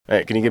All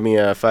right, can you give me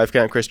a 5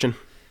 count, Christian?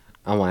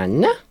 A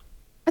 1,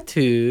 a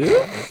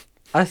 2,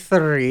 a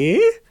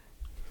 3.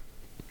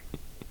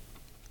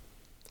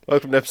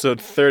 Welcome to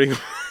episode 30.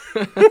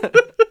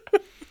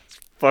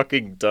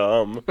 Fucking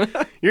dumb.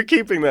 You're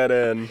keeping that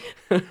in.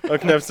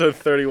 Welcome to episode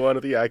 31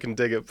 of the I Can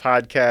Dig It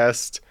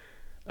podcast.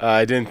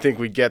 I didn't think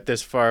we'd get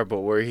this far,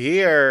 but we're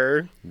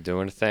here.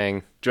 Doing a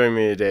thing. Joining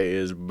me today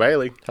is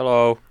Bailey.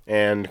 Hello.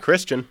 And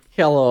Christian.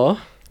 Hello.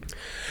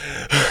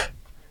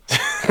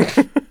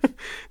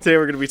 Today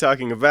we're going to be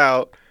talking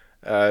about,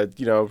 our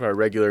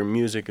regular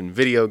music and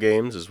video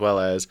games, as well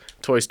as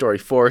Toy Story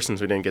 4, since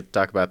we didn't get to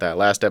talk about that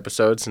last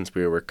episode, since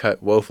we were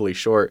cut woefully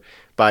short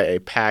by a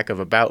pack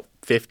of about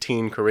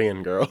 15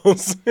 Korean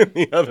girls in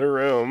the other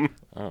room.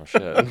 Oh,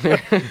 shit.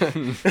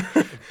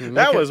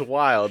 That was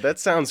wild. That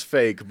sounds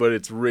fake, but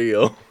it's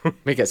real.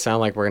 Make it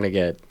sound like we're going to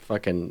get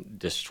fucking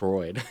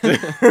destroyed.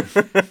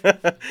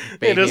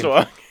 They just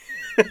walk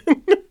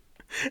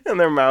and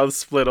their mouths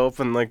split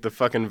open like the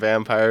fucking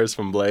vampires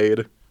from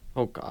Blade.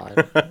 Oh,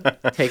 God.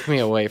 Take me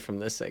away from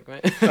this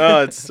segment.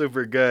 Oh, it's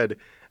super good.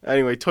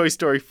 Anyway, Toy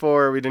Story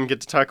 4, we didn't get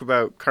to talk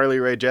about Carly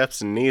Rae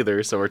Jepsen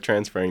neither, so we're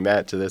transferring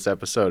that to this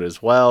episode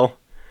as well.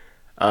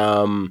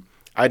 I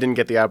didn't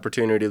get the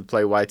opportunity to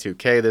play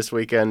Y2K this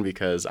weekend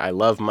because I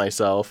love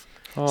myself.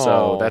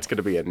 So that's going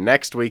to be a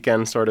next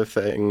weekend sort of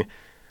thing.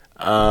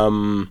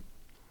 We're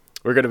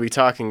going to be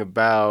talking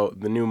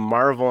about the new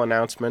Marvel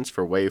announcements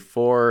for Wave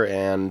 4,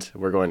 and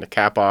we're going to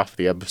cap off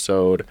the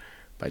episode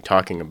by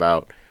talking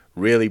about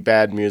really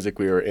bad music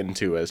we were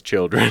into as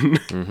children.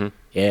 Mm-hmm.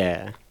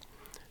 Yeah.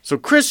 So,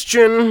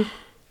 Christian,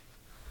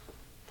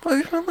 what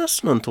have you been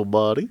listening to,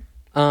 buddy?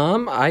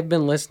 I've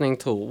been listening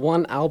to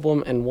one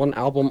album and one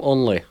album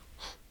only.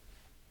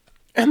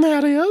 And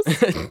that is?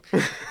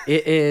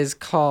 It is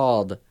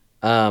called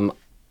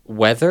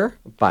Weather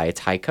by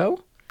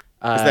Tycho.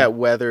 Is that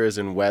weather as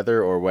in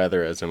weather or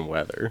weather as in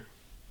weather?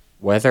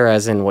 Weather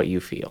as in what you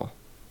feel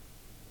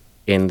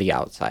in the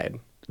outside.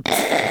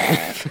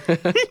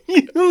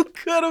 You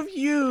could have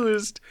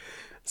used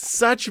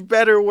such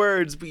better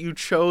words, but you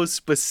chose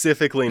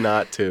specifically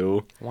not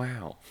to.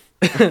 Wow.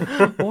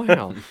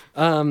 Wow.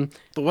 The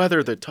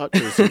weather that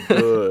touches is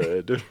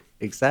good.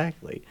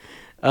 Exactly.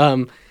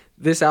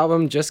 This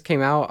album just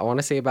came out, I want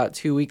to say about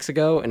 2 weeks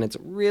ago, and it's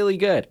really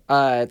good.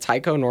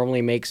 Tycho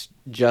normally makes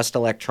just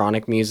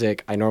electronic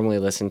music. I normally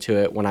listen to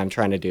it when I'm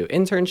trying to do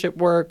internship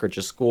work or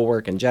just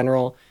schoolwork in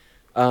general.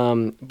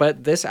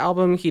 But this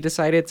album, he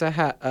decided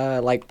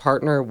to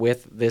partner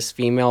with this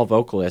female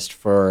vocalist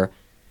for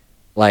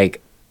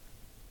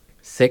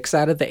 6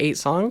 out of the 8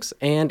 songs,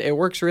 and it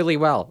works really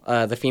well.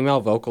 The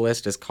female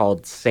vocalist is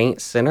called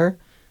Saint Sinner,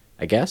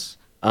 I guess.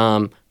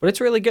 But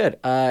it's really good.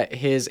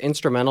 His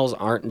instrumentals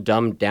aren't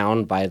dumbed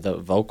down by the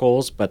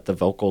vocals, but the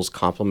vocals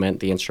complement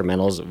the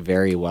instrumentals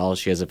very well.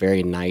 She has a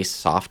very nice,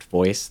 soft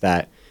voice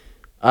that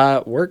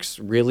works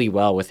really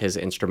well with his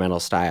instrumental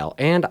style,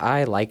 and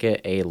I like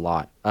it a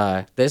lot.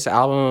 This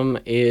album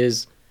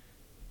is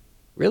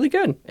really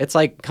good. It's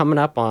coming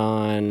up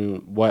on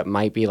what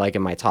might be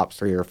in my top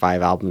 3 or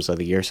 5 albums of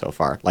the year so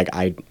far.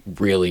 I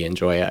really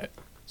enjoy it.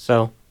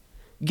 So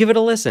give it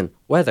a listen.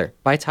 Weather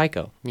by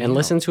Tycho. Yeah. And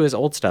listen to his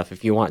old stuff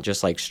if you want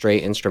just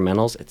straight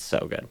instrumentals. It's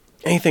so good.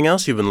 Anything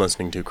else you've been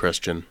listening to,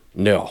 Christian?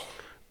 No.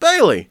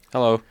 Bailey!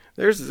 Hello.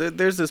 There's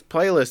this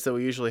playlist that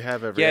we usually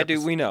have every episode.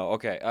 Dude, we know.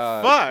 Okay.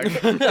 Fuck!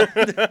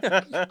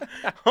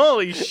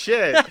 Holy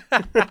shit!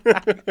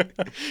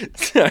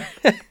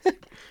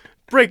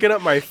 Breaking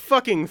up my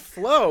fucking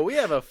flow. We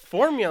have a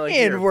formula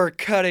here. And we're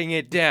cutting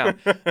it down.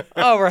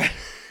 All right.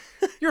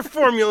 Your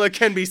formula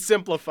can be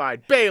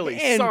simplified. Bailey,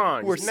 And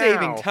songs we're now.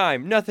 saving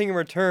time. Nothing in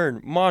return.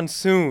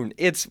 Monsoon.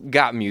 It's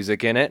got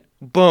music in it.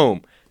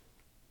 Boom.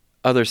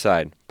 Other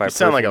Side by You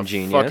sound like a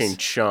Perfume Genius. fucking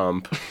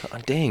chump. Oh,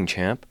 dang,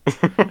 champ.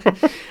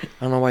 I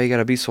don't know why you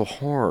gotta be so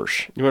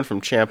harsh. You went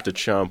from champ to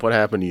chump. What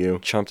happened to you?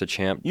 Chump to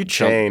champ. You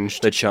Chump-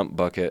 changed. The chump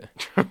bucket.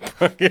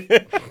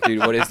 Dude,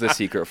 what is the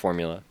secret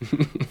formula?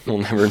 We'll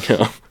never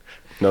know.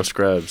 No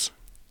scrubs.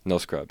 No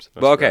scrubs.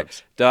 No But okay,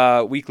 scrubs.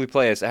 the weekly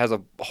playlist, it has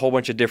a whole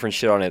bunch of different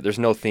shit on it. There's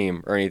no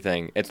theme or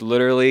anything. It's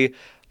literally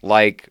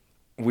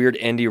weird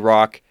indie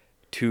rock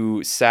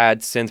to sad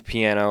synth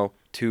piano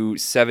to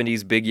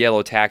 70s Big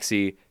Yellow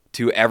Taxi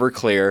to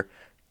Everclear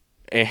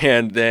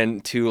and then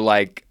to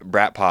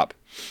Brat Pop.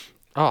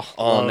 Oh,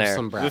 On love there.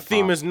 some Brat The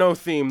theme Pop. is no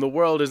theme. The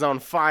world is on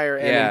fire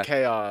and Yeah. in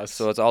chaos.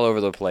 So it's all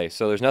over the place.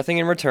 So there's Nothing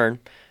in Return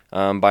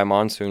by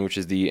Monsoon, which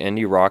is the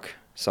indie rock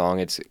song.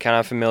 It's kind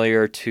of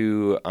familiar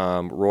to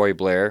Roy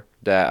Blair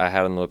that I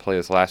had on the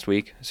playlist last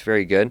week. It's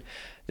very good.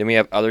 Then we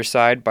have Other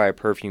Side by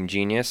Perfume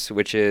Genius,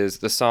 which is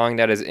the song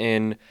that is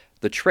in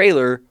the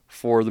trailer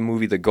for the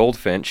movie The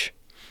Goldfinch,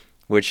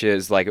 which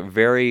is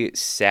very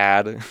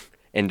sad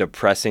and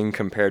depressing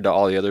compared to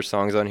all the other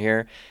songs on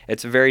here.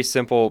 It's a very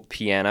simple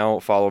piano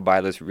followed by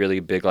this really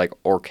big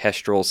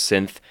orchestral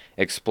synth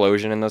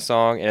explosion in the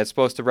song, and it's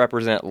supposed to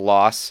represent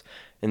loss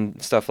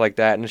and stuff like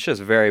that, and it's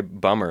just very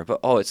bummer, but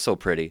oh, it's so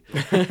pretty.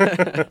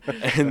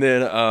 And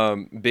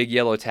then Big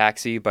Yellow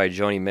Taxi by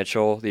Joni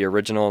Mitchell, the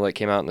original that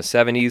came out in the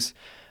 70s.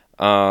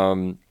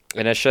 And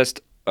it's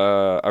just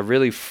a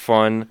really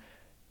fun,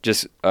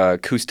 just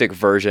acoustic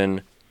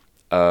version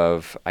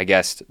of, I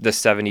guess, the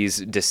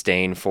 70s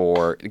disdain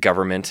for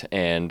government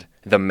and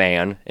the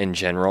man in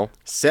general.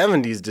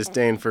 70s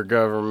disdain for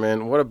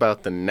government. What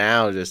about the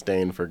now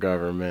disdain for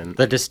government?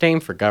 The disdain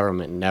for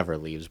government never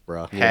leaves,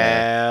 bro.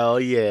 Hell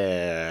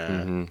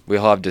yeah. We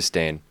all have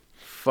disdain.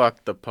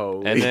 Fuck the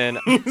police. And then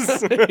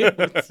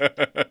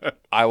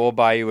I Will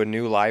Buy You a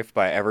New Life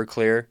by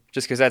Everclear,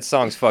 just because that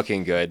song's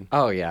fucking good.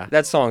 Oh, yeah.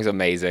 That song's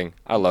amazing.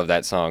 I love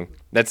that song.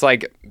 That's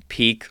like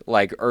peak,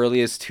 like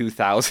earliest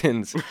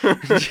 2000s,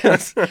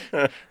 just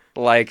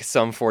like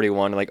Sum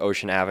 41, like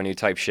Ocean Avenue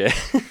type shit.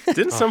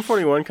 Didn't Sum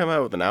 41 come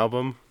out with an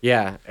album?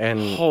 Yeah,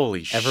 and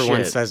Holy shit.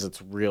 everyone says it's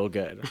real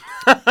good.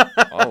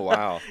 Oh,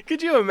 wow.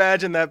 Could you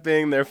imagine that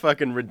being their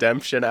fucking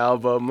redemption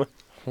album?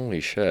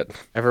 Holy shit.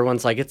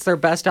 Everyone's like, it's their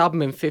best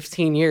album in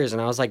 15 years.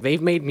 And I was like,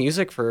 they've made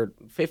music for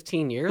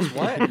 15 years?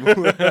 What?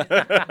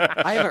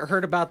 I haven't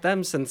heard about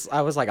them since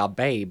I was like a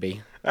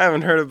baby. I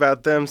haven't heard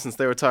about them since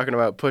they were talking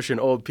about pushing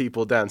old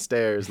people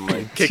downstairs and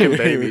like kicking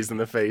babies in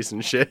the face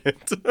and shit.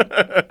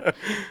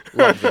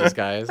 Love those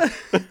guys.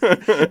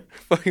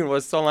 Fucking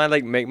what's the line,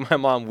 like, make my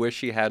mom wish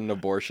she had an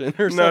abortion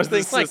or No, something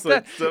it's like just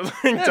that?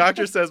 like,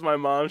 doctor says my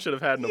mom should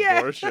have had an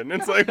abortion.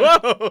 It's like,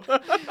 whoa.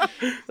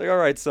 It's like, all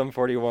right, Sum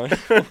 41.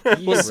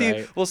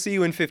 We'll see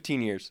you in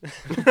 15 years.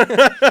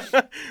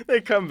 They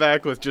come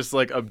back with just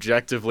like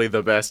objectively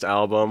the best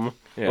album.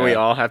 Yeah. And we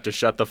all have to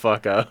shut the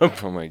fuck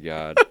up. Oh my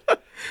god.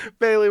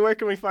 Bailey, where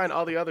can we find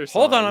all the other songs?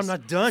 Hold on, I'm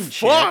not done,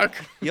 chick. Fuck!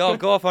 Y'all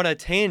go off on a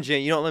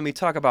tangent. You don't let me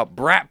talk about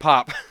Brat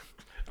Pop.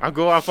 I'll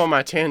go off on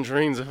my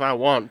tangerines if I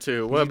want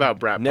to. What about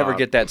Brat Never Pop?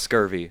 get that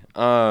scurvy.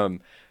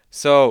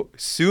 So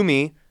Sue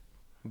Me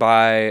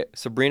by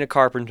Sabrina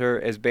Carpenter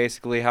is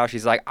basically how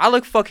she's like, I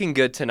look fucking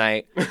good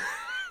tonight.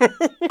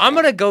 I'm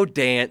gonna go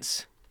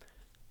dance.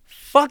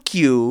 Fuck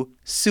you,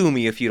 sue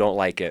me if you don't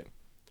like it.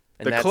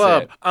 And The that's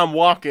club it. I'm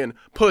walking,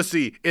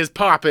 pussy is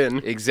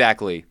popping.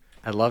 Exactly.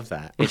 I love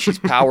that. And she's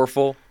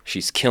powerful.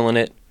 She's killing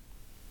it.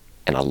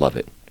 And I love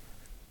it.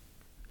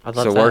 I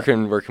love So that.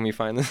 where can we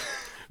find this?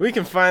 We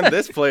can find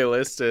this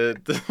playlist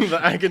at the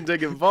I Can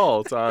Dig It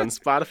Vault on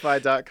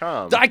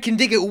Spotify.com. I Can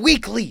Dig It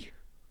Weekly.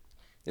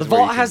 The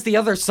Vault has the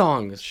other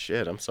songs.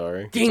 Shit, I'm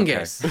sorry.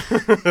 Dingus.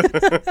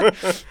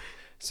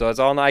 So it's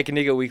all on the I Can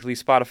Dig It Weekly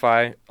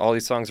Spotify. All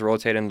these songs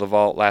rotate into the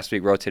Vault. Last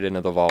week rotated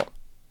into the Vault.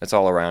 It's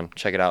all around.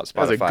 Check it out, Spotify.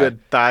 That was a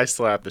good thigh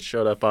slap that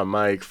showed up on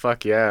mic.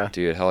 Fuck yeah.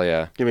 Dude, hell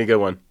yeah. Give me a good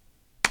one.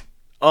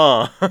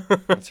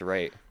 That's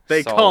right.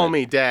 They Solid. call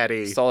me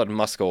daddy. Solid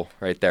muscle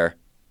right there.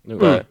 Ooh,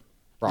 But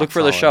rock look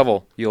for the solid.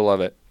 shovel. You'll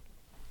love it.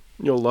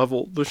 You'll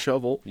level the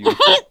shovel.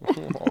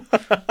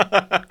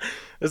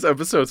 This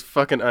episode's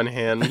fucking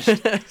unhinged.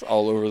 It's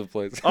all over the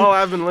place. All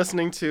I've been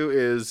listening to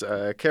is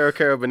Caro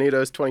Caro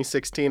Bonito's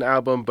 2016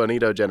 album,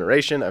 Bonito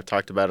Generation. I've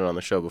talked about it on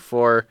the show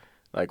before,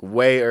 like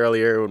way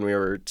earlier when we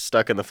were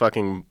stuck in the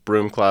fucking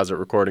broom closet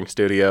recording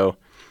studio.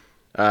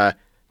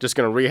 Just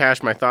going to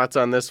rehash my thoughts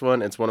on this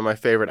one. It's one of my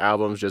favorite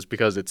albums just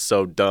because it's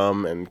so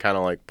dumb and kind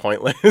of like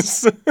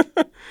pointless.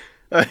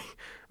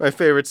 My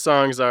favorite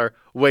songs are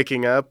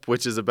Waking Up,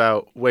 which is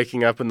about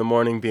waking up in the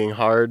morning being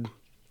hard.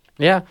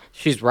 Yeah,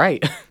 she's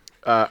right.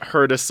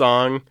 Heard a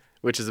Song,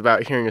 which is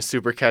about hearing a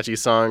super catchy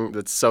song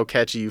that's so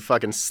catchy you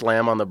fucking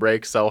slam on the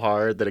brakes so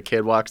hard that a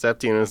kid walks up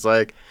to you and is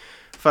like,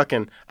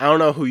 fucking, I don't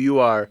know who you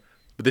are,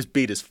 but this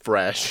beat is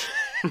fresh.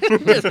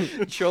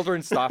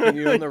 Children stopping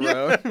you on the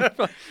road.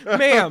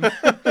 Ma'am.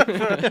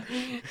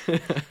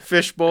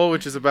 Fishbowl,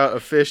 which is about a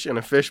fish in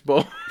a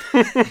fishbowl.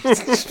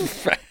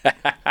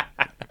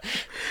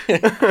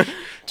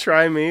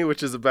 Try Me,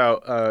 which is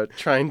about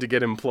trying to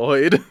get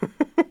employed.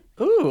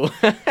 Ooh.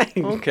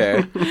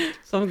 Okay.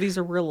 Some of these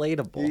are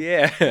relatable.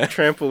 Yeah.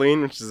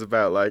 Trampoline, which is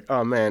about like,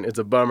 oh man, it's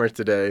a bummer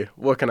today.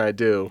 What can I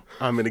do?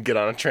 I'm gonna get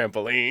on a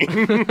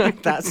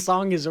trampoline. That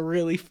song is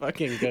really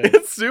fucking good.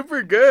 It's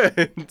super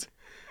good.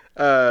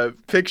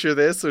 Picture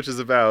This, which is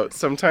about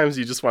sometimes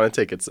you just want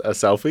to take a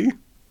selfie.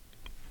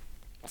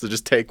 So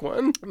just take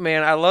one.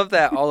 Man, I love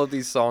that all of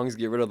these songs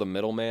get rid of the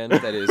middleman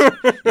that is,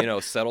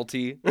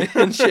 subtlety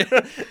and shit.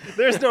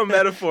 There's no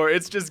metaphor.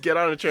 It's just get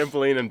on a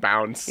trampoline and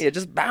bounce. Yeah,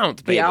 just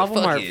bounce, The baby. album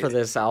Fuck art it. for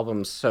this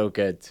album's so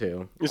good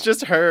too. It's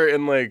just her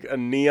in like a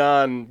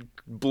neon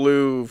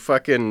blue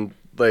fucking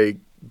like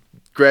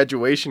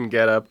graduation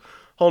getup,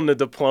 holding a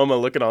diploma,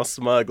 looking all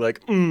smug, like,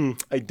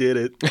 I did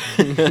it.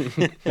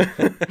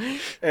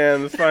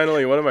 And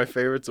finally, one of my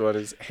favorites one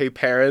is Hey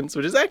Parents,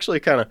 which is actually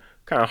kind of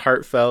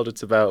heartfelt.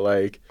 It's about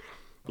like,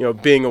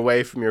 being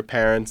away from your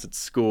parents at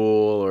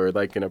school or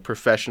like in a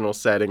professional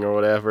setting or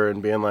whatever,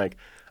 and being like,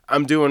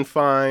 I'm doing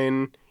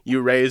fine.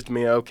 You raised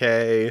me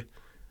okay.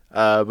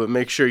 But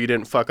make sure you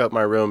didn't fuck up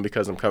my room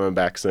because I'm coming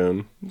back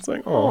soon. It's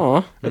like,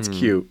 oh, that's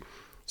cute.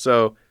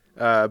 So,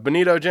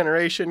 Bonito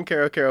Generation,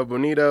 Caro Caro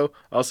Bonito.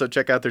 Also,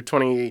 check out their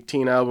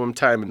 2018 album,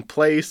 Time and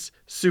Place.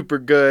 Super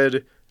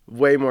good,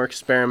 way more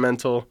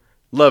experimental.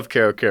 Love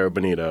Caro Caro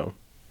Bonito.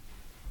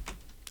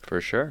 For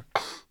sure.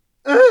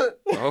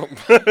 Oh,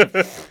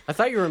 I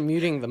thought you were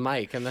muting the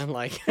mic and then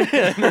like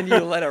and then you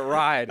let it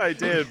ride. I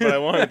did, but I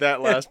wanted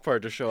that last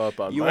part to show up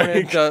on You mic.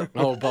 wanted to,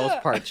 oh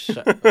both parts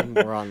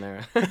were on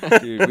there.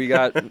 dude. We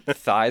got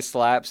thigh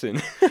slaps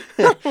and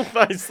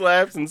Thigh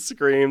slaps and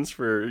screams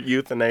for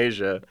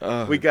euthanasia.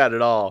 Ugh. We got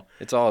it all.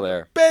 it's all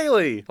there.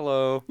 Bailey,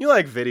 Hello. you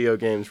like video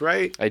games,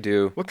 right? I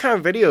do. What kind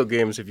of video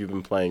games have you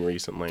been playing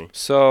recently?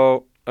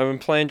 So I've been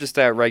playing just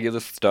that regular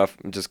stuff,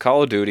 just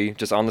Call of Duty,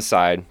 just on the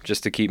side,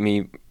 just to keep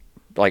me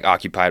like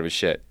occupied with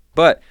shit.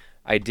 But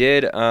I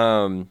did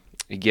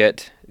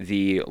get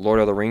the Lord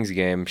of the Rings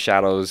game,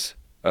 Shadows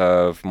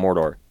of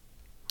Mordor,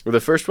 The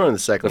first one or the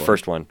second the one?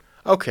 first one.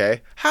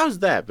 Okay. How's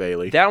that,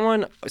 Bailey? That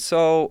one,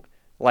 so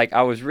like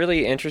I was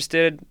really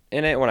interested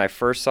in it when I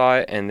first saw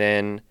it, and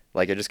then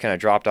like it just kind of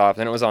dropped off.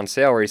 Then it was on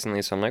sale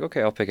recently, so I'm like,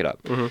 okay, I'll pick it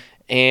up. Mm-hmm.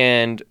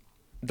 And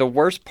the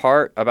worst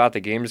part about the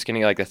game, just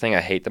getting like the thing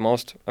I hate the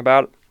most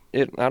about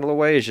it out of the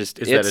way, is just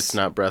Is that it's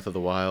not Breath of the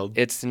Wild?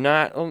 It's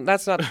not. Well,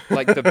 that's not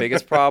like the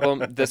biggest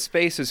problem. The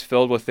space is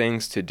filled with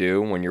things to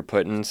do when you're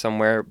put in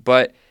somewhere,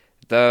 but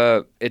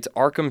it's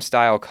Arkham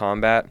style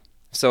combat.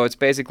 So it's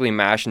basically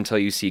mash until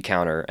you see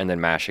counter and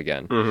then mash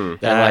again.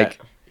 Mm-hmm. And like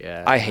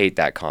yeah, I hate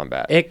that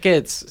combat. it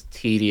gets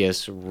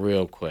tedious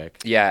real quick.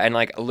 Yeah, and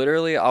like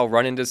literally I'll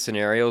run into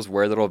scenarios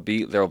where there'll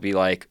be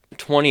like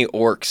 20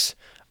 orcs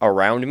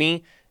around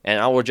me, and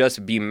I will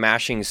just be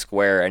mashing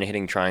square and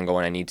hitting triangle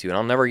when I need to, and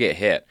I'll never get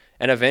hit.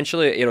 And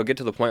eventually it'll get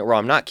to the point where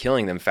I'm not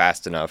killing them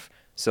fast enough,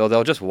 so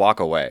they'll just walk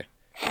away.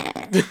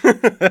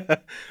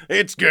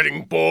 It's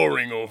getting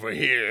boring over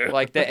here.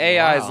 Like the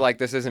AI is Wow. like,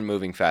 this isn't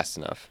moving fast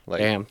enough. Like,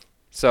 Damn.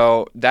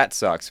 so that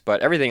sucks.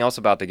 But everything else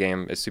about the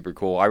game is super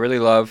cool. I really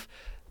love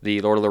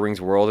the Lord of the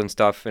Rings world and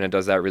stuff, and it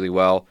does that really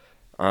well.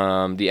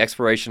 The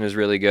exploration is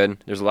really good.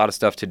 There's a lot of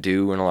stuff to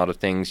do and a lot of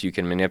things you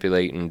can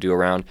manipulate and do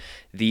around.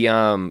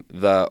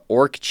 The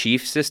orc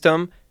chief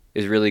system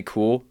is really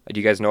cool. Do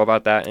you guys know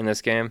about that in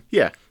this game?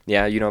 Yeah.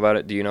 Yeah, you know about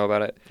it? Do you know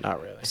about it?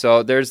 Not really.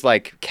 So there's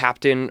like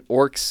captain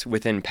orcs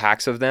within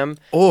packs of them.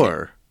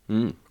 Or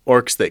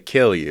orcs that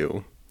kill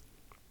you.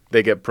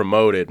 They get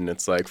promoted, and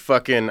it's like,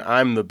 fucking,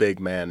 I'm the big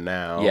man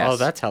now. Yes. Oh,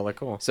 that's hella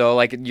cool. So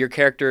like your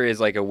character is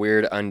like a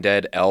weird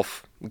undead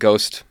elf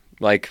ghost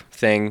like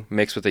thing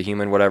mixed with a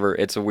human, whatever.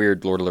 It's a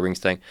weird Lord of the Rings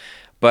thing.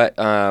 But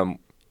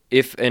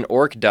if an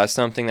orc does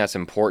something that's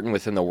important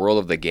within the world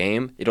of the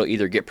game, it'll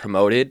either get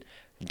promoted,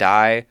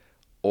 die,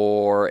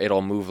 or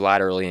it'll move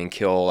laterally and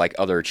kill like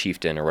other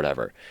chieftain or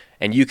whatever.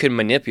 And you can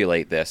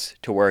manipulate this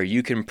to where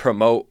you can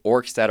promote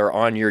orcs that are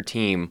on your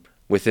team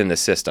within the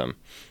system.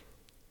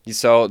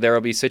 So there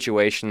will be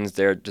situations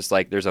there, just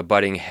like there's a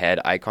butting head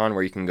icon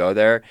where you can go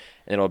there,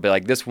 and it'll be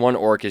like this one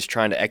orc is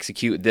trying to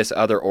execute this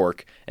other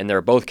orc, and they're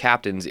both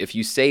captains. If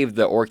you save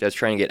the orc that's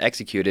trying to get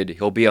executed,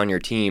 he'll be on your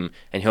team,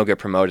 and he'll get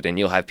promoted, and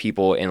you'll have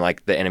people in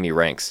like the enemy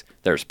ranks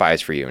that are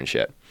spies for you and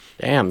shit.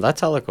 Damn,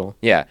 that's hella cool.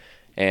 Yeah,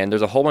 and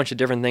there's a whole bunch of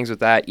different things with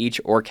that. Each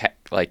orc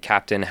like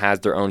captain has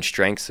their own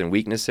strengths and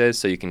weaknesses,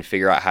 so you can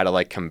figure out how to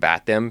like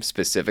combat them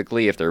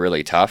specifically if they're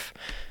really tough.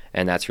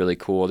 And that's really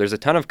cool. There's a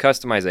ton of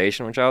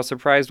customization, which I was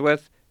surprised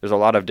with. There's a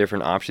lot of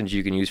different options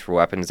you can use for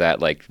weapons that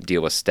like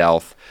deal with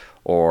stealth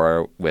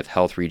or with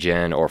health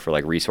regen or for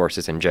like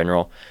resources in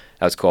general.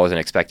 That was cool. I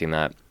wasn't expecting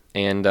that.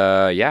 And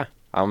yeah,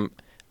 I'm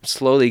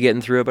slowly getting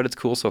through it, but it's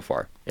cool so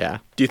far. Yeah.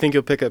 Do you think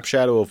you'll pick up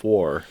Shadow of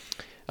War?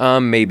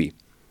 Maybe.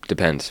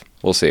 Depends.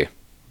 We'll see.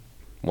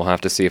 We'll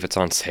have to see if it's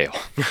on sale.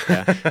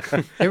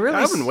 It really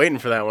I've been waiting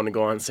for that one to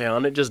go on sale,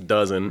 and it just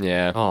doesn't.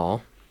 Yeah.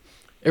 Oh.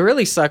 It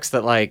really sucks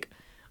that like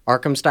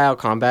Arkham style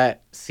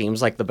combat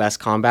seems like the best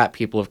combat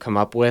people have come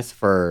up with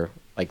for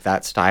like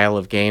that style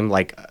of game,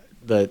 like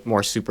the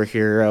more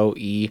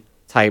superhero-y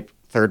type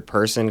third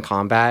person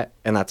combat,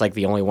 and that's like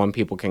the only one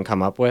people can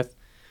come up with.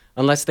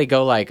 Unless they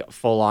go like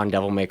full on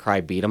Devil May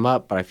Cry beat 'em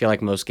up, but I feel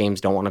like most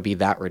games don't want to be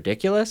that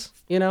ridiculous,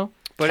 you know?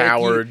 But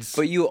Cowards.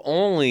 But you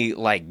only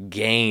like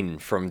gain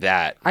from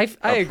that I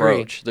agree.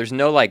 approach. There's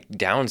no like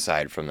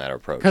downside from that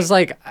approach. Because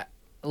like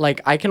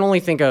I can only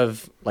think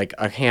of like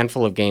a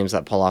handful of games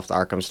that pull off the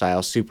Arkham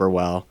style super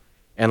well,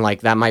 and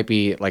like that might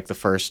be like the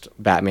first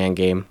Batman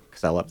game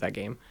because I love that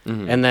game,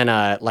 and then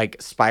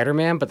like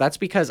Spider-Man, but that's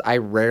because I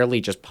rarely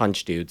just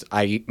punch dudes.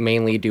 I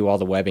mainly do all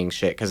the webbing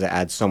shit because it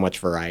adds so much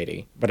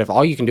variety. But if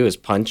all you can do is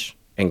punch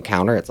and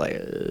counter, it's like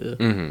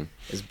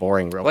it's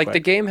boring real Like quick. the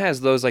game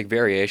has those like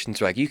variations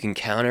where like you can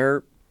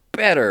counter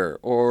better,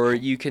 or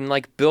you can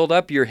like build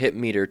up your hit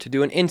meter to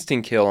do an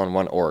instant kill on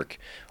one orc,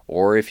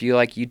 or if you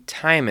like you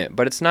time it,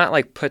 but it's not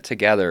like put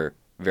together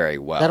very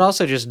well. That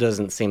also just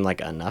doesn't seem like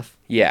enough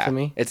Yeah, to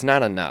me. it's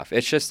not enough.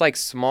 It's just like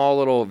small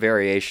little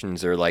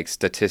variations or like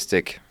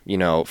statistic,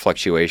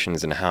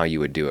 fluctuations in how you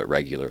would do it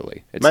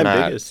regularly. It's My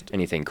not biggest-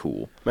 anything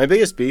cool. My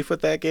biggest beef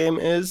with that game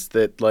is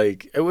that,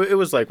 like, it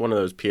was like one of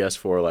those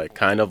PS4, like,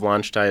 kind of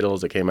launch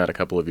titles that came out a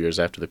couple of years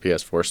after the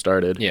PS4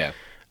 started. Yeah.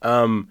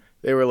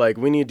 They were like,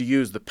 we need to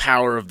use the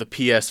power of the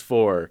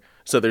PS4,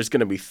 so there's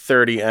going to be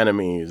 30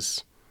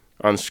 enemies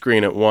on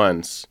screen at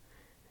once.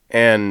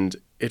 And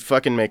it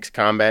fucking makes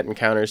combat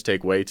encounters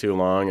take way too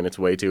long, and it's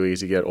way too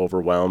easy to get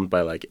overwhelmed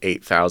by like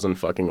 8,000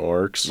 fucking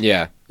orcs.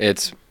 Yeah,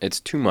 it's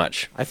too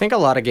much. I think a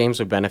lot of games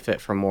would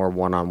benefit from more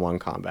one-on-one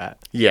combat.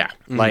 Yeah.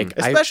 Like,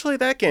 Especially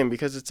that game,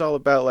 because it's all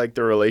about like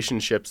the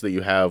relationships that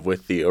you have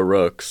with the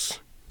Uruks.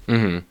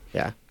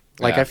 Yeah.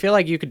 Like, Yeah. I feel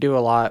like you could do a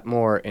lot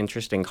more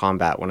interesting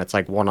combat when it's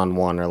like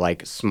one-on-one or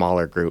like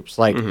smaller groups,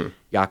 like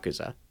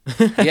Yakuza.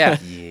 Yeah.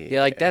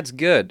 Yeah, like that's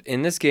good.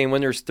 In this game,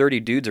 when there's 30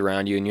 dudes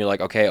around you and you're like,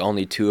 okay,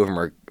 only 2 of them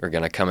are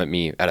going to come at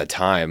me at a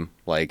time,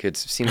 like it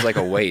seems like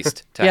a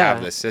waste to Yeah.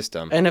 have this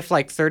system. And if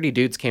like 30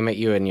 dudes came at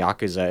you in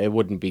Yakuza, it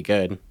wouldn't be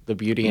good. The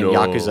beauty in No.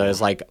 Yakuza is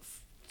like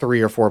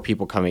 3 or 4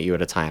 people come at you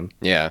at a time.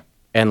 Yeah.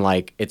 And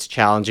like it's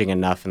challenging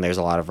enough and there's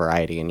a lot of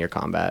variety in your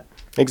combat.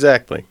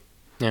 Exactly.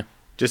 Yeah.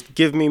 Just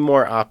give me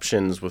more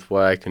options with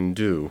what I can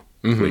do,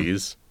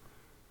 please.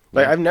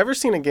 Like, I've never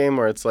seen a game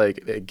where it's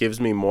like, it gives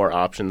me more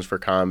options for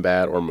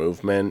combat or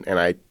movement, and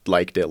I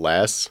liked it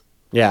less.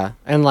 Yeah.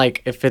 And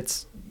like if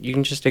it's you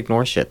can just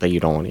ignore shit that you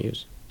don't want to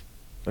use.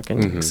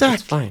 Fucking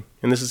It's fine.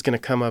 And this is going to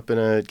come up in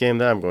a game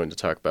that I'm going to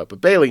talk about.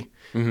 But Bailey,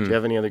 do you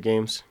have any other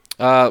games?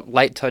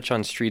 Light touch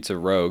on Streets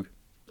of Rogue.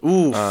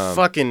 Ooh,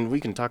 we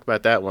can talk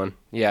about that one.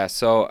 Yeah,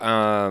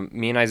 so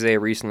me and Isaiah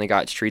recently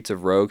got Streets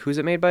of Rogue. Who's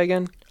it made by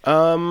again?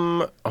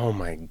 Oh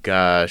my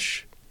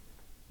gosh.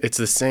 It's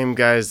the same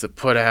guys that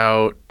put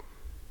out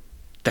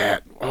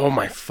that, oh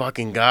my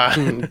fucking god.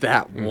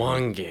 That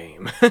one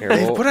game. Here,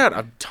 They've we'll- put out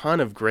a ton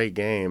of great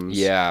games.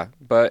 Yeah,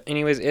 but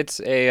anyways, it's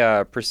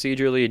a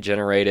procedurally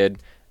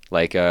generated,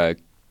 like,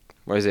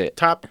 what is it?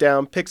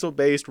 Top-down,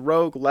 pixel-based,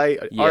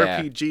 roguelite,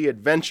 Yeah. RPG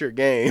adventure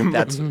game.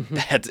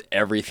 That's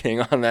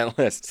everything on that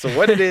list. So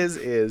what it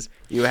is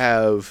you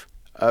have,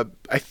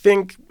 I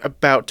think,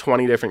 about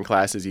 20 different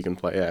classes you can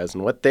play as.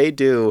 And what they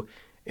do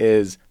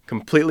is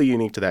completely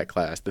unique to that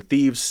class. The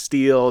thieves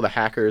steal, the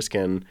hackers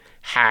can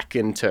hack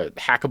into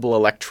hackable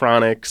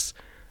electronics.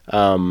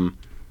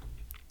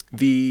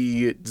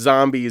 The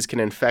zombies can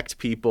infect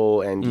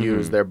people and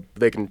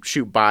they can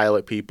shoot bile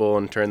at people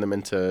and turn them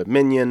into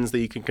minions that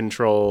you can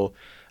control.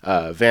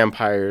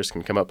 Vampires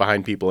can come up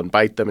behind people and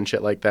bite them and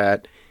shit like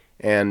that.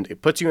 And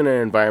it puts you in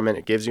an environment,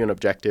 it gives you an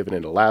objective, and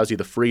it allows you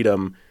the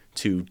freedom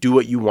to do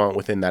what you want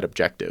within that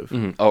objective.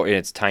 Oh, and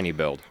it's Tiny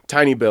Build.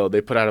 Tiny Build, they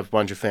put out a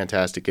bunch of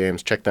fantastic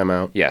games. Check them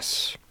out.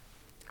 Yes.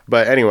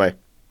 But anyway,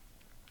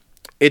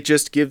 it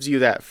just gives you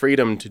that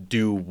freedom to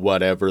do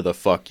whatever the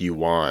fuck you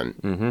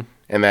want.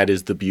 And that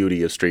is the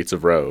beauty of Streets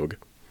of Rogue.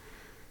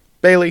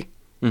 Bailey,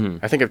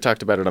 I think I've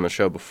talked about it on the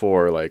show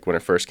before, like when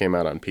it first came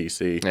out on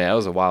PC. Yeah, that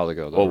was a while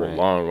ago, though. Oh, right? a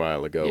long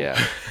while ago. Yeah.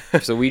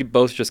 So we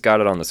both just got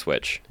it on the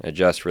Switch. It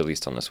just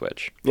released on the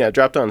Switch. Yeah, it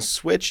dropped on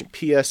Switch,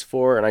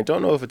 PS4, and I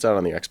don't know if it's out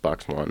on the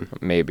Xbox One.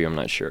 Maybe, I'm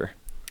not sure.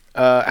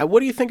 What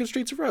do you think of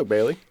Streets of Rogue,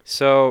 Bailey?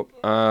 So,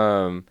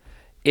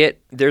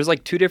 there's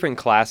like 2 different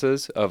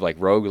classes of like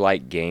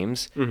roguelike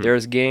games.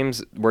 There's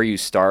games where you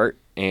start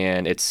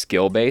and it's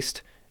skill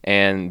based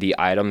and the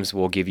items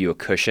will give you a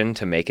cushion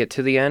to make it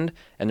to the end.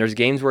 And there's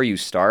games where you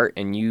start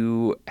and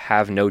you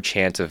have no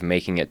chance of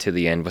making it to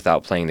the end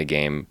without playing the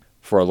game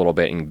for a little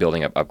bit and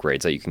building up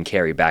upgrades that you can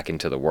carry back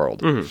into the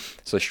world.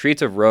 So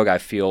Streets of Rogue, I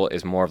feel,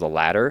 is more of the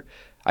latter.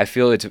 I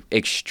feel it's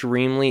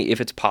extremely,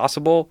 if it's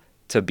possible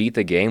to beat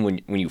the game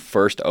when you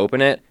first open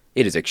it,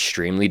 it is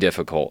extremely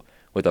difficult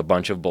with a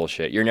bunch of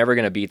bullshit. You're never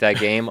going to beat that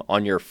game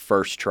on your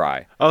first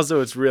try. Also,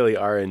 it's really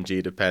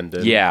RNG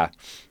dependent. Yeah.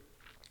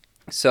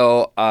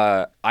 So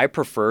I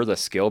prefer the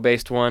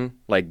skill-based one,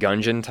 like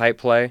Gungeon type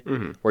play,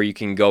 where you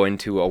can go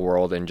into a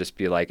world and just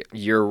be like,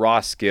 your raw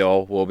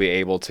skill will be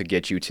able to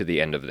get you to the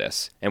end of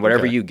this, and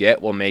whatever you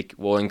get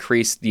will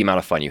increase the amount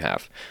of fun you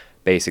have,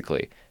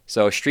 basically.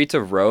 So Streets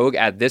of Rogue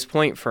at this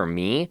point for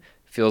me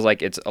feels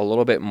like it's a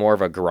little bit more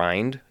of a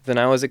grind than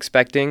I was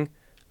expecting,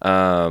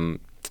 and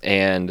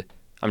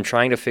I'm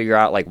trying to figure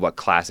out like what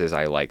classes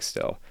I like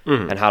still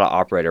and how to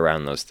operate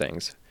around those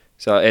things.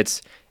 So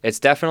it's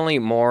definitely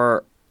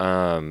more.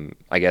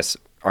 I guess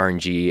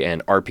RNG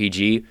and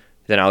RPG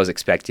than I was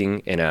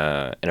expecting in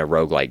a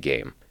roguelike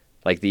game.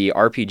 Like the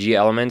RPG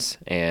elements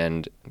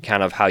and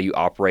kind of how you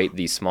operate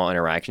these small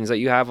interactions that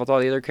you have with all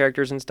the other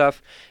characters and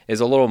stuff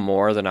is a little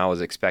more than I was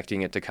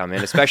expecting it to come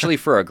in, especially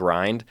for a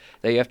grind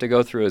that you have to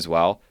go through as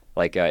well.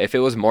 Like if it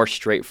was more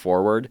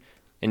straightforward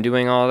in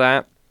doing all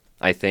that,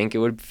 I think it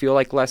would feel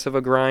like less of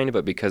a grind,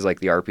 but because like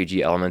the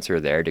RPG elements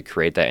are there to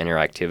create that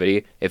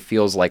interactivity, it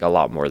feels like a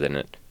lot more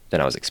than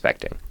I was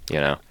expecting,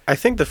 you know? I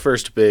think the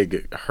first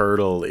big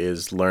hurdle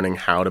is learning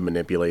how to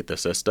manipulate the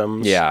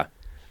systems. Yeah.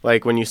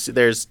 Like when you see,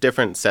 there's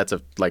different sets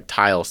of like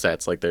tile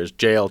sets, like there's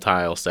jail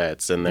tile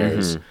sets and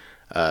there's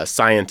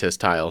scientist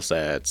tile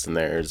sets and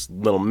there's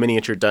little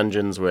miniature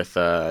dungeons with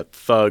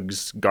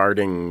thugs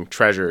guarding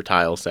treasure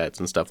tile sets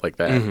and stuff like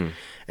that.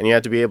 And you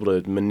have to be able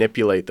to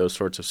manipulate those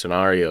sorts of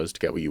scenarios to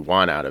get what you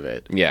want out of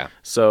it. Yeah.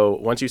 So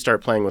once you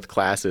start playing with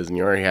classes and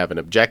you already have an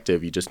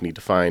objective, you just need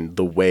to find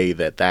the way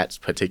that that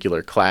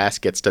particular class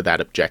gets to that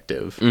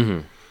objective.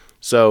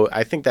 So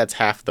I think that's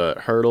half the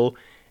hurdle.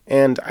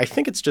 And I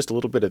think it's just a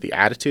little bit of the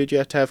attitude you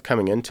have to have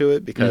coming into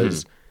it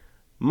because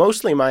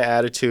mostly my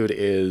attitude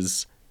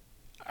is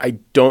I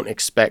don't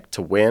expect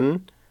to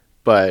win,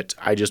 but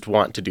I just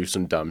want to do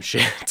some dumb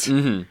shit.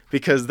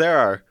 Because there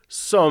are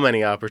so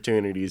many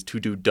opportunities to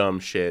do dumb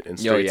shit in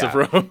Streets of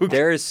Rogue.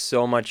 There is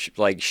so much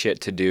like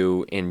shit to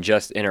do in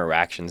just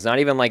interactions, not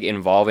even like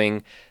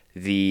involving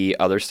the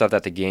other stuff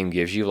that the game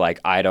gives you, like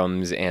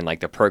items and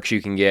like the perks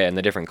you can get and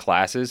the different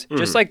classes.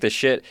 Just like the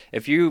shit,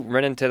 if you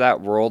run into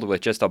that world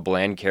with just a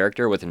bland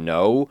character with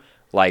no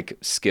like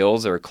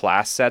skills or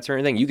class sets or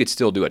anything, you could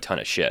still do a ton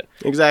of shit.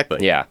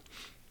 Exactly. Yeah.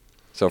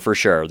 So for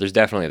sure, there's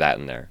definitely that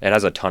in there. It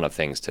has a ton of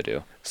things to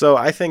do. So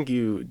I think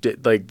you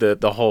did like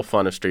the whole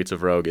fun of Streets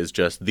of Rogue is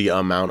just the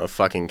amount of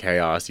fucking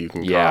chaos you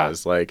can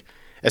cause. Like,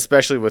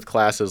 especially with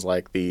classes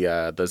like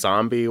the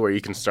zombie, where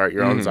you can start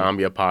your own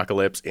zombie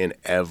apocalypse in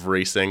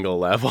every single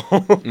level.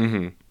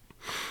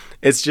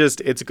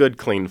 It's good,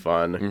 clean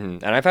fun.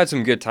 And I've had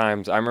some good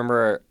times. I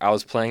remember I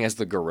was playing as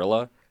the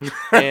gorilla.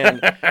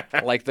 And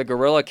like the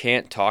gorilla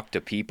can't talk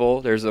to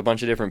people. There's a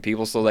bunch of different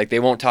people, so like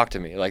they won't talk to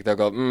me. Like they'll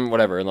go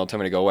whatever, and they'll tell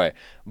me to go away.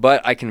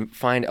 But I can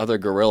find other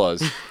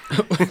gorillas,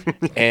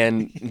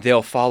 and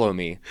they'll follow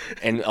me.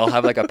 And I'll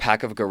have like a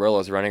pack of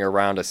gorillas running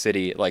around a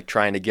city, like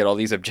trying to get all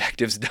these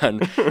objectives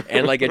done.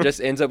 And like it just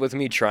ends up with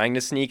me trying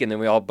to sneak, and then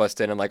we all bust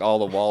in, and like all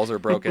the walls are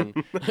broken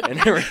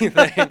and everything.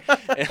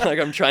 And like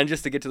I'm trying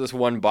just to get to this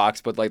one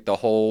box, but like the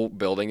whole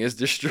building is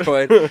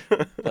destroyed.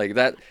 Like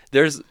that.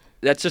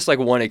 That's just like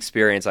one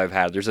experience I've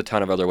had. There's a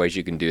ton of other ways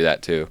you can do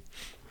that too.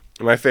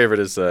 My favorite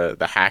is the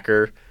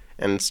hacker,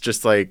 and it's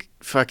just like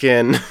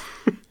fucking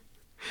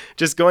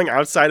just going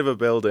outside of a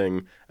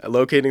building,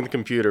 locating the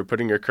computer,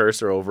 putting your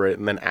cursor over it,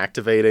 and then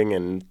activating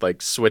and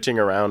like switching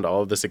around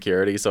all of the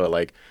security so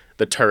like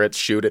the turrets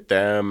shoot at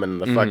them and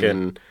the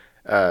fucking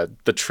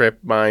the trip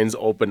mines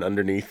open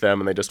underneath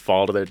them and they just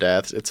fall to their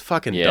deaths. It's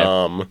fucking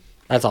dumb.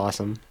 That's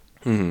awesome.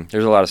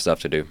 There's a lot of stuff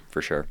to do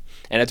for sure,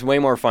 and it's way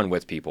more fun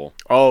with people.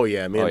 Oh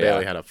yeah, me and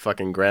Bailey had a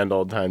fucking grand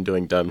old time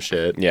doing dumb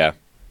shit. Yeah,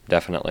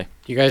 definitely.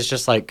 You guys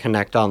just like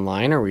connect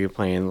online, or were you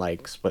playing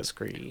like split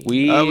screen?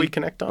 We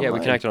connect online. Yeah, we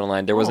connected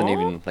online. There wasn't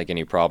even like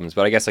any problems,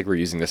 but I guess like we're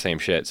using the same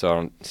shit, so I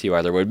don't see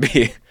why there would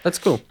be. That's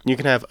cool. You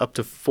can have up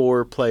to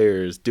 4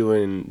 players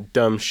doing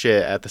dumb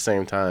shit at the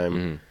same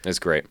time. It's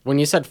great. When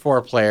you said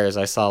 4 players,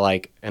 I saw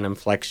like an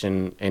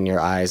inflection in your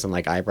eyes and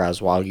like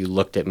eyebrows while you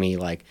looked at me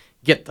like,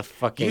 get the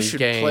fucking game. You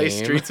should play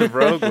Streets of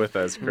Rogue with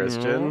us,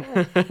 Christian.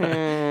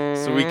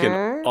 So we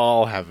can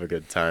all have a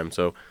good time.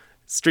 So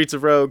Streets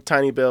of Rogue,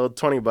 tiny build,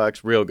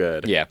 $20, real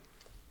good. Yeah.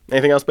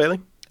 Anything else,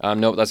 Bailey?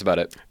 Nope, that's about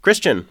it.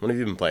 Christian, what have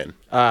you been playing?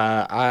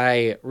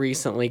 I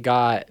recently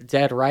got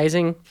Dead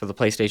Rising for the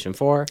PlayStation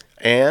 4.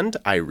 And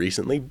I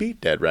recently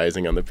beat Dead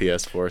Rising on the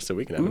PS4, so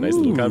we can have a nice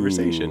little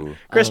conversation.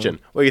 Christian,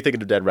 what are you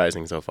thinking of Dead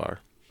Rising so far?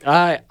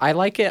 I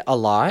like it a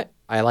lot.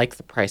 I like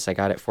the price I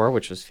got it for,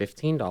 which was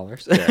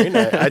 $15. Very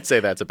nice. I'd say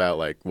that's about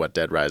like what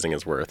Dead Rising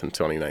is worth in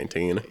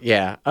 2019.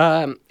 Yeah.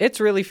 It's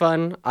really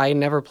fun. I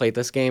never played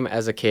this game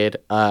as a kid.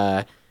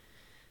 The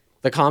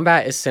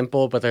combat is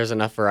simple, but there's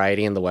enough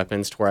variety in the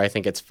weapons to where I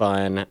think it's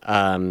fun.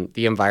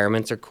 The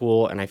environments are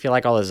cool, and I feel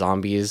like all the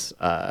zombies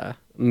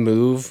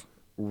move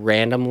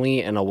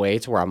randomly in a way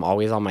to where I'm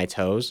always on my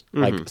toes.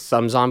 Like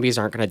some zombies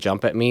aren't going to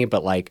jump at me,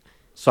 but like,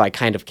 so I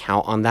kind of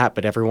count on that.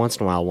 But every once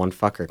in a while, one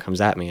fucker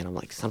comes at me, and I'm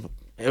like, son of a...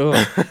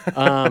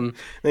 Then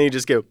you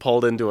just get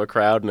pulled into a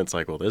crowd and it's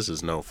like, well, this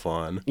is no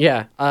fun.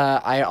 Yeah.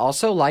 I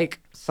also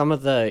like some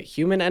of the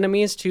human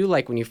enemies too,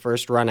 like when you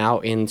first run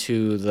out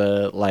into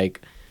the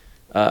like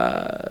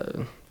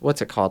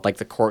what's it called, like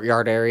the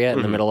courtyard area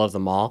in the middle of the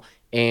mall,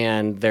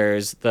 and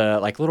there's the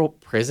like little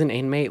prison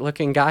inmate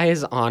looking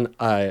guys on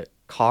a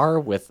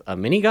car with a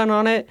minigun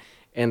on it,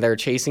 and they're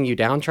chasing you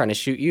down trying to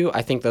shoot you.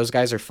 I think those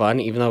guys are fun,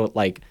 even though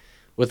like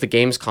with the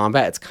game's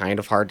combat, it's kind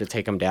of hard to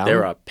take them down.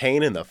 They're a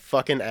pain in the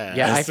fucking ass.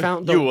 Yeah, I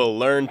found you will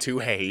learn to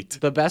hate.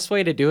 The best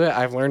way to do it,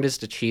 I've learned, is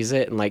to cheese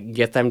it and like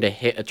get them to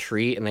hit a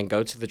tree and then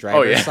go to the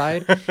driver's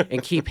side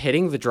and keep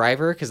hitting the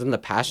driver, because then the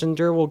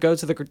passenger will go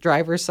to the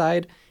driver's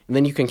side, and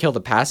then you can kill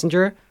the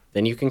passenger.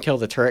 Then you can kill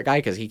the turret guy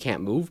because he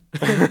can't move.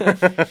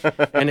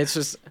 And it's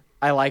just,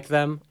 I like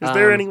them. Is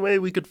there any way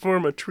we could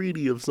form a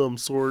treaty of some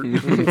sort?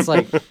 It's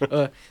like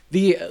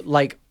the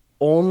like.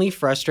 Only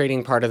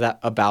frustrating part of that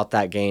about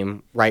that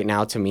game right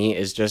now to me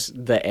is just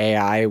the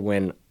AI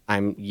when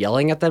I'm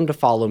yelling at them to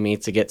follow me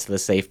to get to the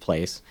safe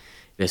place.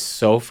 It is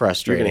so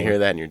frustrating. You're gonna hear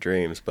that in your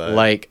dreams, but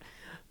like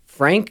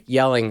Frank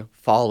yelling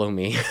 "follow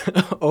me"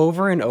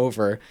 over and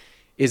over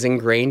is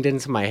ingrained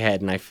into my head,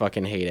 and I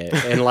fucking hate it.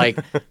 And like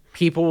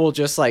people will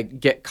just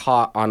like get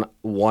caught on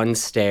one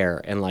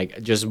stair and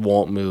like just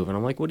won't move, and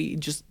I'm like, what do you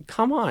just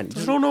come on?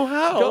 Just I don't know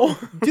how. go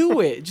do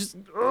it. Just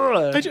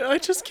I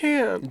just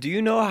can't. Do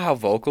you know how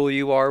vocal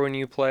you are when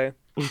you play?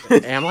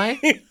 am I?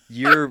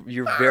 You're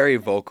very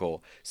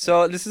vocal.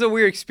 So this is a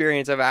weird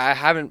experience. I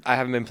haven't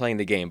been playing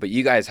the game, but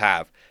you guys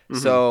have.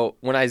 So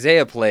when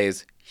Isaiah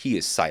plays, he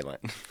is silent.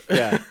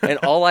 Yeah. And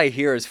all I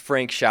hear is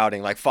Frank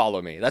shouting, like,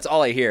 follow me. That's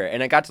all I hear.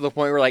 And it got to the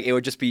point where, like, it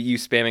would just be you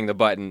spamming the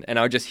button, and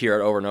I would just hear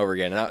it over and over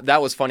again. And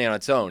that was funny on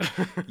its own.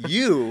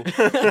 You,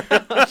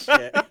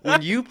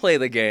 when you play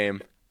the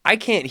game, I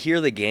can't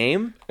hear the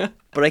game,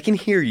 but I can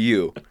hear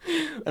you,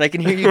 and I can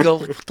hear you go,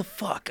 like, what the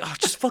fuck? Oh,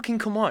 just fucking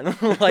come on,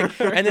 like,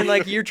 and then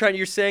like you're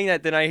saying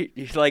that, then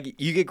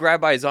you get grabbed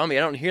by a zombie.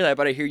 I don't hear that,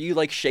 but I hear you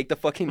like shake the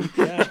fucking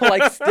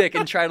like stick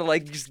and try to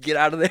like just get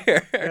out of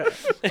there.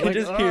 And like,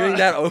 just hearing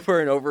that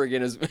over and over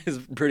again is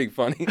pretty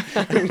funny.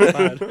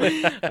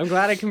 I'm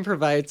glad I can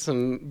provide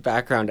some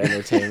background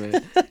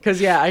entertainment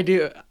because I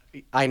do.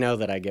 I know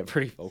that I get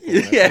pretty vocal.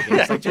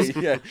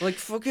 Like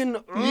fucking,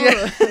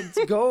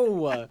 let's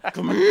go.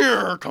 Come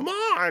here, come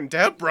on,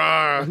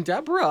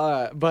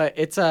 Deborah. But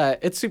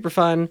it's super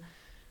fun.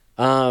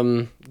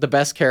 The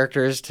best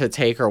characters to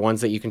take are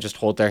ones that you can just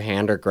hold their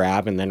hand or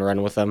grab and then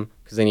run with them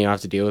because then you don't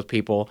have to deal with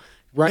people.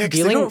 They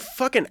don't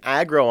fucking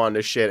aggro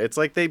onto shit. It's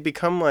like they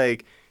become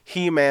like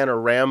He-Man or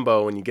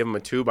Rambo when you give them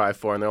a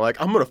 2x4 and they're like,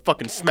 I'm gonna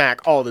fucking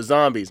smack all the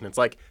zombies, and it's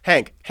like,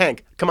 Hank,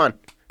 come on.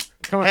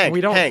 Hank,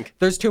 Hank.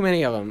 There's too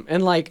many of them,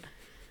 and like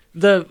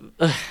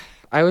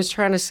I was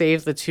trying to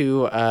save the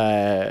two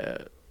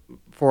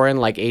foreign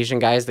like Asian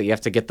guys that you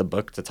have to get the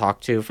book to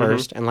talk to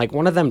first, and like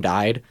one of them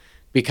died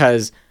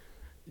because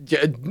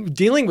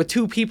dealing with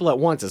two people at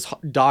once is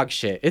dog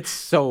shit. It's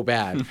so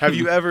bad. Have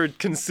you ever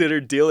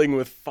considered dealing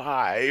with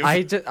 5?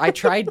 I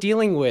tried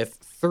dealing with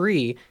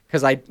 3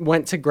 because I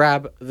went to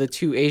grab the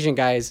two Asian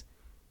guys.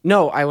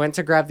 No, I went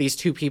to grab these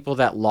 2 people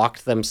that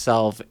locked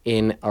themselves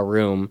in a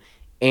room.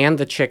 And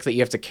the chick that you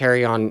have to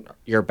carry on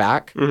your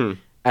back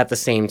at the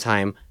same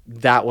time,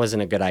 that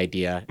wasn't a good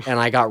idea. And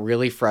I got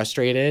really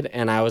frustrated,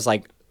 and I was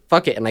like,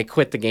 fuck it. And I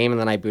quit the game, and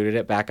then I booted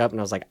it back up, and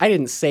I was like, I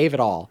didn't save it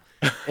all.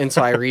 And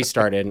so I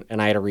restarted,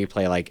 and I had to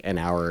replay like an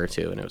hour or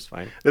 2, and it was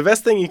fine. The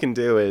best thing you can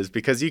do is,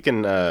 because you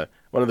can,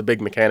 one of the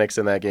big mechanics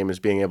in that game is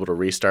being able to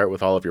restart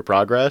with all of your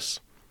progress.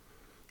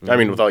 I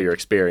mean, with all your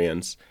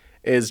experience.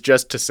 Is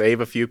just to save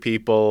a few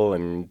people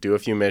and do a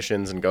few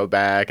missions and go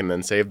back and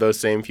then save those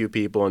same few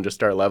people and just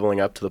start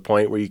leveling up to the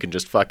point where you can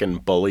just fucking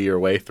bully your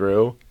way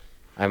through.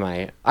 I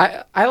might.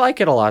 I like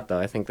it a lot, though.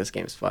 I think this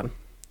game's fun.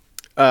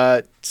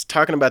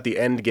 Talking about the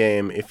end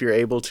game, if you're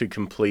able to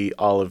complete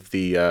all of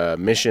the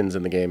missions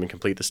in the game and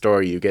complete the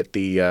story, you get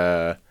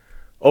the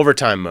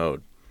overtime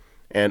mode.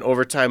 And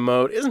overtime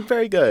mode isn't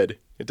very good.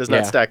 It does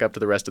not stack up to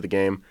the rest of the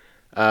game.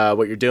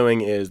 What you're doing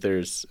is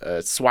there's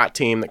a SWAT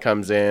team that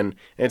comes in, and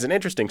it's an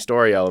interesting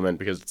story element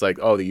because it's like,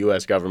 oh, the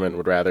U.S. government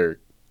would rather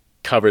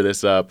cover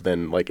this up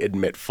than like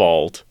admit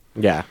fault.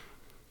 Yeah.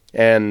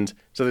 And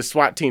so the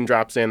SWAT team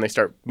drops in, they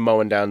start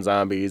mowing down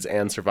zombies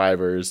and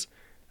survivors.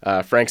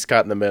 Frank's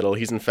caught in the middle.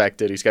 He's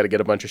infected. He's got to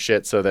get a bunch of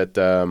shit so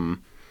that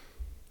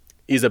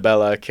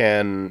Isabella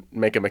can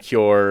make him a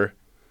cure.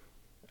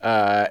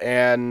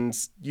 And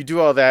you do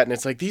all that, and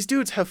it's like, these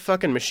dudes have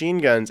fucking machine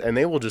guns, and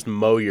they will just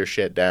mow your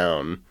shit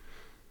down.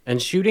 And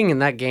shooting in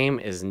that game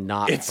is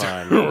not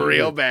fun. It's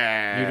real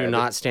bad. You do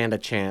not stand a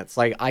chance.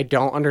 Like, I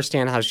don't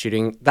understand how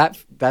shooting...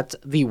 That's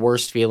the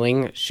worst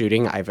feeling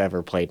shooting I've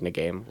ever played in a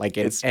game. Like,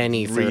 in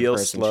any third-person shooter.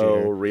 It's real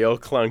slow, real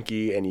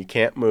clunky, and you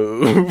can't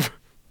move.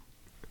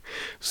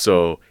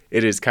 So,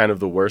 it is kind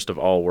of the worst of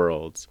all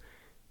worlds.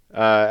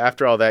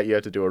 After all that, you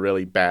have to do a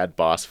really bad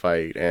boss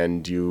fight,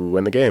 and you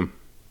win the game.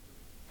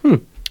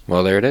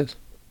 Well, there it is.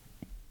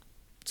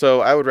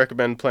 So, I would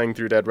recommend playing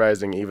through Dead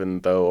Rising,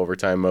 even though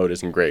overtime mode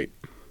isn't great.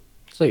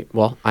 Sweet.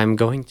 Well, I'm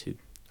going to.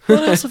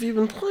 What else have you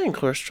been playing,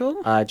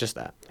 Crystal? Just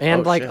that.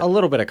 And a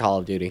little bit of Call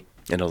of Duty.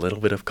 And a little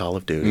bit of Call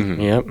of Duty.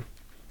 Mm-hmm. Yep.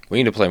 We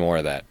need to play more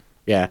of that.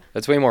 Yeah.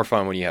 That's way more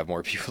fun when you have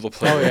more people to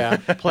play. Oh, yeah.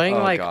 Playing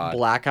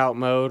blackout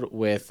mode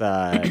with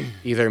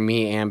either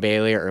me and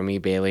Bailey or me,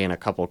 Bailey, and a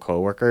couple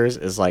coworkers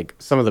is like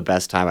some of the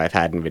best time I've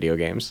had in video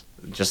games.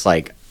 Just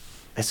like,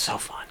 it's so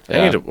fun.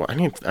 Yeah.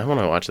 I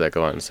want to watch that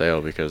go on sale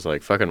because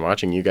like fucking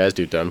watching you guys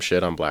do dumb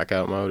shit on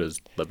blackout mode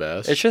is the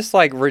best. It's just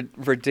like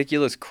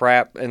ridiculous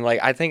crap, and like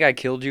I think I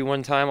killed you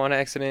one time on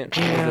accident.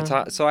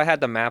 Yeah. So I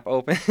had the map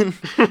open,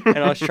 and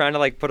I was trying to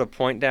like put a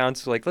point down.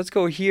 So like let's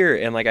go here,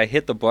 and like I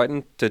hit the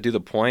button to do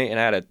the point, and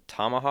I had a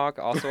tomahawk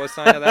also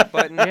assigned to that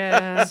button.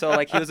 Yeah. So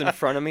like he was in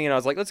front of me, and I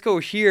was like let's go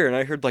here, and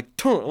I heard like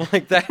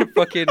like that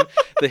fucking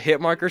the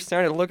hit marker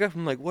sound. And I look up,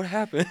 I'm like what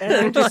happened? And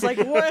I'm just like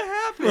what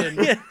happened?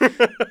 Yeah.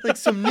 Like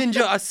some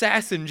ninja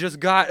assassin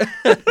just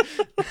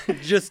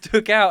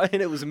took out,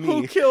 and it was me.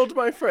 Who killed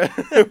my friend?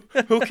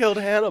 Who killed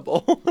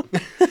Hannibal?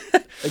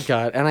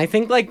 God, and I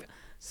think like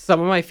some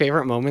of my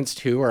favorite moments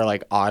too are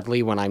like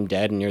oddly when I'm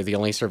dead and you're the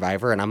only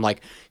survivor, and I'm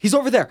like, he's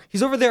over there,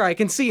 I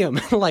can see him.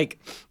 Like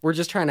we're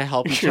just trying to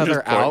help each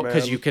other out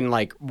because you can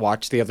like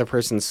watch the other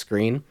person's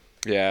screen.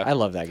 Yeah, I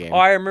love that game. Oh,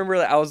 I remember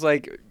that. I was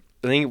like,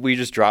 I think we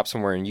just dropped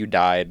somewhere and you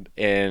died,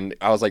 and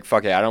I was like,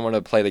 fuck it, I don't want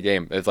to play the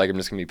game. It's like I'm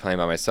just gonna be playing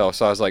by myself.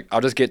 So I was like,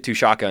 I'll just get 2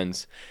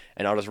 shotguns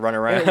and I'll just run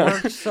around. It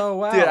worked so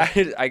well.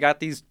 Dude, I got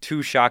these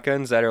 2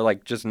 shotguns that are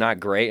like just not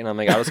great, and I'm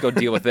like, I'll just go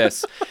deal with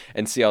this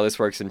and see how this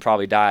works and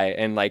probably die.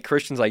 And like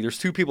Christian's like, there's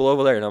 2 people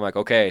over there, and I'm like,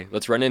 okay,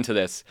 let's run into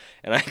this.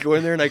 And I go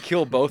in there and I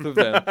kill both of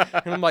them,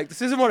 and I'm like,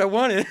 this isn't what I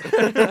wanted.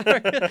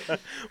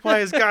 Why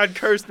has God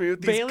cursed me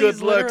with these Bailey's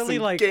good looks and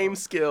like, game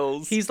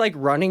skills? He's like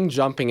running,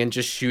 jumping, and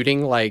just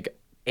shooting like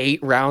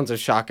 8 rounds of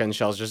shotgun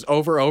shells just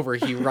over.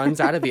 He runs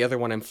out of the other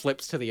one and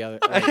flips to the other.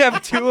 I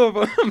have 2 of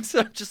them,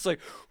 so I'm just like,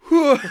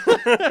 whew.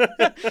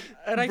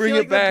 And I Bring feel it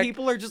like the back.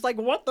 people are just like,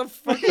 what the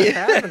fuck is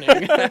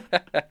happening?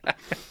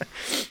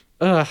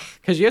 Ugh,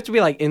 because you have to be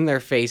like in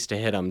their face to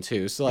hit them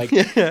too. So like,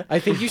 I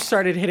think you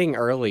started hitting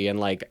early and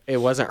like it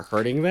wasn't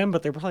hurting them,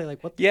 but they're probably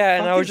like, what the Yeah,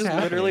 fuck and I was is just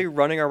happening? literally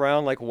running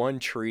around like one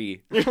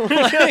tree. Like,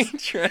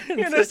 trying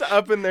You're to- just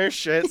up in their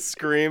shit,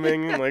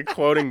 screaming, like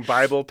quoting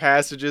Bible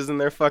passages in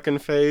their fucking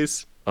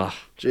face. Ugh,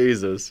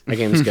 Jesus. that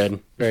game's good.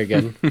 Very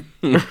good.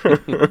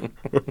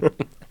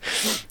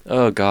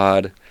 Oh,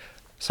 God.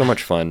 So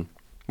much fun.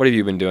 What have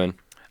you been doing?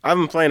 I've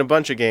been playing a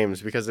bunch of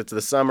games because it's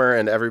the summer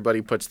and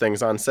everybody puts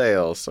things on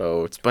sale,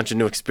 so it's a bunch of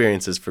new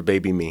experiences for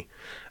baby me.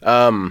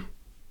 So,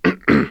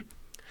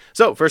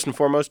 first and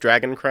foremost,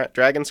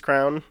 Dragon's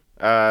Crown.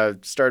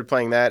 Started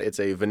playing that. It's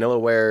a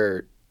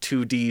Vanillaware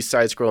 2D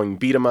side-scrolling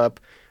beat-em-up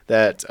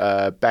that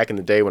back in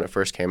the day when it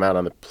first came out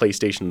on the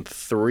PlayStation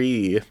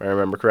 3, if I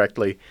remember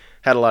correctly,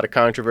 had a lot of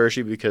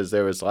controversy because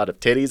there was a lot of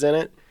titties in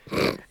it.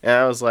 And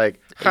I was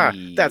like,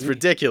 that's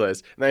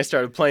ridiculous. And I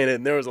started playing it,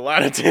 and there was a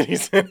lot of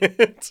titties in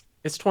it.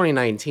 It's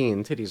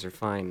 2019. Titties are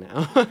fine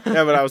now.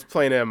 Yeah, but I was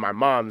playing it in my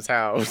mom's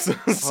house,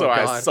 so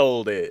I God.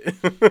 sold it.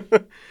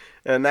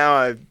 And now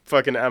I'm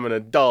an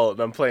adult,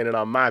 and I'm playing it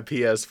on my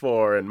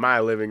PS4 in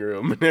my living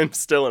room, and I'm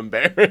still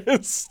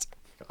embarrassed.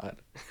 God.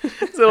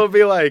 So it'll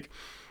be like,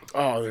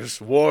 oh, this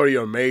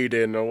warrior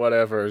maiden or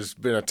whatever has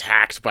been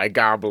attacked by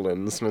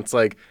goblins. And it's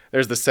like,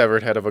 there's the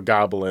severed head of a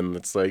goblin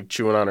that's like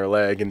chewing on her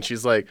leg, and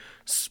she's like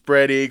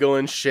spread eagle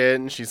and shit,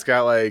 and she's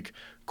got like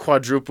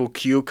quadruple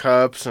Q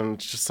cups, and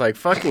it's just like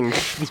fucking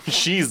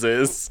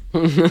Jesus.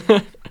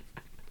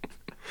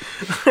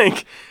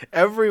 Like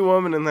every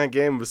woman in that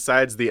game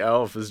besides the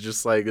elf is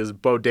just like this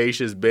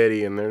bodacious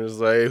biddy, and they're just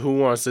like, who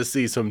wants to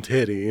see some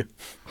titty?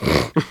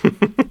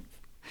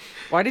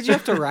 Why did you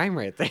have to rhyme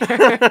right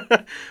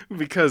there?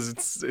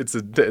 Because it's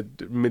a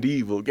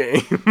medieval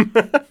game.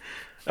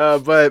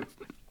 But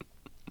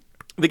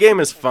the game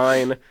is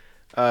fine.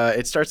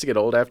 It starts to get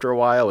old after a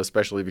while,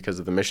 especially because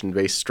of the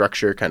mission-based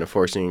structure, kind of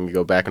forcing you to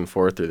go back and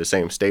forth through the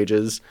same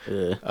stages.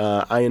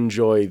 I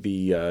enjoy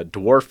the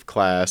dwarf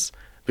class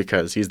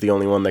because he's the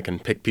only one that can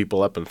pick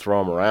people up and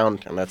throw them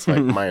around, and that's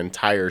like my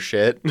entire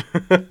shit.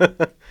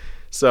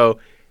 So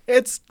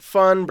it's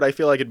fun, but I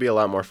feel like it'd be a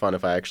lot more fun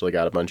if I actually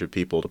got a bunch of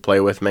people to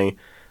play with me.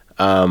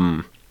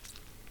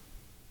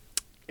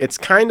 It's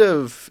kind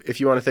of, if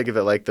you want to think of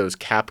it like those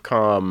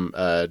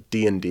Capcom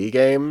D&D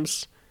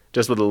games,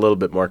 just with a little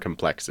bit more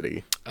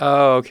complexity.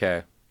 Oh,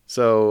 okay.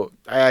 So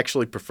I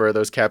actually prefer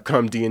those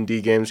Capcom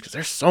D&D games because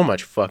they're so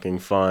much fucking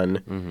fun.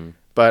 Mm-hmm.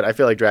 But I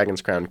feel like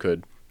Dragon's Crown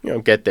could,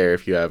 get there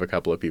if you have a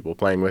couple of people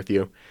playing with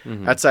you.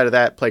 Mm-hmm. Outside of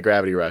that, play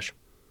Gravity Rush.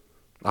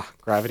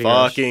 Gravity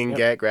Rush. Fucking Yep.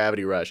 get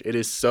Gravity Rush. It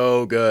is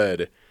so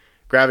good.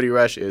 Gravity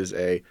Rush is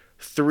a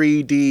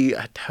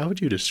 3D, how would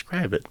you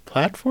describe it?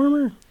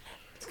 Platformer?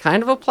 It's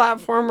kind of a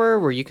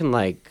platformer where you can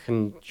like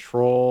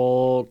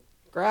control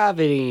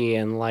gravity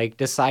and like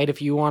decide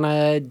if you want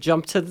to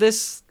jump to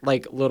this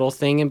like little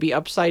thing and be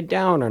upside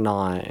down or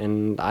not.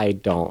 And I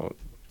don't.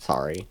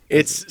 Sorry.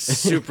 It's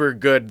super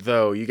good,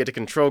 though. You get to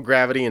control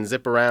gravity and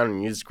zip around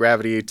and use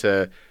gravity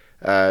to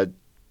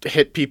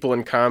hit people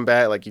in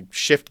combat. Like, you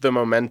shift the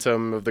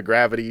momentum of the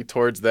gravity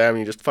towards them, and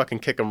you just fucking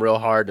kick them real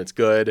hard, and it's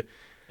good.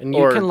 And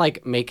you Or- can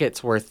like make it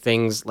to where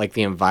things like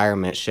the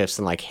environment shifts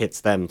and like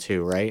hits them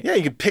too, right? Yeah,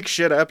 you can pick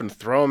shit up and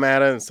throw them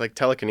at it. It's like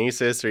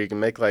telekinesis, or you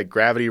can make, like,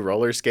 gravity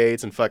roller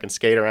skates and fucking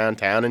skate around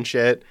town and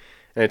shit.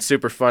 And it's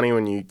super funny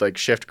when you, like,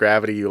 shift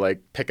gravity, you,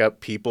 like, pick up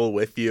people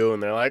with you,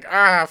 and they're like,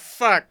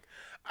 fuck.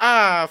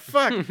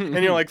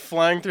 And you're like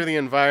flying through the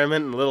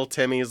environment, and little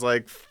Timmy's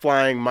like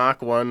flying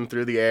Mach 1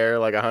 through the air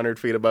like 100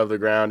 feet above the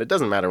ground. It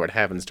doesn't matter what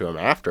happens to him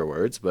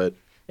afterwards, but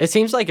It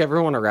seems like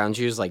everyone around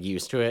you is like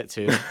used to it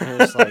too. They're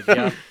just like,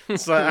 yeah.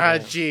 it's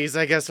like, geez,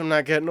 I guess I'm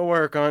not getting to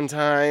work on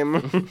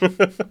time.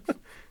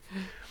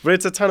 But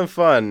it's a ton of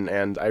fun,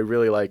 and I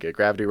really like it.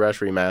 Gravity Rush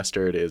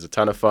Remastered is a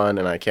ton of fun,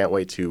 and I can't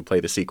wait to play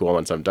the sequel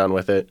once I'm done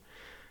with it.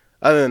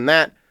 Other than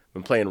that, I've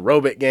been playing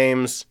Robot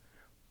games.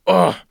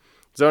 Zone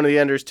of the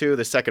Enders 2,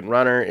 the second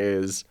runner,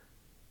 is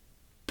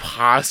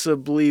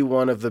possibly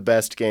one of the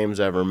best games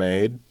ever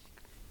made.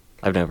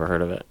 I've never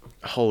heard of it.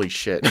 Holy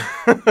shit.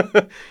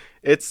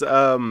 It's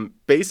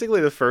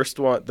basically the first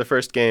one. The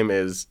first game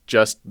is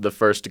just the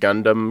first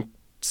Gundam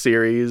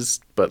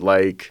series, but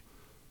like,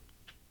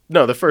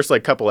 no, the first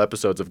like couple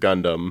episodes of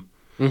Gundam.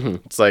 Mm-hmm.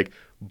 It's like,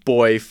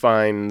 boy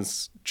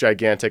finds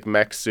gigantic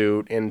mech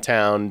suit in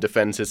town,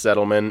 defends his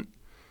settlement.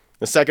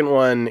 The second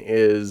one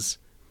is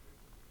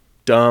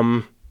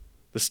dumb.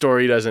 The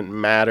story doesn't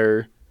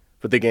matter,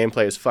 but the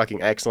gameplay is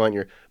fucking excellent.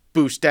 You're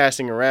boost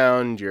dashing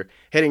around, you're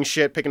hitting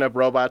shit, picking up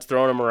robots,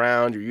 throwing them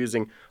around, you're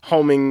using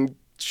homing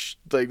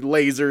like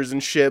lasers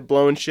and shit,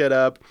 blowing shit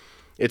up.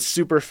 It's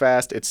super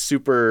fast, it's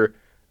super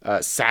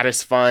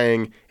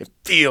satisfying, it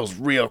feels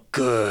real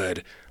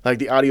good. Like,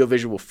 the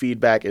audiovisual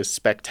feedback is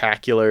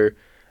spectacular.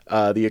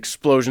 The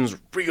explosion's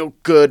real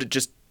good, it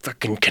just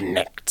fucking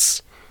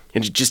connects.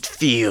 and it just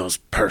feels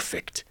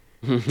perfect.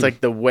 It's like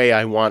the way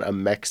I want a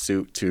mech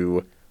suit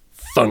to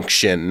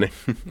function,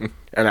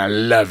 and I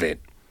love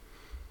it.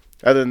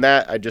 Other than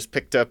that, I just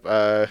picked up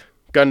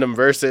Gundam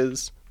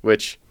Versus,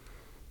 which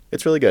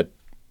it's really good.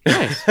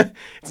 Nice.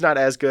 It's not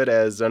as good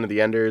as Zone of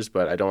the Enders,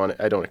 but I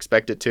don't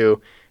expect it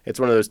to. It's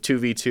one of those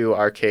 2v2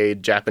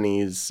 arcade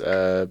Japanese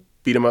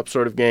beat 'em up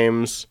sort of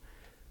games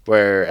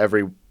where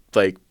every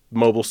like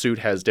mobile suit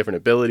has different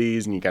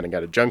abilities, and you kind of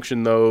got to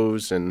junction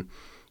those, and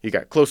you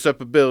got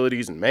close-up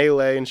abilities and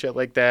melee and shit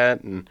like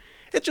that, and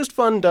it's just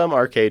fun, dumb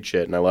arcade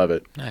shit, and I love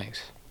it.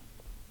 Nice.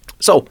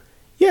 So,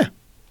 yeah,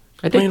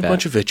 I dig playing a that.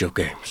 bunch of video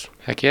games.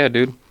 Heck yeah,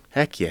 dude.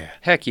 Heck yeah.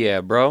 Heck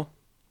yeah, bro.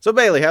 So,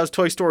 Bailey, how's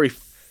Toy Story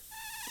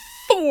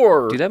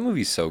 4? Dude, that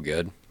movie's so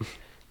good.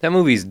 That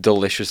movie's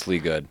deliciously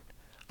good.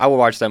 I will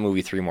watch that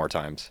movie 3 more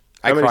times.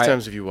 How many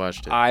times have you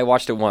watched it? I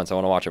watched it once. I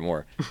want to watch it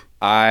more.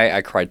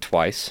 I cried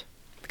twice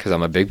because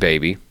I'm a big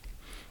baby.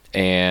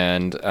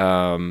 And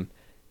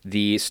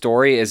the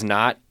story is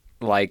not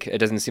like, it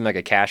doesn't seem like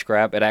a cash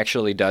grab. It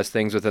actually does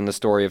things within the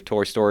story of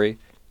Toy Story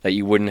that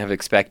you wouldn't have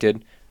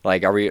expected.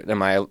 Like,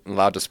 am I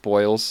allowed to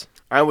spoils?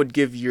 I would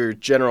give your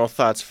general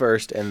thoughts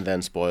first and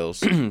then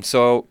spoils.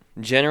 So,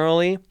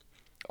 generally,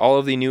 all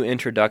of the new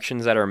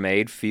introductions that are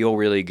made feel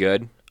really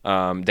good.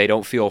 They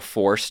don't feel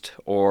forced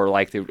or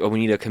like we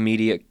need a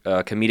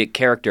comedic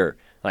character.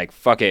 Like,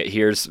 fuck it,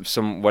 here's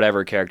some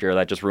whatever character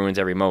that just ruins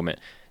every moment.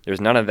 There's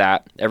none of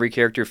that. Every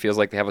character feels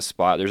like they have a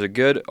spot. There's a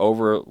good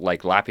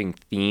lapping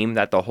theme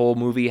that the whole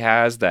movie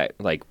has that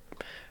like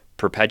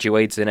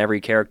perpetuates in every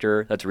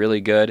character. That's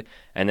really good.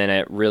 And then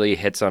it really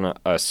hits on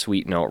a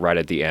sweet note right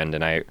at the end,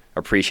 and I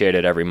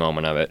appreciated every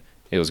moment of it.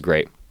 It was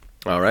great.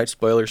 All right,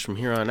 spoilers from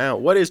here on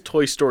out. What is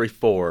Toy Story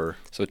 4?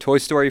 So Toy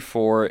Story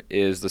 4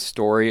 is the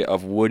story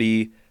of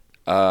Woody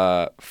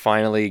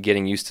finally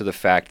getting used to the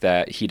fact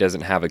that he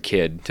doesn't have a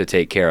kid to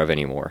take care of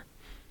anymore.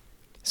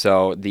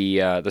 So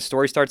the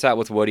story starts out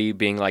with Woody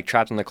being like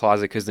trapped in the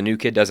closet because the new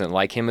kid doesn't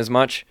like him as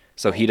much,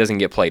 so he doesn't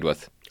get played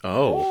with.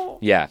 Oh.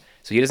 Yeah,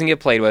 so he doesn't get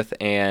played with,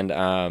 and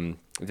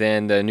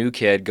then the new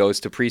kid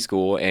goes to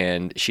preschool,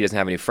 and she doesn't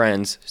have any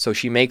friends, so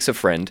she makes a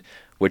friend,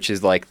 which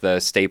is like the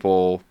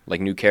staple like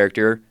new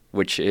character,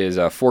 which is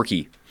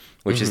Forky,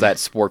 which is that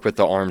spork with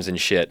the arms and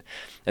shit.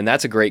 And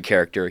that's a great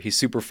character. He's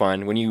super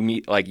fun. When you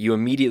meet, like, you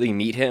immediately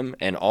meet him,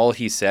 and all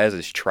he says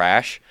is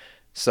trash.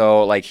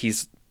 So, like,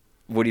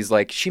 Woody's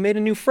like, she made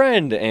a new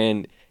friend,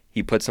 and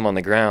he puts him on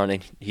the ground,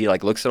 and he,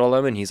 like, looks at all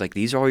of them, and he's like,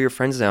 these are all your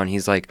friends now. And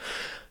he's like,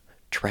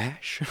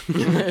 trash?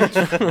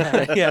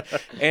 Yeah.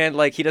 And,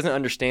 like, he doesn't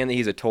understand that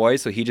he's a toy,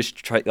 so he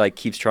just,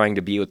 keeps trying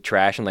to be with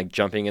trash and, like,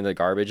 jumping in the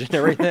garbage and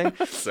everything.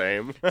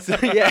 Same. So,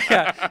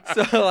 yeah.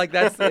 So, like,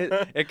 that's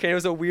it. It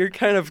was a weird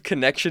kind of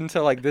connection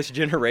to, like, this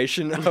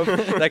generation of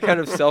that kind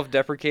of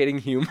self-deprecating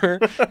humor.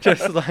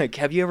 Just, like,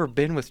 have you ever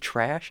been with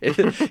trash?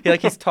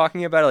 He's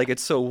talking about it like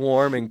it's so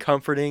warm and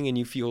comforting and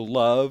you feel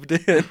loved.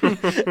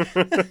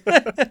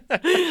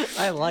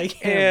 I like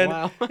him. And-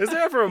 Wow. Is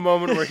there ever a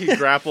moment where he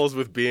grapples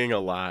with being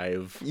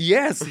alive?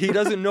 Yes, he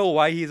doesn't know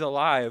why he's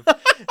alive.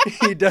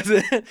 He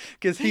doesn't,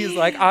 because he's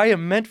like, I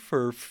am meant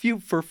for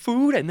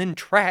food and then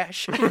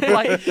trash.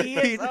 Like He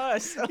is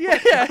us.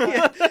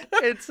 yeah.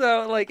 And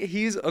so, like,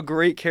 he's a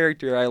great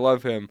character. I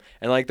love him.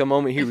 And, like, the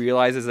moment he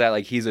realizes that,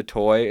 like, he's a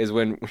toy is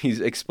when he's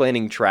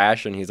explaining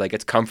trash, and he's like,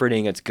 it's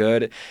comforting, it's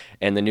good.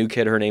 And the new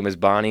kid, her name is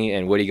Bonnie,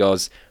 and Woody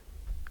goes,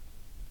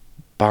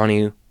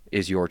 Bonnie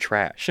is your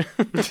trash.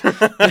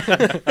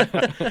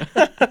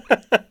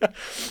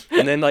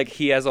 And then, like,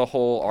 he has a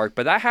whole arc,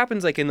 but that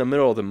happens, like, in the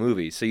middle of the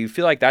movie, so you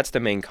feel like that's the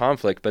main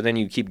conflict, but then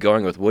you keep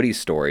going with Woody's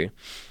story,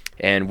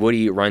 and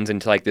Woody runs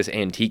into, like, this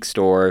antique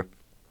store,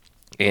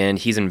 and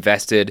he's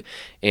invested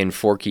in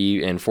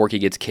Forky, and Forky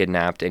gets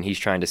kidnapped, and he's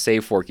trying to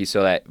save Forky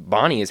so that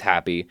Bonnie is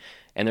happy,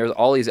 and there's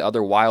all these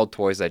other wild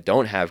toys that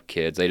don't have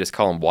kids. They just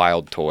call them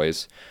wild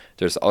toys.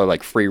 There's other,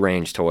 like,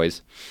 free-range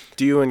toys.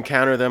 Do you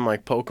encounter them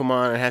like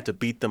Pokemon and have to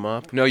beat them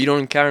up? No, you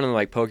don't encounter them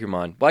like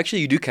Pokemon. Well,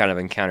 actually, you do kind of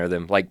encounter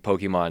them like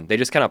Pokemon. They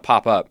just kind of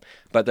pop up,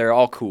 but they're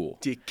all cool.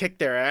 Do you kick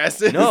their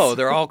asses? No,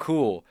 they're all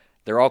cool.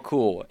 They're all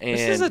cool. And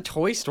This is a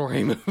Toy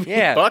Story movie.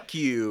 yeah, Fuck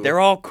you. they're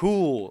all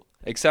cool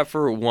except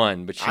for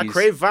one. But she's I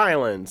crave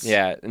violence.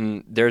 yeah,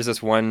 and there's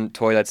this one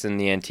toy that's in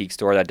the antique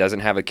store that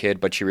doesn't have a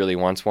kid, but she really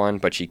wants one,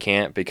 but she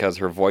can't because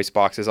her voice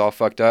box is all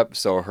fucked up.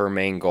 So her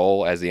main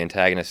goal as the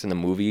antagonist in the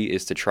movie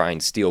is to try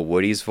and steal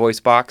Woody's voice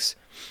box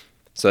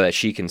so that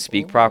she can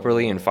speak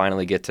properly and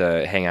finally get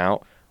to hang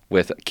out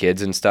with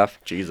kids and stuff.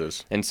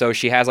 Jesus. And so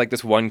she has like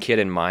this one kid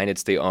in mind.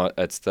 It's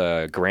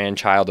the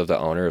grandchild of the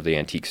owner of the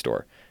antique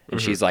store. And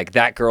she's like,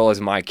 that girl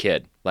is my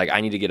kid. Like, I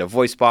need to get a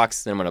voice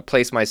box, and I'm going to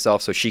place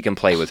myself so she can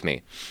play with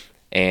me.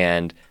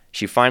 And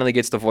she finally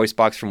gets the voice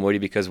box from Woody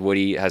because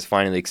Woody has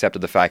finally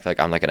accepted the fact, like,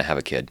 I'm not going to have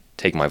a kid.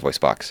 Take my voice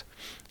box.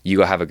 You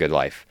go have a good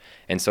life.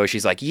 And so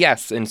she's like,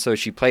 yes. And so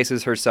she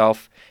places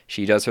herself.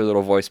 She does her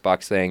little voice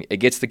box thing. It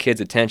gets the kid's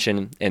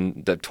attention,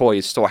 and the toy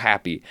is so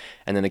happy.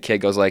 And then the kid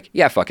goes like,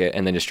 yeah, fuck it,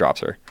 and then just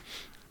drops her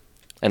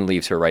and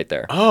leaves her right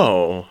there.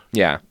 Oh.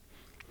 Yeah.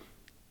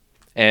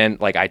 And,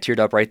 like, I teared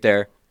up right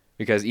there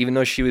because even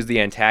though she was the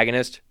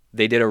antagonist,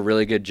 they did a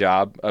really good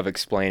job of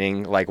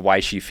explaining like why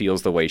she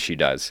feels the way she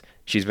does.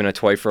 She's been a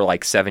toy for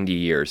like 70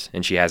 years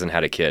and she hasn't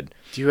had a kid.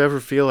 Do you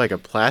ever feel like a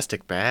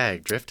plastic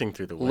bag drifting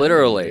through the wind?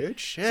 Literally. Dude?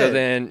 Shit. So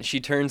then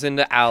she turns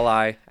into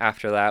Ally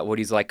after that.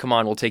 Woody's like, come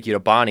on, we'll take you to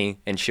Bonnie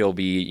and she'll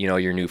be,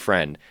 your new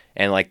friend.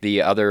 And like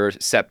the other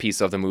set piece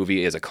of the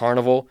movie is a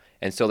carnival.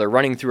 And so they're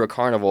running through a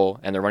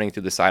carnival and they're running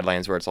through the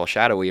sidelines where it's all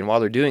shadowy. And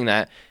while they're doing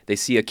that, they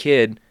see a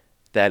kid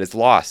that is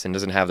lost and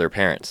doesn't have their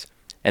parents.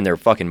 And they're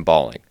fucking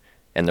bawling.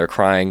 And they're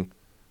crying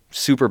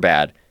super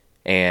bad.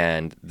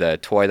 And the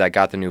toy that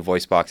got the new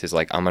voice box is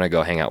like, I'm going to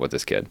go hang out with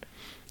this kid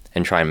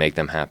and try and make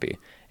them happy.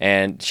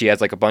 And she has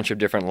like a bunch of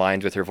different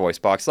lines with her voice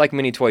box, like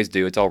mini toys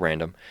do. It's all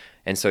random.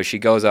 And so she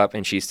goes up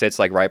and she sits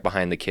like right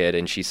behind the kid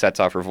and she sets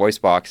off her voice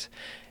box.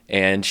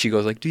 And she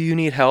goes like, do you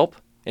need help?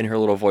 In her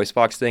little voice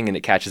box thing. And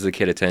it catches the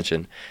kid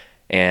attention.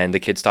 And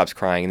the kid stops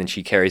crying. And then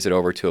she carries it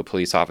over to a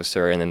police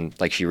officer. And then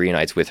like she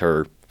reunites with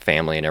her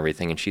family and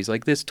everything, and she's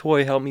like, this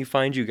toy helped me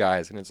find you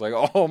guys. And it's like,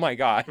 oh my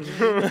god.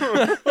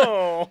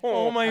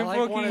 Oh my I like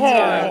fucking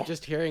god.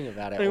 Just hearing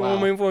about it. Oh Wow.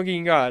 my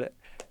fucking god.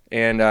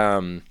 And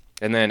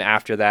then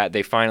after that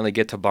they finally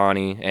get to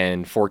Bonnie,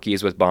 and Forky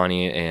is with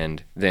Bonnie,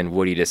 and then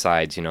Woody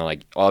decides,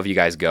 like, all of you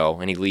guys go,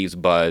 and he leaves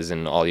Buzz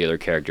and all the other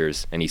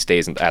characters, and he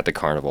stays at the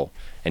carnival,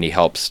 and he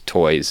helps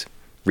toys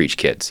reach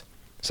kids.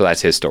 So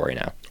that's his story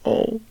now.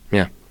 Oh.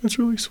 Yeah. That's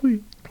really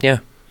sweet. Yeah.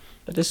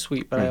 That is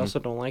sweet, but I also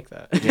don't like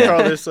that. You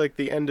call this like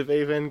the end of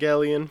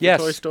Evangelion for Yes.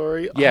 Toy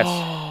Story? Yes.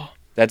 Oh.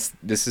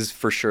 This is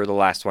for sure the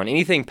last one.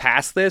 Anything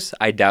past this,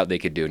 I doubt they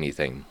could do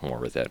anything more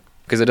with it,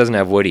 because it doesn't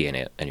have Woody in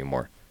it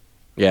anymore.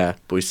 Yeah.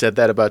 But we said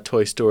that about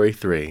Toy Story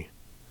 3.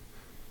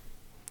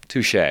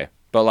 Touche.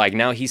 But like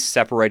now he's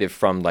separated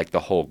from like the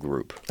whole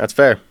group. That's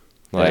fair.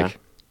 Like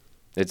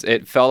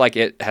it felt like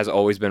it has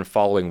always been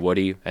following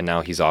Woody, and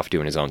now he's off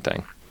doing his own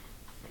thing.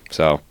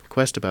 So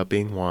Quest about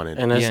being wanted.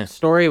 And a Yeah.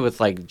 story with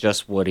like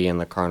just Woody and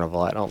the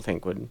carnival, I don't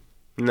think would.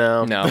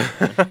 No. no,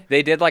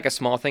 they did like a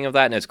small thing of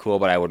that, and it's cool.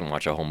 But I wouldn't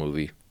watch a whole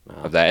movie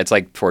of that. It's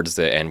like towards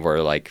the end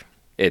where like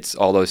it's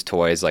all those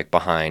toys like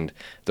behind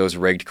those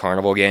rigged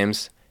carnival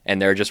games,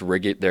 and they're just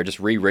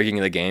re-rigging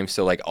the game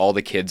so like all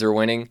the kids are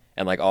winning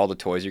and like all the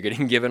toys are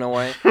getting given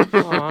away.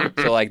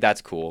 So like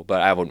that's cool,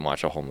 but I wouldn't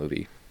watch a whole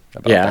movie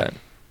about that.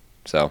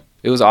 So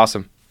it was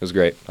awesome. It was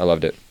great. I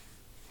loved it.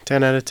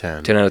 10 out of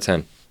 10. 10 out of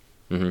 10.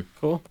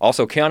 Cool.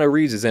 Also, Keanu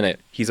Reeves is in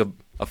it. He's a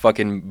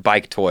fucking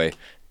bike toy,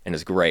 and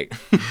it's great.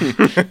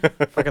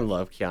 Fucking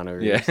love Keanu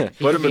Reeves. Yeah. He Put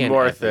could him be in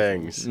more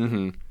everything.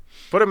 things.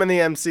 Put him in the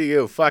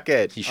MCU. Fuck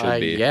it. He should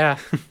be. Yeah.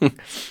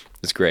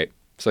 It's great.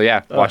 So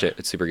yeah, watch it.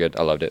 It's super good.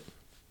 I loved it.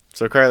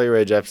 So Carly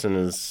Rae Jepsen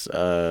is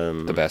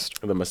The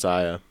best. the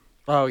Messiah.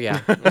 Oh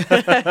yeah.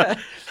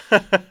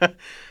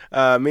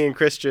 Me and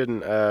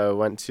Christian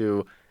went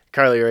to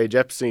Carly Rae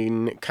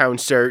Jepsen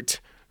concert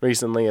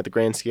recently at the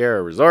Grand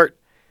Sierra Resort.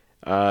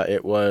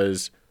 It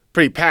was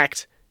pretty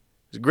packed.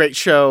 It was a great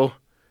show.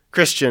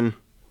 Christian,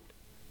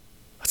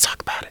 let's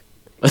talk about it.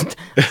 Let's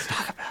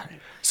talk about it.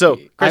 So,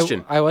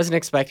 Christian. I wasn't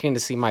expecting to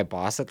see my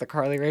boss at the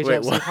Carly Rae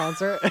Wait, Jepsen what?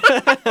 concert.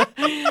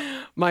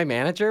 My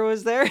manager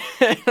was there,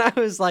 and I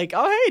was like,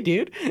 "Oh, hey,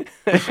 dude!"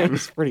 It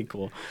was pretty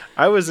cool.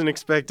 I wasn't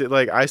expecting,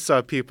 like, I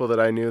saw people that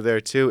I knew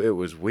there too. It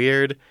was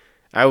weird.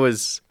 I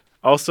was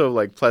also,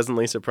 like,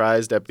 pleasantly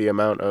surprised at the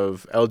amount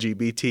of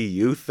LGBT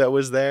youth that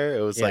was there.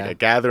 It was like Yeah. a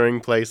gathering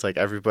place. Like,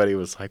 everybody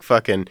was like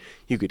fucking,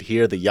 you could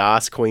hear the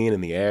Yas Queen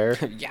in the air.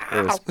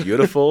 It was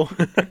beautiful.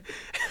 It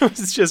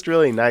was just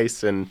really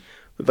nice and,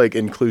 like,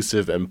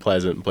 inclusive and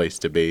pleasant place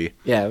to be.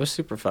 Yeah, it was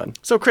super fun.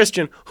 So,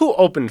 Christian, who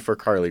opened for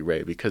Carly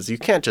Rae? Because you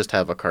can't just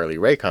have a Carly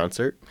Rae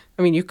concert.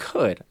 I mean, you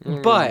could,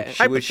 but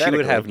She would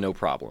Hypothetically. have no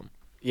problem.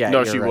 yeah, No,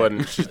 you're she right.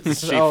 wouldn't. She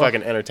So-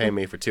 fucking entertained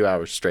me for 2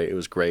 hours straight. It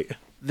was great.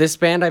 This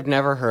band I've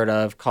never heard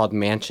of called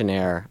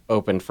Mansionaire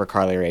opened for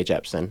Carly Rae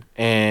Jepsen,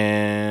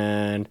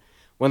 and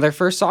when their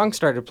first song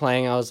started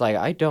playing, I was like,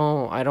 I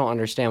don't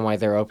understand why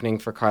they're opening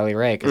for Carly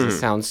Rae because it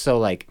sounds so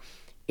like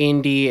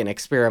indie and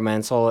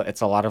experimental.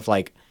 It's a lot of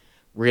like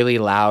really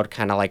loud,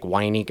 kind of like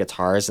whiny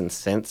guitars and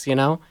synths, you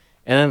know.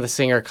 And then the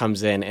singer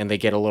comes in and they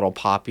get a little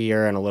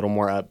poppier and a little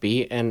more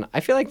upbeat, and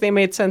I feel like they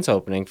made sense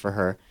opening for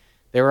her.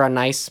 They were a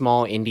nice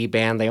small indie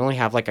band. They only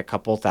have like a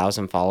couple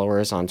thousand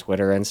followers on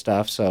Twitter and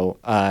stuff, so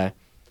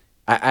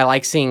I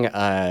like seeing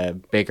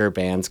bigger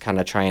bands kind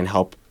of try and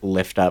help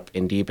lift up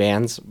indie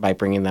bands by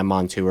bringing them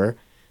on tour.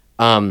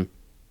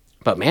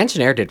 But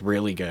Mansionaire did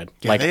really good.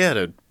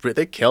 Yeah,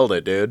 they killed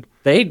it, dude.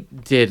 They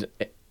did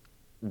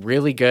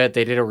really good.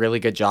 They did a really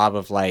good job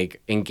of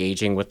like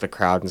engaging with the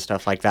crowd and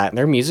stuff like that. And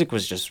their music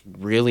was just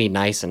really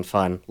nice and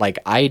fun. Like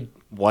I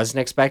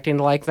wasn't expecting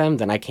to like them.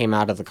 Then I came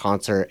out of the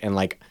concert and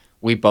like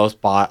we both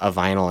bought a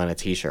vinyl and a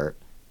t-shirt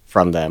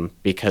from them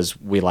because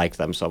we like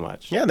them so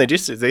much. Yeah, they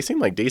seem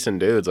like decent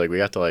dudes. Like we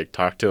got to like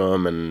talk to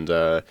them,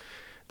 and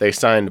they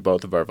signed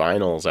both of our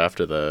vinyls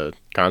after the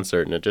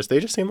concert, and they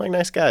just seem like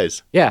nice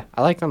guys. Yeah,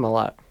 I like them a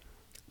lot.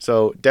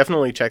 So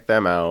definitely check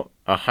them out.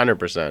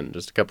 100%.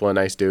 Just a couple of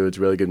nice dudes,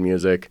 really good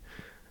music.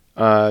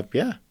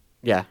 Yeah.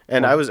 Yeah.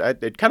 And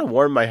it kind of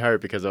warmed my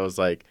heart because I was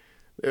like,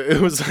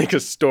 It was like a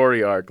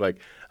story arc. Like,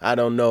 I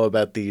don't know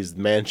about these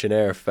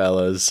Mansionaire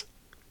fellas.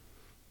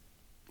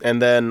 And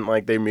then,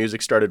 like, their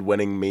music started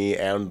winning me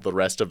and the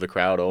rest of the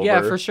crowd over.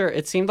 Yeah, for sure.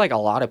 It seemed like a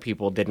lot of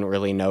people didn't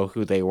really know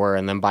who they were,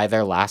 and then by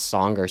their last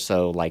song or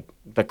so, like,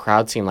 the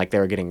crowd seemed like they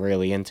were getting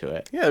really into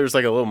it. Yeah, there was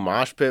like a little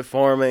mosh pit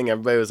forming.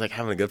 Everybody was like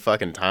having a good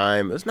fucking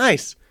time. It was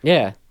nice.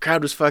 Yeah.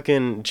 Crowd was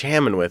fucking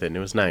jamming with it, and it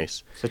was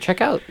nice. So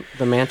check out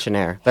the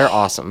Mansionaire. They're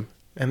awesome.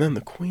 And then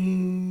the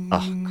queen.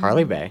 Oh,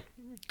 Carly Rae.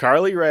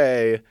 Carly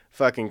Rae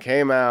fucking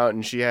came out,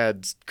 and she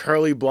had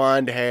curly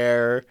blonde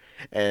hair,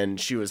 and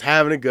she was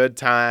having a good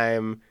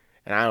time.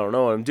 And I don't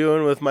know what I'm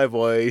doing with my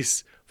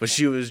voice, but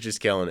she was just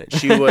killing it.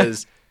 She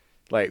was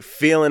like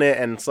feeling it.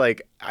 And it's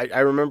like, I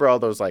remember all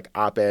those like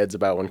op-eds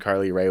about when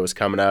Carly Rae was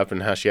coming up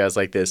and how she has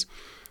like this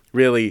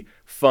really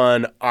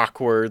fun,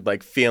 awkward,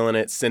 like feeling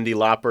it Cyndi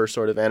Lauper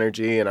sort of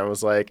energy. And I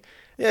was like,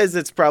 yes,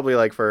 it's probably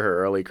like for her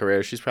early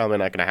career. She's probably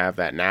not going to have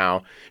that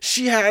now.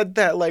 She had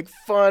that like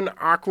fun,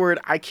 awkward,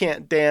 I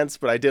can't dance,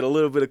 but I did a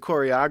little bit of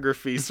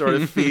choreography sort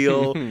of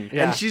feel.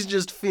 Yeah. And she's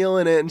just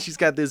feeling it. And she's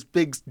got this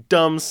big,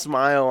 dumb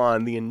smile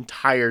on the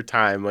entire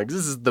time. Like,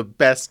 this is the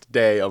best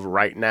day of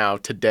right now.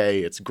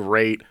 Today, it's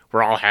great.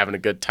 We're all having a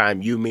good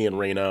time. You, me, and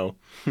Reno.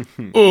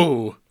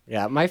 Ooh.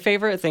 Yeah, my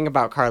favorite thing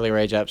about Carly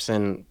Rae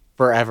Jepsen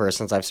forever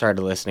since I've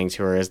started listening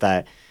to her is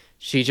that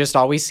she just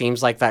always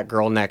seems like that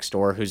girl next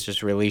door who's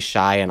just really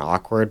shy and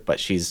awkward, but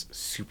she's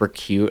super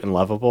cute and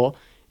lovable.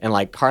 And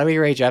like Carly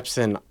Rae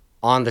Jepsen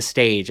on the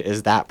stage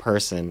is that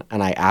person,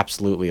 and I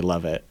absolutely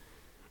love it.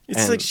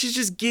 It's like she's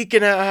just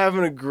geeking out,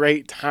 having a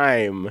great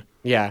time.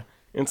 Yeah.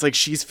 And it's like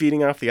she's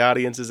feeding off the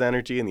audience's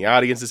energy, and the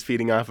audience is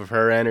feeding off of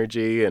her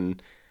energy,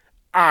 and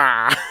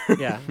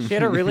Yeah. She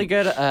had a really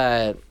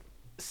good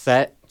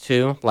set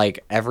too.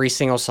 Like every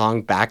single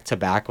song back to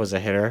back was a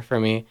hitter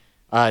for me.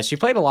 She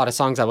played a lot of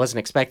songs I wasn't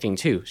expecting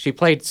too. She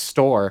played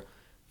Store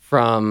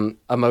from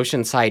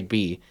Emotion Side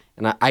B,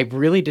 and I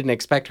really didn't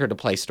expect her to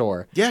play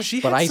Store. Yeah,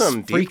 she but had I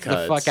some deep freaked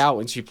cuts. the fuck out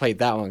when she played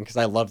that one because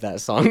I love that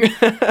song.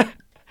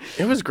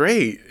 It was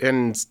great,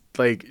 and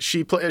like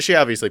she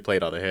obviously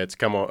played all the hits.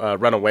 Come on,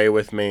 Run Away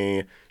with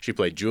Me. She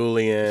played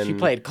Julian. She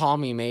played Call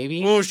Me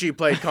Maybe. Oh, she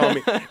played Call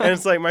Me. And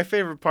it's like my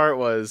favorite part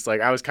was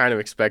like I was kind of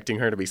expecting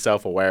her to be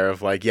self-aware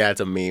of like, yeah,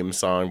 it's a meme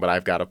song, but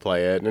I've got to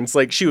play it. And it's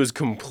like she was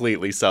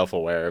completely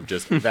self-aware of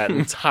just that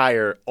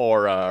entire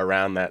aura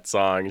around that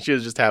song. She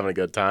was just having a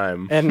good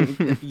time.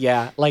 And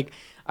yeah, like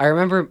I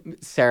remember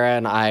Sarah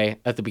and I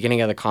at the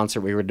beginning of the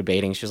concert we were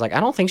debating. She was like, I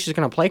don't think she's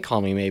gonna play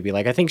Call Me Maybe.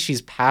 Like I think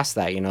she's past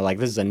that. You know, like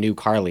this is a new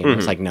Carly. And I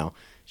was like, no,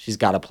 she's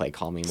got to play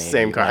Call Me Maybe.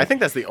 Same car. Like, I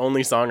think that's the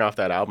only song off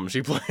that album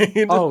she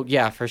played. oh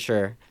yeah, for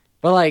sure.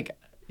 But like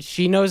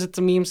she knows it's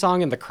a meme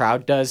song, and the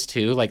crowd does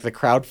too. Like the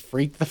crowd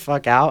freaked the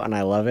fuck out, and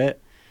I love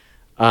it.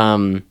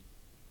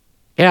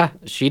 Yeah,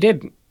 she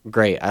did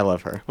great. I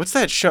love her. What's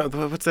that show?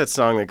 What's that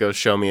song that goes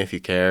 "Show Me If You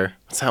Care"?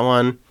 What's that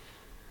one?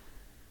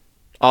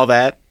 All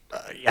That.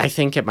 I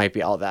think it might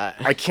be All That.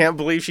 I can't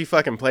believe she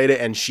fucking played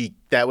it, and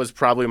that was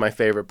probably my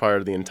favorite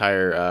part of the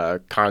entire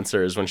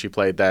concert is when she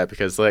played that,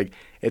 because like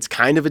it's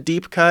kind of a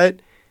deep cut,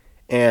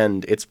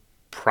 and it's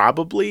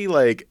probably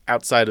like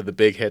outside of the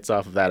big hits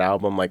off of that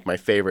album, like my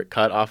favorite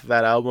cut off of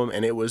that album,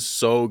 and it was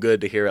so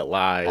good to hear it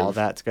live. All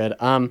That's good.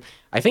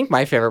 I think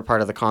my favorite part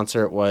of the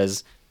concert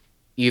was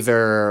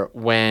either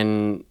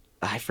when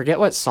I forget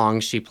what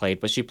song she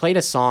played, but she played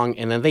a song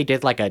and then they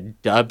did like a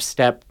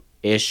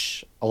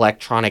dubstep-ish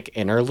electronic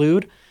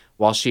interlude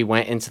while she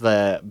went into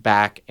the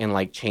back and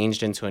like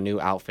changed into a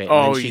new outfit.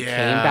 And then she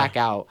came back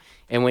out.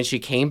 And when she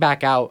came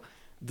back out,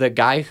 the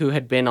guy who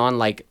had been on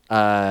like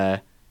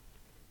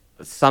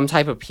some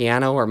type of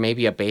piano or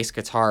maybe a bass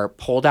guitar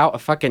pulled out a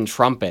fucking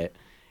trumpet,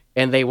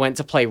 and they went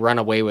to play Run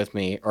Away With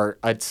Me, or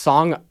a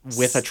song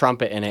with a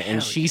trumpet in it,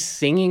 and she's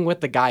singing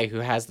with the guy who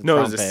has the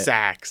trumpet. No, it was a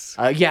sax.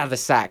 Yeah, the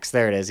sax.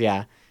 There it is,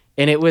 yeah.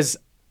 And it was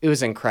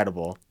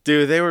incredible.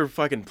 Dude, they were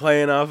fucking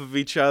playing off of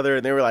each other,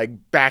 and they were like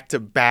back to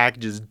back,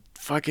 just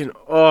fucking,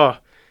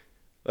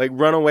 like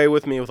Run Away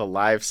With Me with a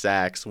live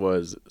sax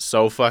was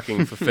so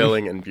fucking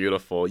fulfilling and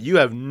beautiful. You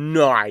have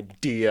no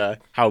idea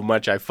how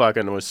much I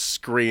fucking was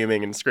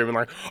screaming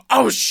like,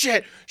 oh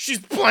shit, she's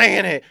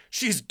playing it.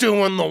 She's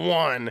doing the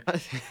one.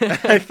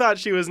 I thought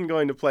she wasn't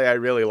going to play I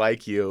Really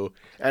Like You.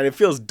 And it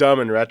feels dumb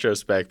in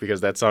retrospect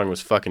because that song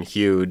was fucking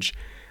huge.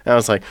 And I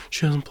was like,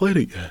 she hasn't played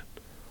it yet.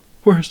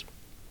 Where's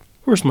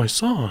my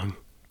song?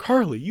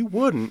 Carly, you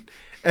wouldn't.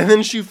 And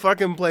then she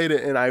fucking played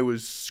it, and I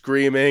was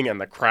screaming,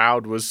 and the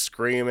crowd was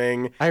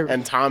screaming,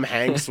 and Tom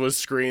Hanks was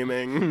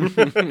screaming.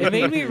 It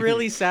made me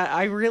really sad.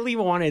 I really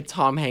wanted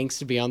Tom Hanks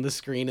to be on the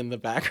screen in the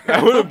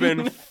background. That would have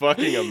been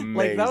fucking amazing.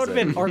 Like, that would have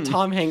been, or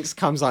Tom Hanks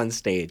comes on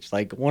stage.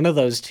 Like, one of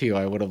those two,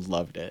 I would have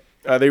loved it.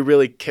 They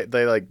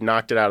like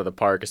knocked it out of the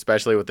park,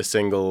 especially with the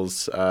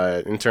singles,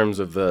 in terms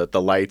of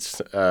the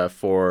lights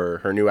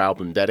for her new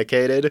album,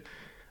 Dedicated.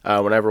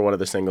 Whenever one of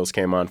the singles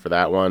came on for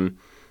that one,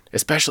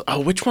 especially,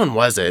 which one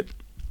was it?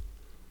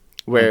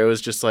 Where it was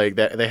just like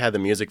that, they had the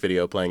music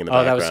video playing in the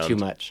background. Oh, that was too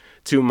much.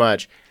 Too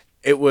much.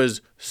 It was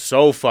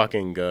so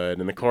fucking good,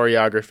 and the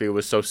choreography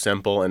was so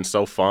simple and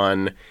so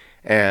fun,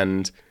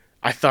 And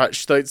I thought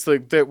it's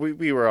like that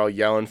we were all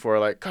yelling for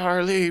like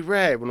Carly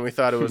Rae when we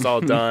thought it was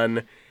all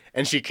done.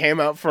 And she came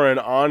out for an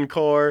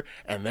encore,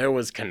 and there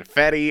was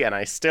confetti, and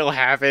I still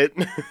have it.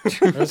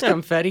 There was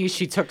confetti.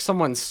 She took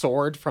someone's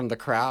sword from the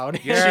crowd.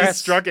 She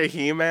struck a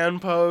He-Man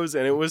pose,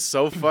 and it was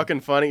so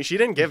fucking funny. She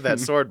didn't give that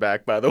sword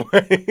back, by the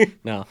way.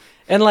 No.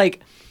 And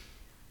like,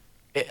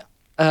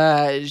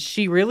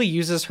 she really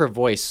uses her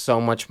voice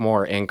so much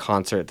more in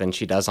concert than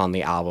she does on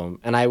the album.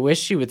 And I wish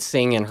she would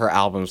sing in her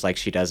albums like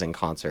she does in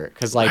concert.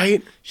 Because, like,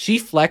 Right? she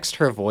flexed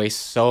her voice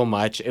so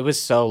much. It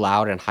was so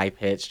loud and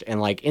high-pitched.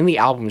 And, like, in the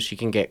album, she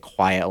can get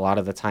quiet a lot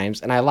of the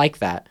times. And I like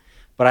that.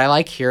 But I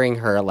like hearing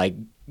her, like,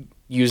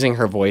 using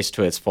her voice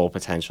to its full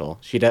potential.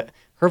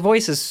 Her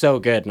voice is so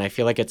good, and I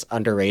feel like it's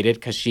underrated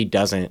because she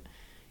doesn't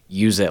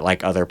use it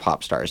like other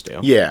pop stars do.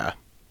 Yeah.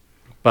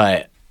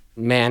 But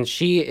man,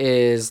 she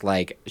is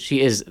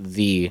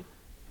the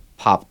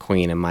pop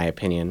queen in my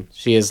opinion.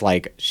 She is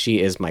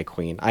my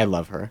queen. I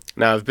love her.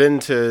 Now, I've been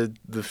to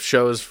the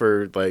shows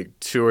for like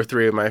 2 or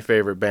 3 of my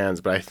favorite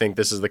bands, but I think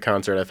this is the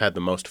concert I've had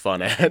the most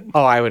fun at.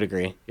 Oh, I would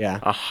agree. Yeah.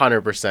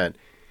 100%.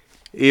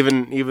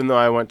 Even though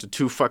I went to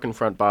 2 fucking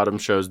Front Bottom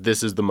shows,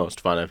 this is the most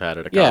fun I've had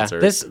at a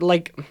concert.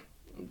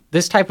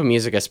 This type of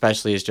music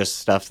especially is just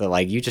stuff that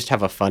like you just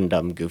have a fun,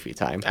 dumb, goofy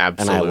time.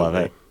 Absolutely. And I love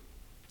it.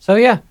 So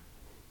yeah,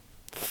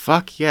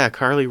 Fuck yeah,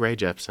 Carly Rae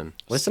Jepsen.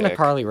 listen to Sick.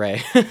 Carly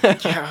Rae. Yeah,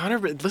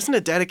 100%. Listen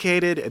to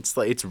Dedicated. It's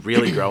like it's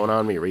really growing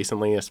on me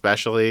recently,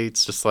 especially.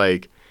 It's just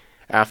like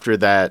after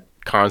that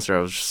concert,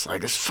 I was just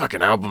like, this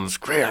fucking album's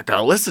great. I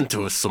gotta listen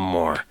to it some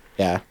more.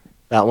 Yeah,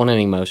 that one in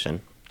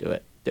Emotion. Do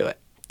it.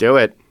 Do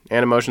it.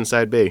 And Emotion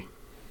Side B.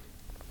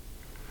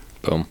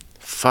 Boom.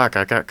 Fuck,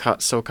 I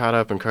got so caught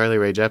up in Carly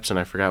Rae Jepsen,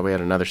 I forgot we had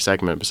another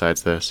segment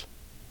besides this.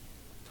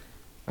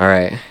 All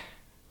right.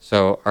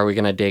 So are we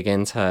gonna dig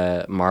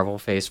into Marvel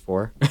Phase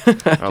 4?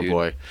 Oh Dude,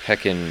 boy.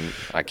 Heckin'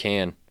 I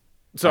can.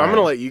 So I'm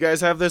gonna let you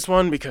guys have this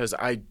one because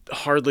I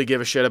hardly give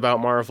a shit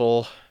about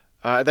Marvel.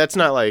 That's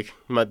not like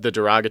the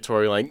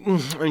derogatory, like,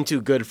 I'm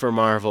too good for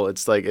Marvel.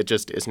 It's like, it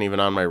just isn't even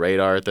on my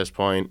radar at this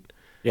point.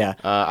 Yeah.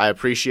 I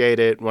appreciate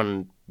it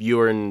when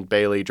you and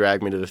Bailey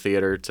drag me to the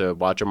theater to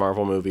watch a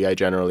Marvel movie. I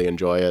generally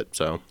enjoy it,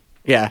 so.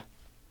 Yeah.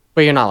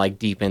 But you're not like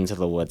deep into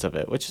the woods of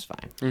it, which is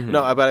fine.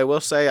 No, but I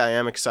will say I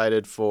am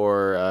excited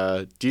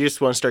for, do you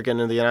just want to start getting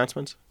into the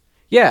announcements?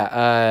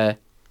 Yeah.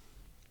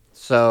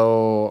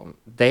 So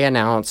they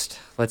announced,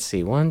 let's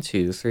see, 1,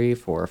 2, 3,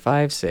 4,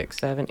 5, 6,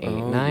 7, 8,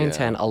 9, yeah.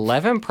 10,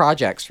 11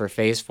 projects for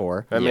Phase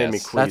 4. That made me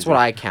Yes. queasy. That's what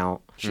I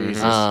count.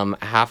 Jesus.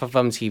 Half of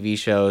them TV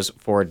shows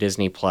for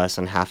Disney Plus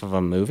and half of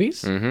them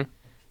movies. Mm-hmm.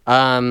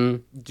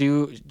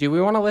 Do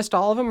we want to list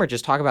all of them or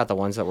just talk about the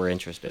ones that we're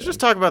interested in? Just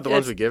talk about the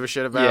ones It's- we give a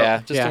shit about. Yeah,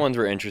 just Yeah. the ones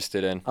we're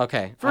interested in.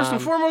 Okay. First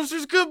and foremost,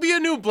 there's gonna be a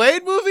new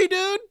Blade movie,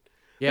 dude.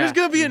 yeah. There's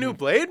gonna be a new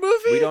Blade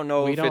movie. We don't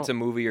know We if it's don't- a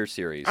movie or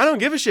series. I don't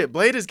give a shit.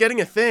 Blade is getting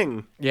a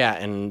thing. Yeah,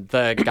 and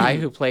the guy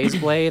who plays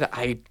Blade,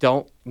 I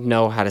don't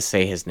know how to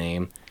say his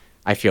name.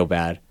 I feel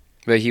bad.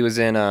 But he was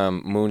in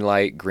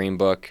Moonlight, Green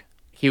Book.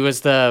 He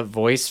was the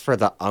voice for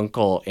the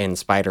uncle in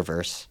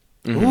Spider-Verse.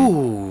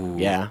 Ooh.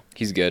 Yeah.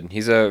 He's good.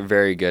 He's a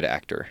very good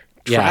actor.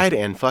 Yeah. Tried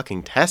and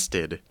fucking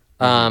tested.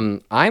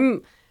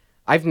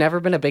 I've never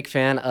been a big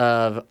fan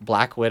of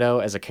Black Widow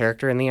as a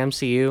character in the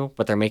MCU,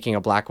 but they're making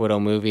a Black Widow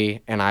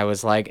movie, and I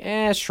was like,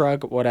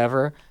 shrug,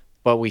 whatever.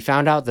 But we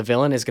found out the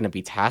villain is going to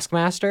be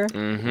Taskmaster,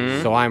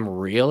 so I'm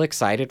real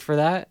excited for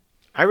that.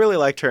 I really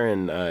liked her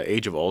in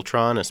Age of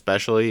Ultron,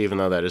 especially, even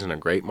though that isn't a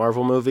great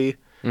Marvel movie.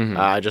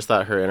 I just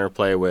thought her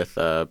interplay with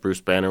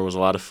Bruce Banner was a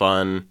lot of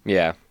fun,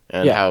 Yeah.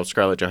 and Yeah. how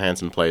Scarlett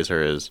Johansson plays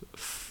her is,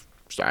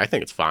 I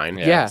think it's fine.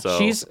 Yeah, so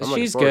she's I'm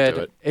looking she's forward to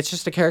good. it. It's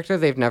just a character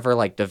they've never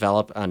like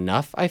developed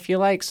enough, I feel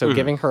like. So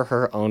giving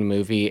her own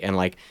movie and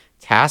like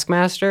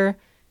Taskmaster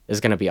is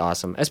going to be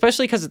awesome,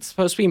 especially cuz it's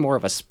supposed to be more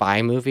of a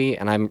spy movie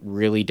and I'm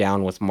really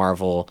down with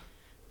Marvel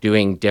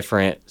doing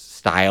different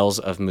styles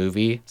of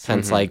movie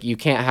since like you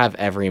can't have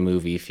every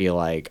movie feel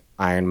like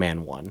Iron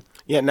Man 1.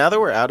 Yeah, now that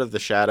we're out of the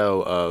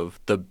shadow of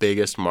the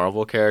biggest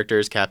Marvel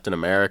characters, Captain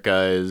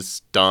America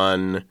is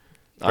done.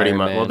 Pretty Iron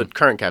much. Man. Well, the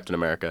current Captain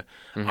America.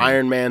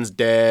 Iron Man's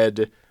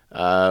dead.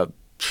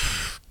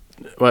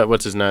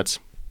 What's his nuts?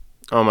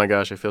 Oh my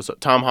gosh, I feel so.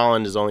 Tom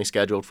Holland is only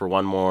scheduled for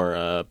one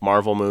more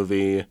Marvel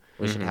movie.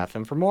 We should have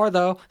him for more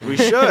though. We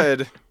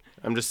should.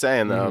 I'm just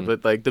saying though,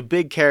 but like the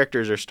big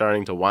characters are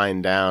starting to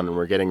wind down, and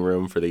we're getting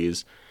room for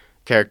these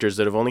characters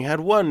that have only had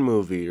one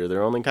movie, or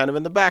they're only kind of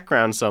in the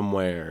background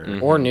somewhere.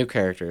 Or new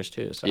characters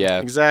too. So. Yeah.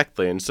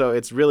 Exactly. And so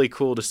it's really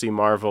cool to see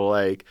Marvel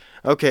like,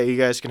 okay, you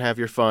guys can have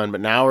your fun,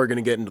 but now we're going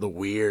to get into the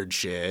weird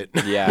shit.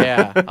 Yeah.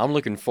 Yeah. I'm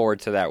looking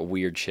forward to that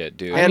weird shit,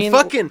 dude. And mean-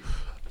 fucking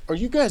Are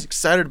you guys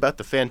excited about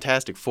the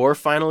Fantastic Four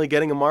finally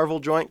getting a Marvel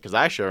joint? Because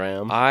I sure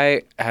am.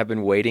 I have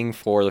been waiting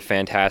for the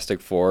Fantastic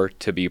Four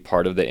to be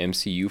part of the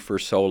MCU for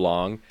so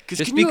long.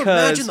 Just can you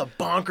because, imagine the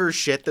bonkers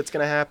shit that's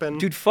going to happen?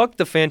 dude, fuck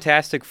the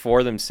Fantastic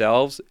Four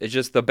themselves. It's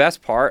just the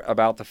best part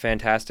about the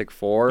Fantastic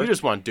Four you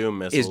just want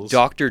Doom is missiles.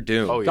 Doctor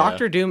Doom. Oh, yeah.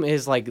 Doctor Doom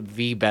is like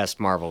the best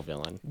Marvel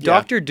villain.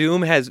 Doctor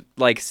Doom has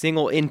like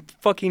in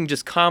fucking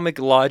just comic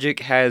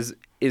logic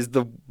is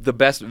the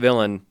best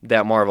villain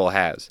that Marvel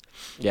has.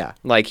 Yeah.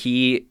 Like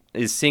he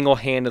is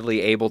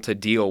single-handedly able to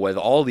deal with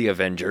all the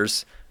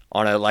Avengers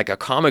on a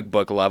comic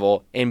book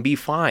level and be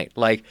fine.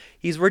 Like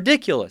he's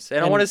ridiculous,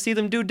 and I want to see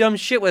them do dumb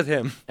shit with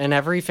him. And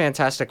every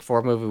Fantastic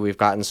Four movie we've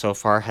gotten so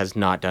far has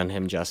not done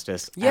him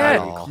justice at Yeah,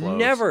 all.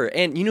 never.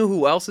 And you know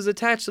who else is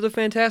attached to the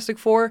Fantastic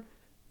Four?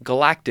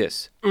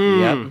 Galactus.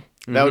 Yep.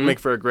 That would make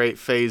for a great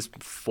Phase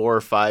 4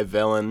 or 5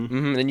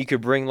 villain. Then you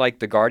could bring like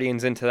the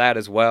Guardians into that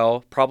as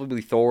well.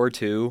 Probably Thor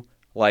too.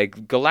 Like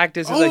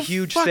Galactus is a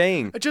huge fuck.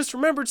 thing. I just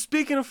remembered,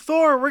 speaking of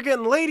Thor, we're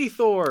getting Lady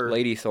Thor.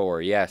 Lady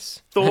Thor,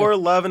 yes. Thor,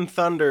 Love and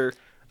Thunder.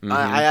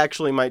 I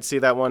actually might see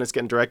that one. It's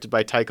getting directed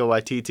by Taika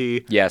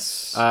Waititi.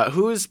 Yes.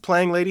 Who is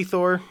playing Lady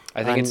Thor?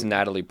 I think it's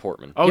Natalie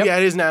Portman. Oh, Yep. yeah,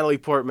 it is Natalie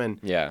Portman.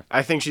 Yeah.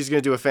 I think she's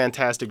going to do a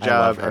fantastic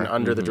love job her. and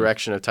under the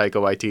direction of Taika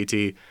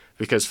Waititi,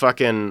 because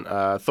fucking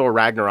Thor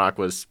Ragnarok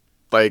was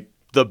like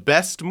the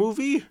best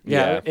movie.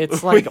 Yeah,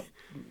 it's like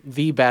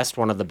the best,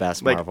 one of the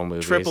best Like Marvel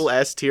movies. triple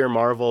S tier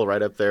Marvel,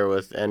 right up there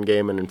with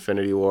Endgame and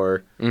Infinity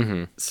War.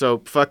 Mm-hmm.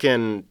 So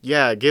fucking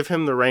yeah, give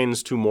him the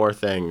reins to more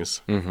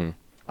things.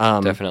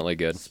 Definitely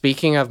good.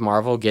 Speaking of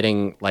Marvel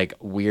getting like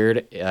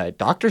weird,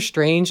 Doctor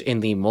Strange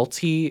in the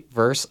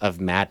Multiverse of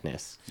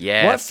Madness.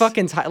 Yes. What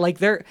fucking like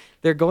they're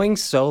going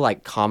so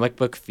like comic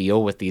book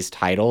feel with these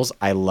titles.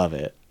 I love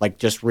it. Like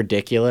just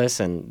ridiculous,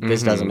 and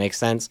this doesn't make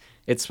sense.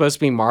 It's supposed to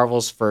be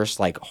Marvel's first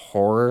like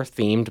horror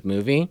themed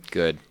movie.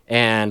 Good.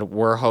 And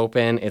we're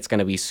hoping it's going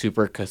to be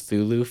super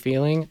Cthulhu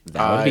feeling.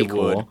 That would be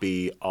cool. I would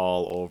be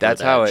all over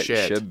That's that how it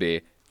shit. should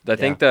be. I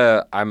think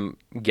I'm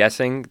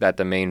guessing that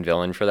the main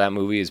villain for that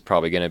movie is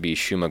probably going to be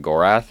Shuma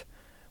Gorath,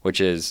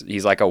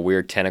 he's like a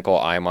weird tentacle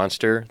eye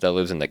monster that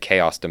lives in the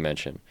chaos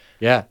dimension.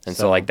 Yeah. And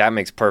so like that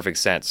makes perfect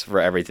sense for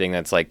everything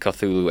that's like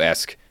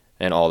Cthulhu-esque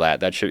and all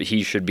that.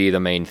 He should be the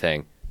main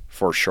thing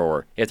for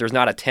sure. If there's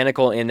not a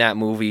tentacle in that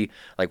movie,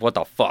 like what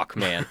the fuck,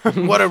 man?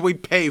 What did we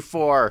pay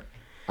for?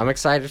 I'm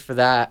excited for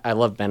that. I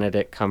love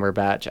Benedict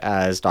Cumberbatch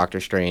as Doctor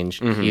Strange.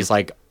 He's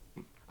like,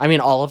 I mean,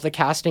 all of the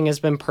casting has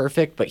been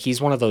perfect, but he's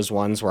one of those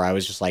ones where I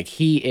was just like,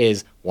 he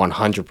is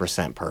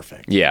 100%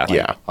 perfect. Yeah.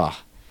 Yeah.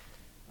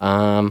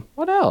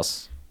 What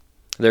else?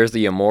 There's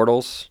the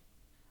Immortals.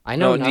 I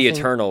know the nothing-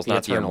 Eternals,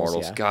 not the Eternals,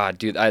 Immortals. yeah. God,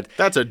 dude,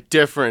 That's a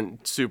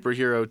different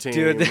superhero team.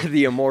 dude,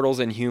 the Immortals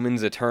and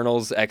Humans,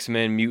 Eternals,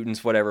 X-Men,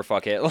 mutants, whatever,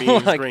 fuck it.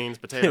 Beans, Like, greens,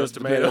 potatoes,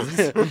 tomatoes.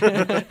 you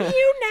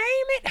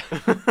name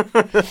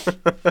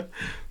it.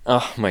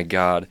 Oh my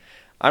god.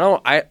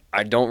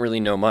 I don't really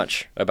know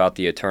much about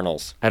the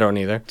Eternals, I don't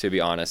either. to be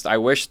honest. I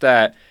wish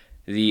that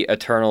the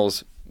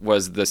Eternals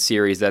was the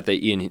series that the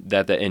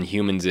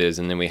Inhumans is,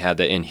 and then we had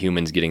the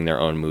Inhumans getting their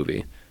own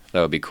movie.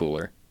 That would be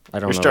cooler. I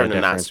don't You're know. starting the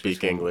to not difference speak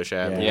between- English,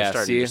 Abby. You're Yeah,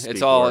 starting see, to it's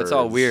speak all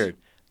words. weird.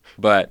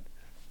 But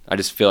I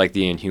just feel like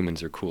the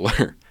Inhumans are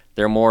cooler.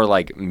 They're more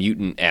like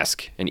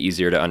mutant-esque and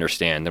easier to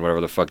understand than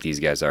whatever the fuck these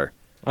guys are.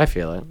 I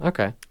feel it.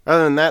 Okay.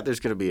 Other than that, there's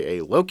going to be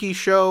a Loki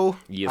show.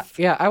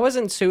 Yeah, I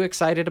wasn't too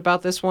excited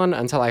about this one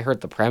until I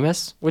heard the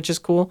premise, which is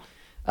cool.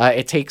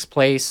 It takes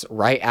place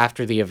right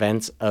after the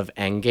events of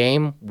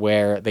Endgame,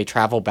 where they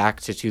travel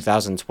back to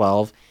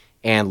 2012,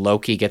 and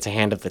Loki gets a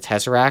hand of the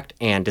Tesseract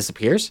and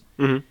disappears.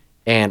 Mm-hmm.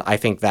 And I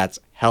think that's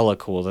hella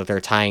cool that they're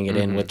tying it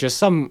in with just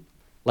some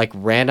like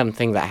random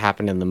thing that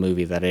happened in the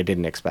movie that I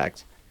didn't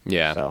expect.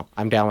 Yeah. So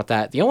I'm down with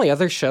that. The only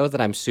other show that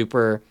I'm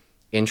super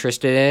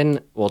interested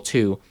in, well,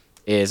 two,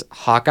 is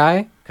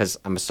Hawkeye, because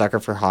I'm a sucker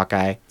for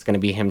Hawkeye. It's going to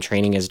be him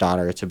training his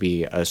daughter to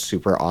be a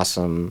super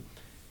awesome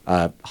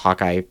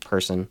Hawkeye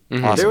person.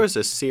 Awesome. There was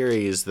a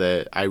series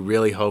that I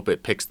really hope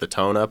it picks the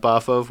tone up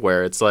off of,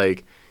 where it's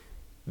like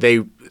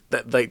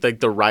like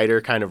the writer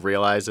kind of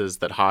realizes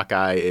that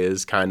Hawkeye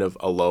is kind of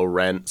a low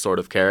rent sort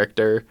of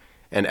character,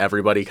 and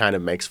everybody kind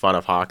of makes fun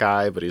of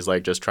Hawkeye, but he's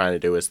like just trying to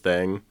do his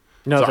thing.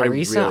 No, So the I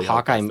recent really hope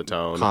Hawkeye that's the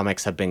tone.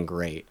 comics have been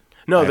great.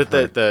 No, I've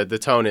that the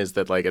tone is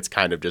that like it's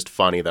kind of just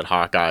funny that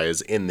Hawkeye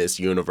is in this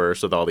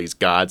universe with all these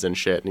gods and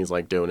shit, and he's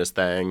like doing his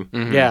thing.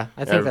 Yeah,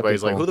 I And think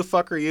everybody's that'd be like, cool. "Who the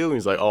fuck are you?" And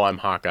he's like, "Oh, I'm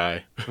Hawkeye."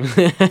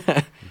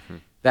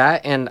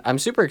 That, and I'm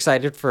super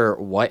excited for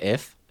What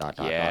If?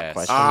 Yes.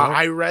 Question mark.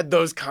 I read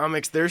those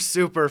comics. They're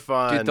super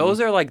fun. Dude,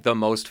 those are like the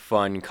most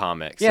fun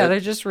comics. Yeah, That- they're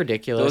just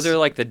ridiculous. Those are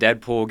like the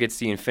Deadpool gets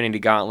the Infinity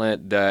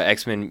Gauntlet, the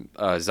X-Men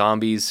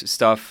zombies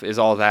stuff is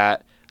all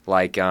that.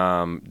 Like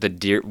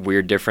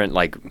weird different,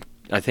 like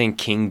I think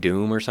King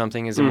Doom or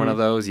something is in one of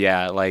those.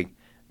 Yeah, like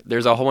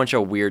there's a whole bunch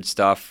of weird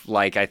stuff.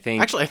 Like I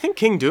think Actually, I think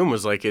King Doom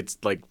was like it's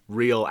like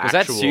real. was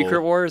that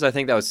Secret Wars? I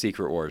think that was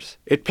Secret Wars.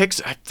 I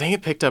think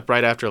it picked up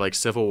right after like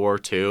Civil War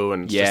II,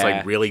 and it's just Yeah.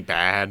 like really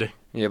bad.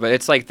 Yeah, but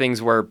it's like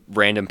things where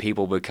random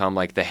people become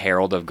like the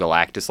Herald of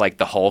Galactus, like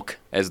the Hulk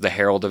as the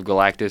Herald of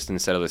Galactus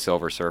instead of the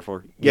Silver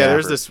Surfer. Yeah,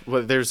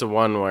 there's the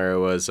one where it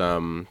was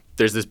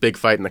there's this big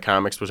fight in the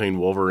comics between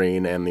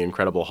Wolverine and the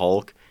Incredible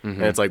Hulk,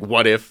 and it's like,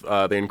 what if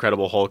the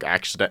Incredible Hulk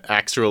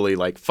actually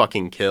like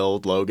fucking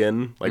killed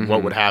Logan? Like,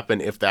 what would happen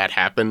if that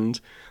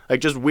happened? Like,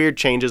 just weird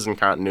changes in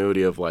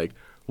continuity of like,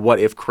 what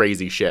if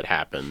crazy shit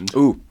happened?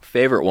 Ooh,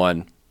 favorite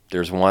one.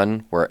 There's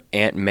one where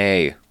Aunt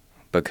May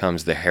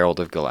becomes the Herald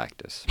of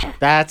Galactus.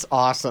 That's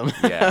awesome.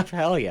 Yeah.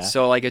 Hell yeah.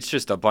 So like it's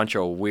just a bunch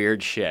of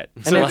weird shit.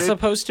 And it's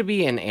supposed to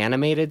be an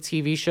animated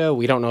TV show.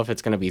 We don't know if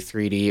it's going to be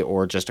 3D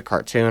or just a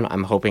cartoon.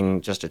 I'm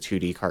hoping just a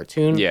 2D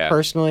cartoon,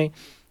 personally.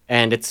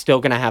 And it's still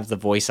going to have the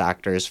voice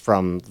actors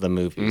from the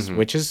movies,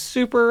 which is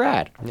super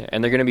rad. Yeah,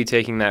 and they're going to be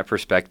taking that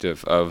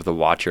perspective of the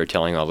Watcher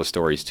telling all the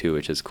stories too,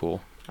 which is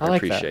cool. I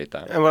like appreciate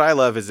that. And what I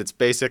love is it's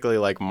basically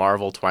like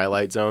Marvel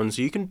Twilight Zone,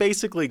 so you can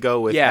basically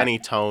go with any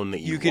tone that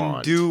you want. You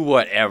can do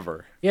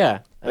whatever. Yeah.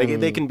 Like,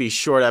 they can be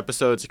short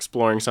episodes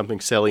exploring something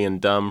silly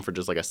and dumb for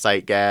just like a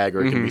sight gag,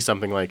 or it can be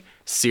something like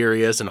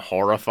serious and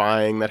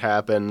horrifying that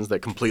happens that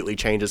completely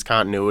changes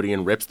continuity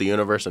and rips the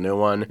universe a new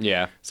one.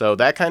 Yeah. So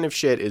that kind of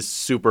shit is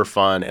super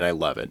fun, and I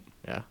love it.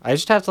 Yeah. I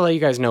just have to let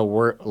you guys know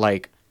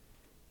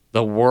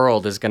the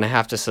world is going to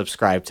have to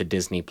subscribe to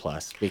Disney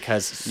Plus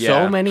because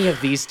so many of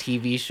these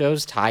TV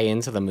shows tie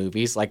into the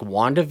movies. Like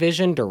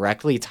WandaVision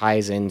directly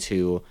ties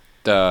into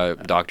the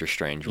Doctor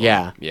Strange one.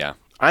 Yeah. Yeah.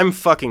 I'm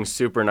fucking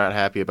super not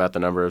happy about the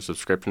number of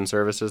subscription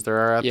services there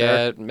are out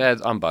there. Yeah,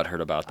 I'm butthurt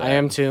about that. I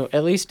am too.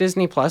 At least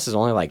Disney Plus is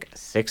only like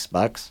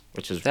 $6,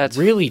 which is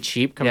really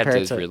cheap compared to...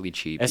 That is really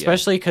cheap,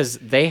 especially because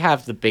they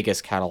have the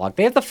biggest catalog.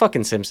 They have the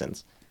fucking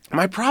Simpsons.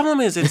 My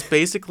problem is it's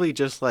basically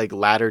just like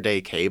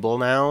latter-day cable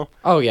now.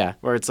 Oh, yeah.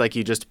 Where it's like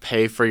you just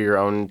pay for your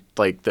own,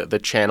 like, the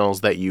channels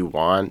that you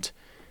want.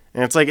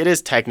 And it's like, it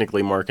is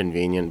technically more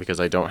convenient because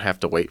I don't have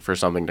to wait for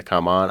something to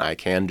come on. I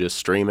can just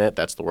stream it.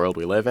 That's the world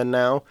we live in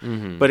now.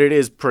 But it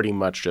is pretty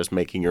much just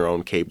making your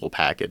own cable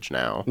package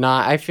now.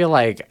 Nah, I feel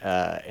like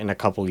in a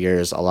couple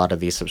years, a lot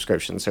of these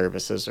subscription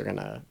services are going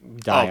to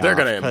die Oh, they're off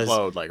going to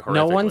implode, like, horrifically.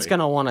 No one's going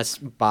to want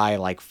to buy,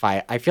 like,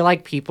 5. I feel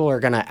like people are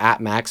going to, at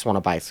max, want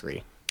to buy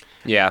 3.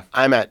 Yeah.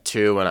 I'm at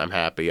 2 and I'm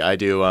happy. I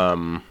do,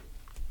 oh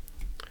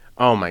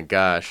my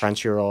gosh.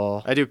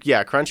 Crunchyroll. I do,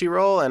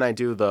 Crunchyroll, and I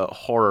do the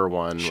horror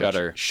one.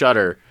 Shudder.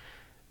 Shudder.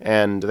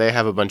 And they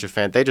have a bunch of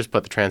they just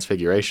put the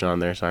Transfiguration on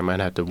there, so I might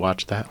have to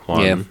watch that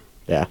one. Yeah.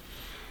 Yeah.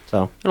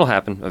 So. It'll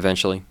happen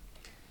eventually.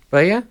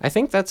 But yeah, I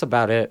think that's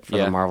about it for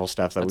the Marvel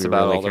stuff that we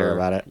really care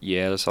about it.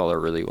 Yeah, that's all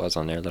there really was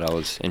on there that I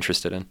was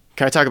interested in.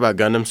 Can I talk about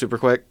Gundam super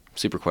quick?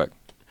 Super quick.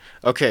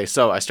 Okay,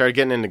 so I started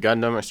getting into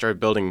Gundam. I started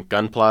building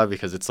Gunpla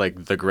because it's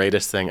like the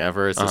greatest thing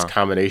ever. It's this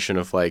combination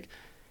of like,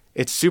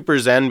 it's super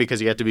zen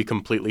because you have to be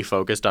completely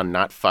focused on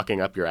not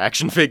fucking up your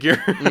action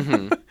figure.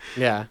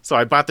 Yeah. So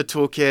I bought the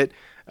toolkit,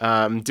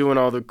 doing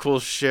all the cool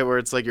shit where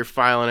it's like you're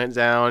filing it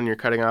down, you're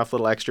cutting off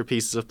little extra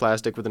pieces of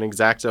plastic with an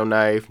X-Acto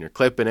knife, and you're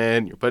clipping it,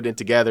 and you're putting it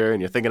together, and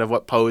you're thinking of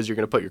what pose you're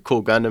going to put your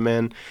cool Gundam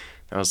in. And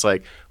I was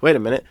like, wait a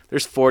minute,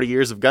 there's 40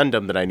 years of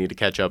Gundam that I need to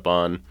catch up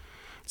on.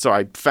 So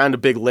I found a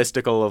big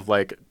listicle of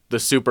like the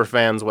super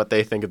fans, what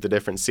they think of the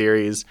different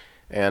series,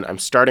 and I'm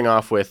starting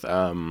off with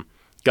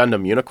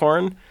Gundam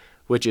Unicorn,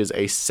 which is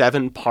a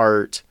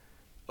 7-part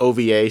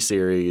OVA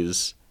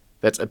series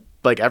that's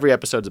like every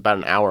episode's about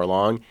an hour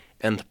long,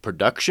 and the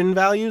production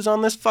values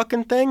on this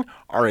fucking thing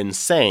are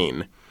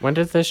insane. When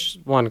did this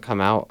one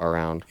come out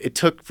around? It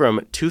took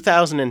from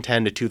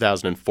 2010 to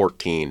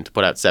 2014 to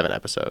put out 7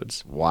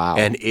 episodes. Wow.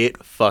 And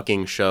it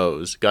fucking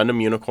shows.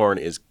 Gundam Unicorn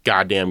is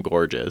goddamn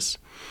gorgeous.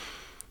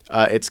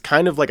 It's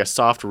kind of like a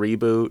soft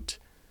reboot,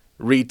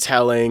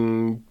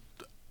 retelling,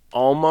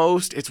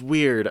 almost. It's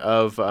weird,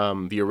 of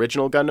the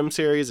original Gundam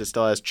series. It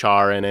still has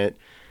Char in it.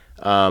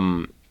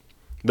 The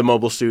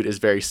mobile suit is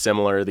very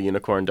similar. The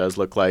Unicorn does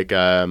look like,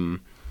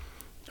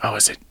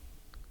 is it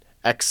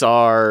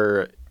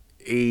XR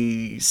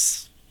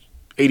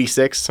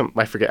 86?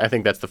 I forget. I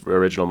think that's the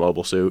original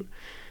mobile suit.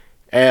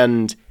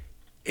 And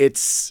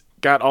it's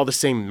got all the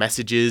same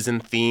messages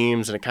and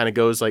themes, and it kind of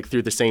goes like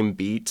through the same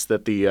beats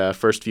that the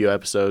first few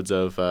episodes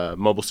of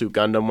Mobile Suit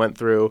Gundam went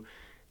through.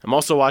 I'm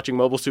also watching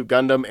Mobile Suit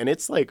Gundam, and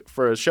it's like,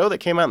 for a show that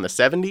came out in the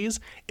 70s,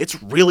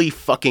 it's really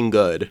fucking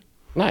good.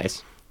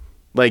 Nice.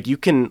 Like, you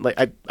can, like,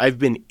 I've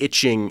been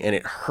itching, and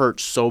it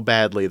hurts so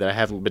badly that I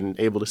haven't been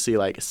able to see,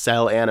 like,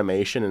 cell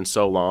animation in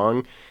so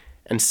long.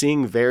 And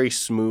seeing very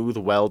smooth,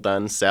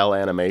 well-done cell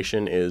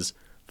animation is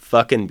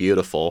fucking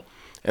beautiful.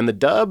 And the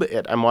dub,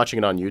 I'm watching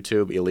it on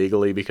YouTube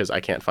illegally because I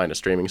can't find a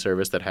streaming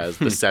service that has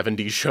the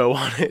 70s show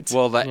on it.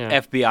 Well, the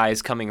FBI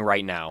is coming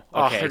right now.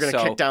 Okay, they're going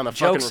to kick down the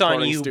fucking joke's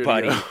on you, studio.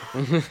 buddy.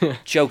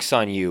 Joke's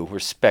on you.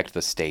 Respect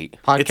the state.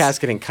 Podcast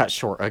getting cut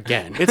short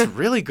again. It's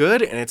really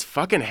good, and it's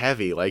fucking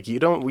heavy. Like, you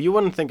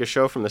wouldn't think a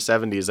show from the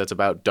 70s that's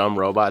about dumb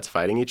robots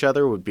fighting each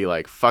other would be,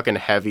 like, fucking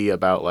heavy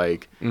about,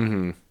 like,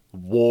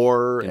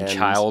 war and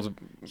child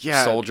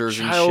soldiers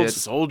and shit.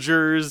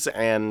 Soldiers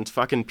and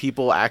fucking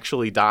people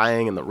actually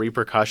dying and the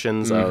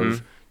repercussions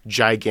of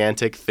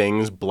gigantic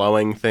things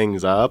blowing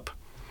things up.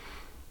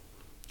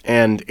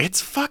 And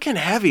it's fucking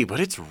heavy, but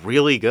it's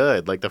really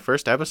good. Like, the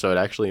first episode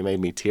actually made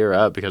me tear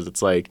up because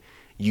it's like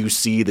you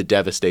see the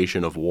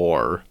devastation of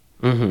war.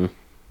 Mm-hmm.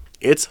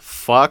 It's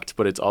fucked,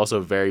 but it's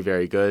also very,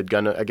 very good.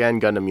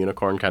 Gundam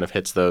Unicorn kind of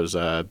hits those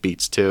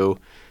beats too.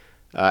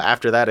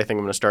 After that, I think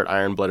I'm going to start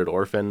Iron-Blooded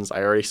Orphans.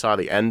 I already saw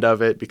the end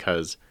of it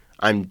because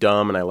I'm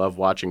dumb and I love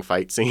watching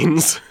fight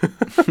scenes.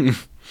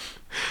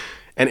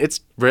 And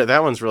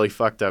that one's really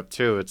fucked up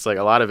too. It's like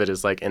a lot of it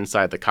is like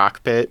inside the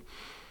cockpit.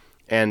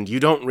 And you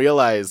don't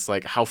realize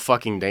like how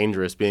fucking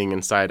dangerous being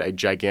inside a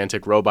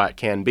gigantic robot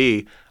can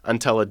be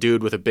until a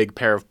dude with a big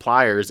pair of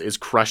pliers is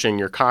crushing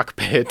your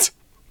cockpit.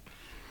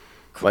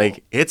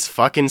 Like, it's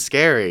fucking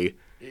scary.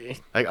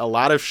 Like, a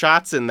lot of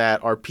shots in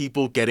that are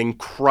people getting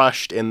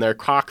crushed in their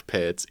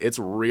cockpits. It's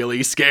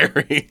really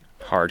scary.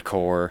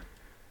 Hardcore.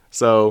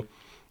 So,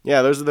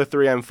 yeah, those are the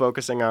three I'm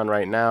focusing on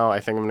right now. I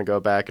think I'm going to go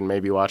back and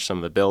maybe watch some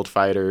of the Build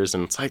Fighters.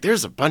 And it's like,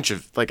 there's a bunch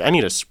of, like, I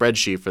need a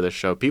spreadsheet for this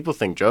show. People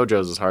think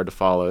JoJo's is hard to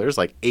follow. There's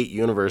like 8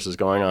 universes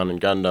going on in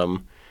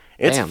Gundam.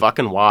 It's Damn.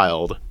 fucking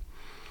wild.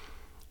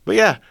 But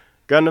yeah,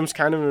 Gundam's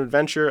kind of an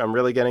adventure. I'm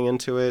really getting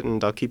into it,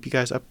 and I'll keep you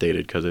guys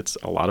updated because it's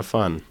a lot of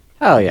fun.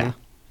 Hell yeah.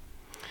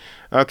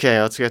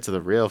 Okay, let's get to the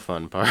real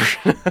fun part.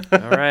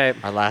 All right.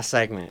 Our last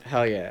segment.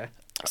 Hell yeah.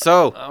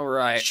 So, All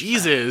right.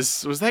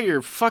 Jesus, was that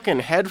your fucking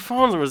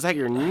headphones or was that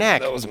your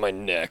neck? That was my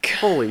neck.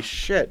 Holy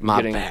shit. My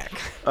Getting- back.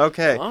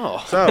 Okay,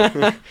 Oh.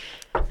 so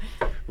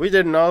we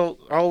didn't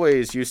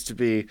always used to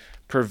be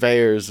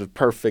purveyors of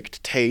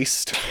perfect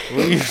taste.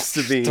 We used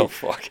to be The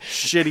fuck?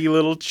 shitty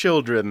little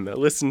children that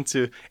listened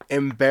to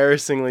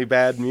embarrassingly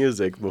bad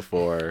music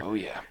before. Oh,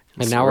 yeah.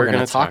 And So now we're going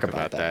gonna to talk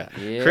about that.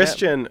 Yeah.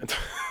 Christian,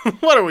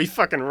 what are we,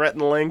 fucking Rhett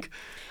and Link?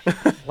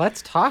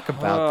 Let's talk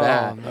about Oh,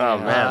 that. man. Oh,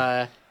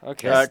 man.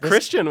 Okay. This-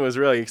 Christian was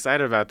really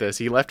excited about this.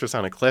 He left us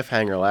on a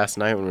cliffhanger last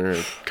night when we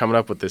were coming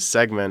up with this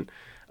segment.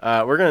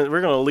 We're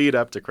gonna lead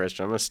up to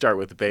Christian. I'm gonna start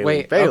with Bailey.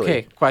 Wait, Bailey.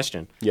 okay,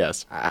 question.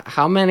 Yes.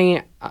 How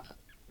many...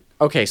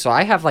 okay, so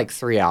I have like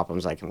 3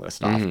 albums I can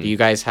list off. Do you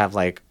guys have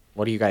like...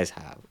 What do you guys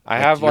have? I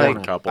have do you like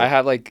wanna- couple. I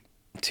have like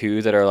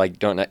 2 that are like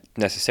don't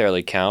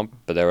necessarily count,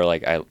 but they were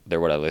like they're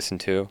what I listen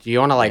to. Do you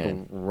want to like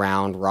Man.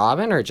 round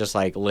robin or just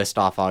like list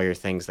off all your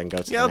things then go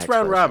to the Yeah, let's next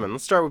round person? robin.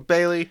 Let's start with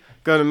Bailey,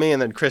 go to me,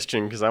 and then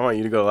Christian, because I want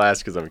you to go last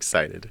because I'm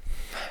excited.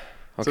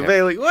 So, Okay.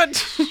 Bailey, what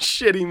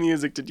shitty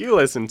music did you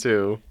listen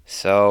to?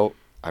 So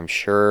I'm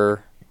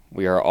sure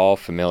we are all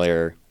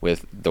familiar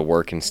with the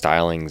work and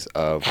stylings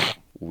of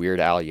Weird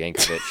Al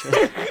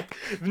Yankovic.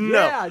 No,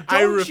 Yeah,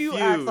 I don't refuse. you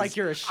act like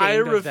you're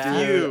ashamed I of that.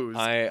 refuse.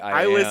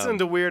 I listened am.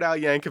 to Weird Al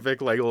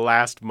Yankovic like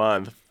last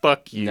month.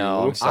 Fuck you.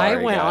 No, I'm sorry. I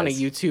went on a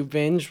guys. YouTube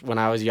binge when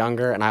I was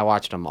younger and I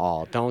watched them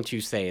all. Don't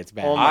you say it's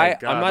bad. Oh my I'm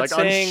god! not Like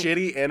saying- on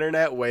shitty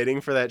internet,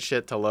 waiting for that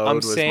shit to load I'm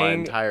was my saying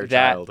entire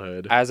that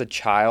childhood. as a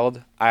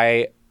child,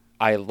 I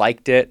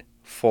liked it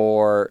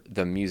for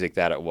the music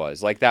that it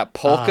was. Like that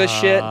polka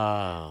shit,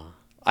 Oh.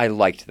 I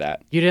liked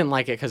that. You didn't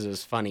like it because it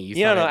was funny. You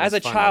You thought know, it was as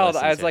a fun to child,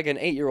 listen as to. like an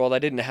 8-year-old, I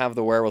didn't have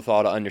the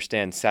wherewithal to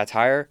understand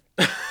satire.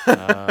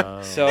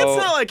 Oh. So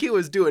It's not like he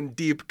was doing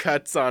deep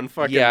cuts on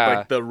fucking Yeah.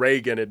 like the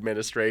Reagan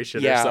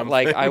administration or yeah, something.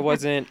 like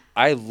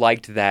I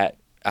liked that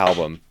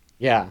album.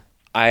 yeah.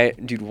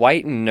 Dude,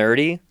 White and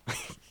Nerdy.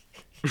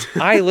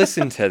 I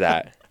listened to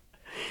that.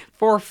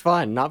 For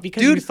fun, not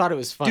because Dude, you thought it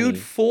was funny. Dude,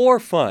 for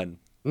fun.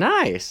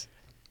 Nice.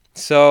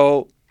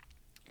 So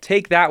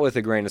take that with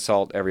a grain of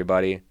salt,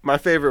 everybody. My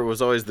favorite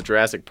was always the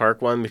Jurassic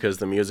Park one because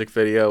the music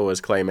video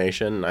was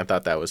claymation, and I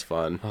thought that was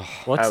fun.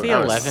 What's I the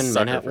was a 11-minute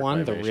sucker for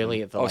one? The claymation.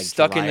 really the Oh, like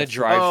stuck in the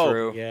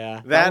drive-through.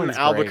 Yeah. That and one's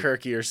great.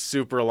 Albuquerque are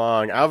super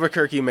long.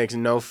 Albuquerque makes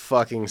no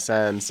fucking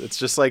sense. It's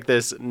just like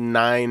this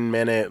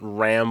 9-minute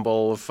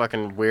ramble of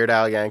fucking Weird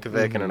Al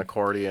Yankovic and an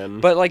accordion.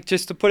 But like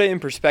just to put it in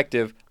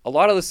perspective, a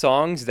lot of the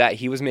songs that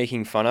he was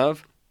making fun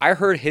of, I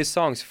heard his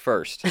songs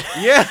first.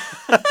 yeah,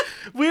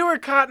 we were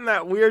caught in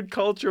that weird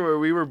culture where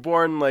we were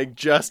born like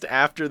just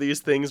after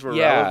these things were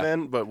Yeah.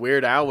 relevant, but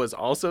Weird Al was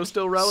also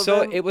still relevant.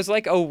 So it was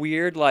like a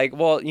weird like,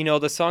 well, you know,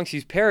 the songs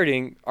he's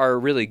parodying are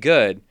really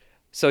good.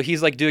 So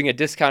he's like doing a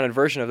discounted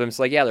version of them. It's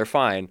like, yeah, they're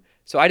fine.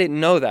 So I didn't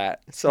know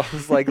that. So I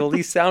was like, well,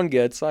 these sound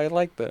good, so I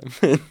like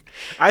them.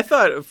 I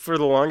thought for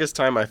the longest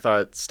time I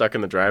thought "Stuck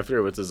in the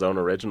Drive-Thru" was his own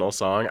original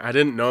song. I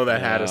didn't know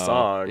that had a No.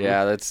 song.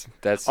 Yeah,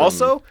 that's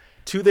Also,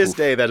 to this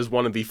day, that is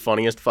one of the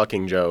funniest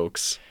fucking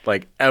jokes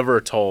like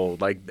ever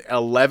told. Like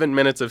 11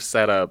 minutes of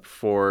setup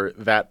for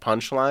that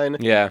punchline.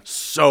 yeah,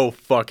 So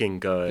fucking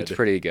good. it's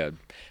pretty good.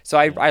 So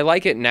I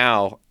like it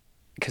now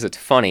because it's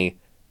funny,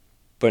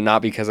 but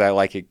not because I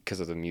like it because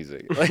of the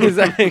music. Like, does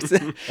that make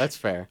sense? That's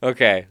fair.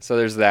 Okay, so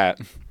there's that.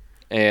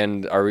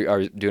 And are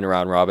we doing a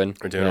round robin?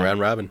 We're doing a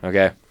round robin.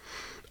 Okay.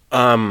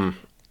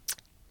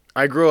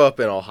 I grew up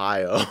in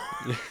Ohio.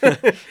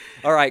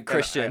 All right,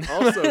 Christian.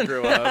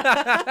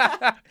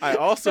 I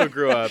also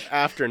grew up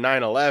after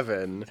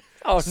 9/11.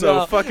 Oh, So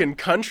no. fucking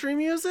country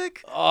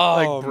music, Oh,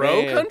 like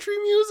bro man. country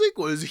music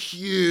was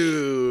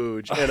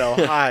huge in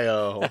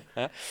Ohio.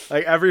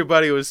 Like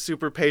everybody was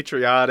super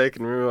patriotic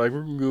and we were like,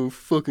 we're gonna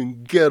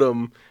fucking get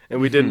them.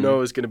 And we didn't know it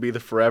was gonna be the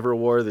Forever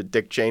War that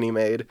Dick Cheney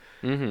made.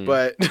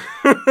 But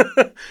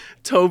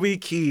Toby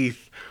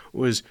Keith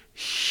was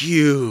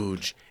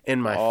huge in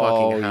my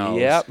fucking house.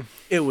 yep.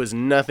 It was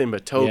nothing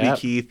but Toby Yep.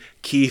 Keith,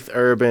 Keith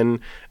Urban,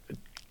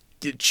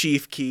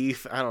 Chief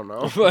Keith. I don't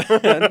know. I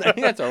think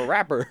that's a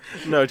rapper.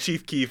 No,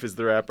 Chief Keef is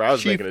the rapper. I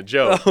was making a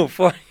joke. Oh,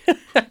 fuck.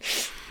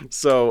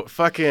 So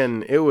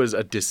fucking, it was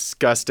a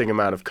disgusting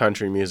amount of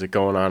country music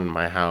going on in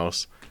my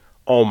house.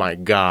 Oh my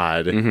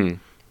god.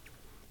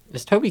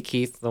 Is Toby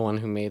Keith the one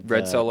who made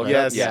Red Solo Cup?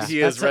 Yes, Yeah. he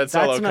is That's Red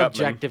Solo That's an Cupman.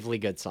 objectively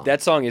good song.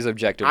 That song is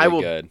objectively I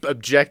will good.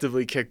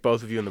 objectively kick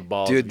both of you in the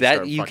balls. if Dude, that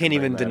start you fucking can't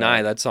even bringing deny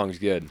up. that song's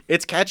good.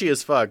 It's catchy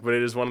as fuck, but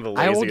it is one of the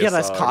I laziest will get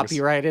us songs.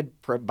 copyrighted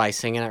by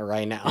singing it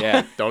right now.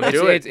 Yeah. Don't It's-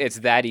 do it. It's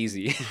that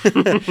easy.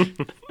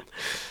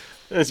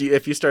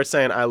 If you start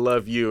saying "I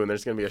love you" and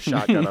there's gonna be a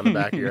shotgun on the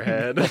back of your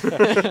head.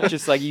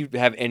 Just like you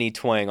have any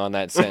twang on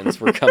that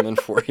sentence, we're coming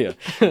for you.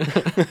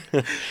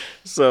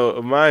 So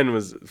mine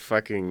was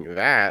fucking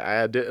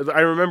that.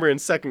 I remember in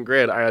second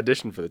grade I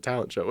auditioned for the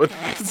talent show with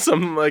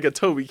some like a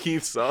Toby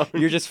Keith song.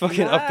 You're just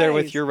fucking up there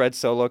with Nice. your Red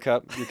Solo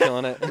Cup. You're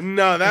killing it.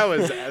 No, that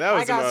was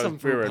got some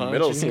when we were in fruit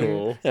middle punch in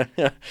here.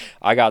 school.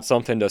 I got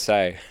something to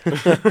say.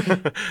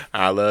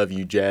 I love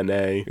you,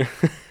 Jenny.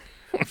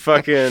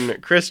 Fucking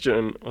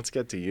Christian, let's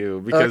get to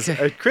you because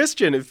Okay.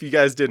 Christian, if you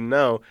guys didn't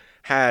know,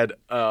 had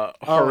a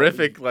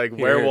horrific like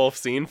werewolf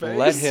scene face.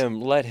 Let him.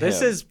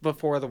 This is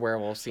before the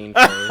werewolf scene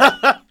phase.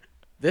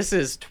 This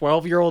is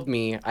 12-year-old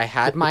me. I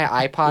had my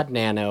iPod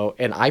Nano,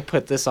 and I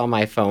put this on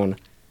my phone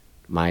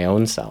my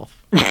own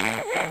self.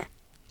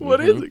 What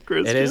is it,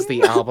 Christian? It is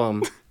the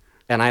album,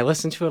 and I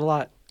listen to it a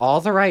lot. All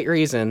the Right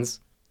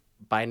Reasons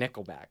by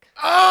Nickelback.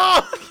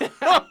 Oh!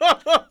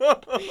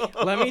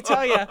 Let me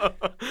tell you,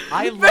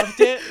 I loved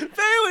it.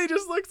 Bailey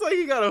just looks like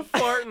he got a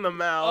fart in the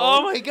mouth.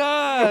 Oh my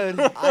god.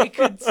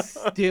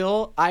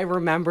 I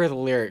remember the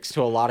lyrics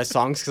to a lot of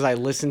songs because I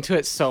listened to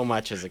it so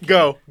much as a kid.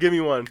 Go, give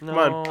me one. Come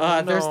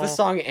on. There's the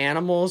song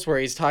Animals where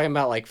he's talking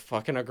about like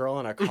fucking a girl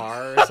in a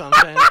car or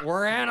something.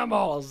 We're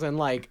animals and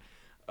like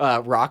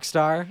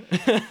Rockstar.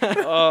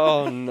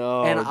 Oh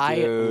no. And I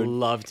dude.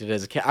 loved it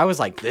as a kid. I was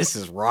like, this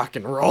is rock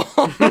and roll.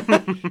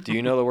 Do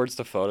you know the words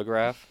to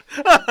Photograph?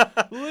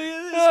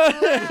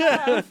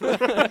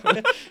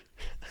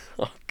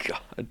 Oh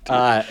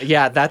god. Dude.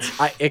 Yeah,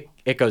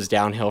 it goes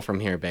downhill from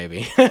here,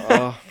 baby.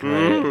 Oh,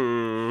 great.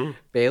 Mm.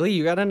 Bailey,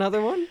 you got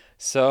another one?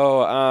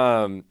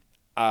 So,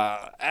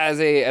 as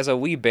a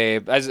wee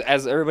babe, as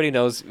everybody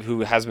knows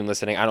who has been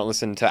listening, I don't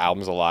listen to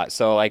albums a lot.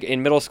 So, like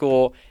in middle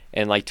school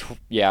and like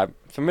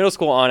from middle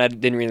school on, I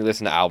didn't really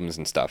listen to albums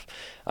and stuff.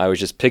 I was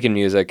just picking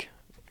music,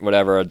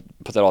 whatever. I'd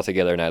put that all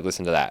together and I'd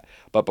listen to that.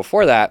 But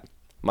before that,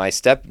 my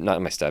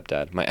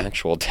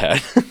actual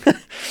dad,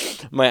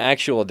 my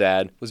actual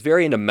dad was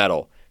very into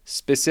metal,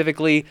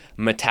 specifically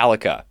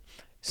Metallica.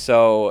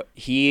 So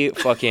he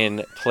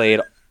fucking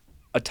played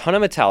a ton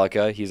of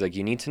Metallica. He's like,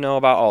 you need to know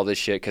about all this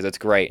shit because it's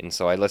great. And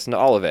so I listened to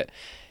all of it.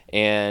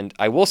 And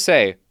I will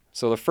say,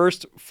 so the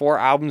first 4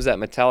 albums that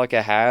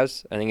Metallica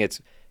has, I think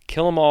it's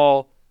Kill 'Em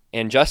All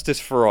and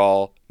Justice for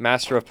All,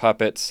 Master of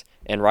Puppets,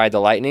 and Ride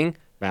the Lightning.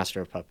 Master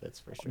of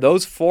Puppets, for sure.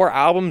 Those 4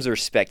 albums are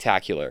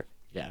spectacular.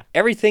 Yeah.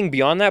 Everything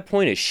beyond that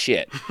point is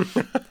shit.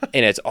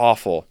 And it's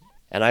awful.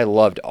 And I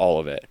loved all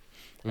of it.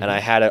 And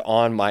I had it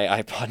on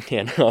my iPod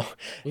Nano.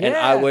 And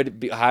I Yeah.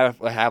 would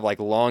have like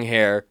long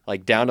hair,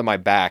 like down to my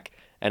back.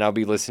 And I'll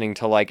be listening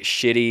to like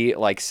shitty,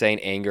 like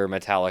Saint Anger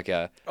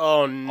Metallica.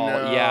 Oh no.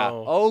 Oh, yeah.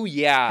 Oh,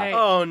 yeah. Hey,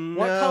 Oh no.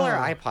 What color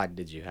iPod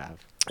did you have?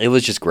 It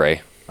was just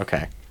gray.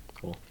 Okay,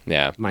 cool.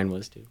 Yeah. Mine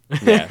was too.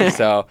 Yeah.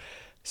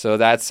 So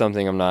that's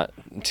something I'm not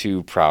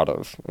too proud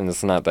of. And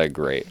it's not that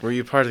great. Were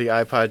you part of the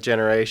iPod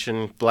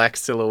generation? Black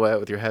silhouette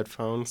with your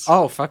headphones?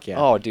 Oh, fuck yeah.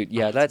 Oh, dude.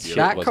 Yeah, that shit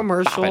that was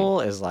commercial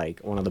is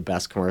like one of the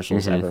best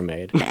commercials ever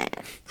made.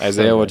 bopping.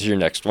 Isaiah, what's your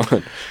next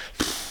one?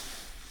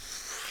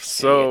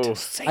 So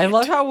I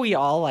love how we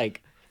all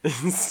like, it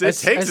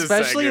takes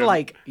especially a second.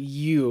 like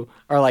you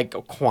are like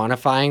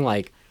quantifying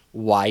like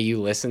why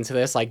you listen to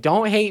this. Like,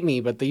 don't hate me,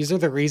 but these are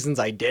the reasons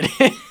I did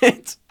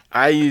it.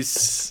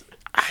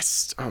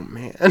 Oh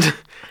man,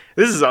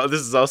 this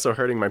is also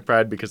hurting my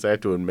pride because I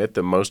have to admit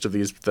that most of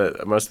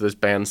this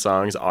band's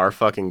songs are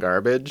fucking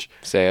garbage.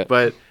 Say it.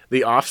 But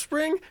The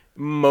Offspring,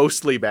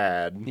 mostly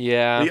bad.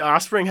 Yeah. The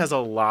Offspring has a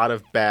lot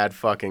of bad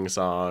fucking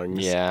songs.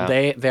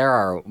 Yeah. There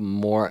are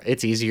more.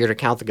 It's easier to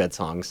count the good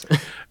songs.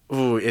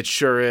 Ooh, it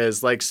sure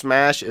is. Like,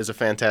 Smash is a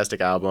fantastic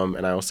album,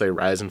 and I will say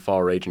Rise and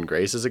Fall, Rage and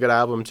Grace is a good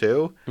album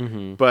too.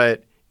 Mm-hmm.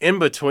 But in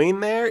between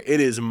there, it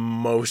is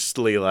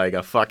mostly like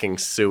a fucking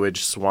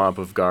sewage swamp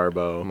of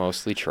garbo.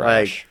 Mostly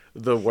trash.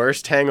 Like, The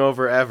Worst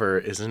Hangover Ever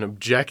is an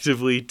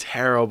objectively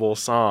terrible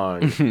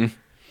song.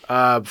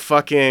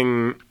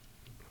 Fucking...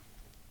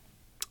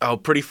 Oh,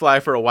 Pretty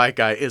Fly for a White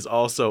Guy is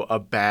also a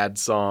bad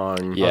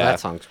song. Yeah. Oh, that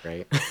song's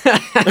great.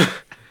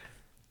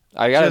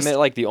 I gotta Just- admit,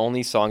 like, the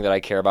only song that I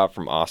care about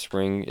from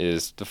Offspring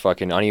is the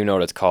fucking, I don't even know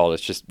what it's called.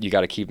 It's just, You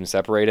Gotta Keep Them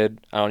Separated.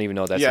 I don't even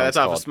know what that yeah, song's that's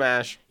off called. of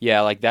Smash. Yeah,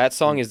 like, that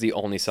song is the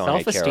only song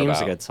I care Self-Esteem's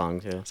about. a good song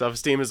too.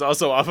 Self-Esteem is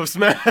also off of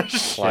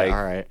Smash. Like, Yeah,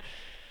 all right.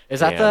 Is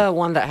that man. the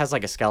one that has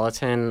like a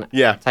skeleton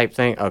Yeah, type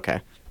thing?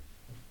 Okay.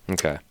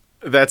 okay.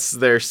 that's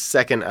their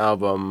second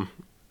album,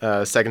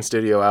 second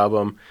studio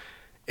album.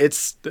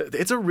 It's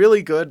a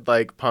really good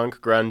like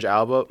punk grunge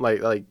album,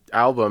 like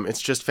album.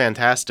 It's just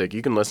fantastic.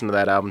 You can listen to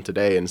that album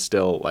today and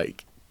still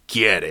like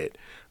get it.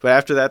 But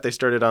after that, they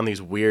started on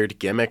these weird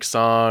gimmick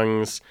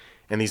songs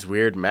and these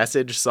weird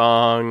message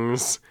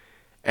songs.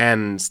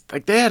 And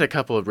like they had a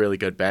couple of really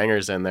good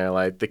bangers in there.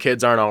 Like The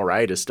Kids Aren't All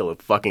Right is still a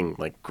fucking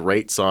like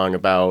great song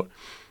about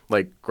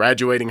like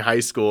graduating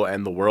high school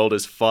and the world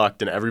is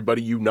fucked and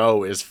everybody you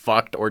know is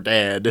fucked or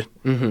dead.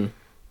 Mm-hmm.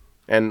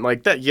 And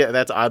like that, yeah,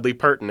 that's oddly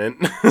pertinent.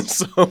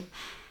 So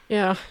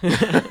Yeah.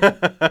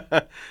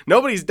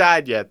 nobody's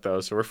died yet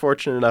though, so we're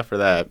fortunate enough for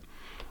that.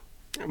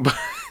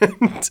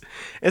 But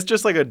it's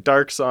just like a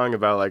dark song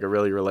about like a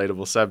really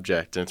relatable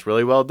subject, and it's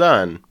really well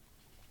done.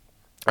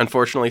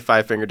 Unfortunately,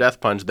 Five Finger Death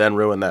Punch then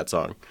ruined that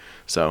song.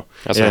 So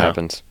That's Yeah. what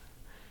happens.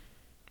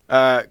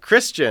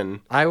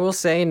 Christian, I will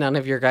say none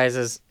of your guys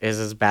is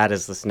as bad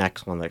as this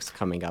next one that's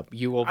coming up.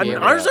 You will I be mean,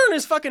 able ours to... aren't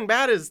as fucking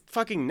bad as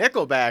fucking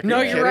Nickelback. No,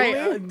 Are you you're right.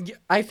 kidding me?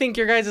 I think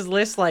your guys'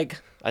 list, like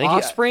I think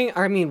Offspring,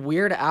 I mean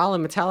Weird Al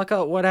and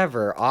Metallica,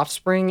 whatever.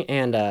 Offspring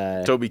and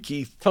Toby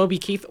Keith. Toby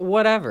Keith,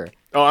 whatever.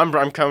 Oh, I'm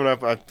coming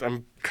up.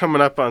 I'm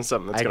coming up on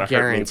something that's I gonna hurt me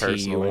guarantee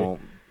you personally.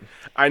 won't.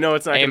 I know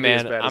it's not Hey, gonna be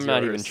as man, bad I'm as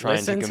not yours. even trying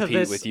Listen to to compete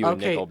this. with you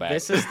and Okay, Nickelback.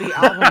 this is the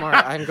album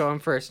art. I'm going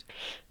first.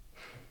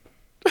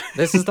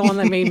 This is the one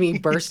that made me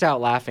burst out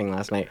laughing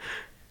last night.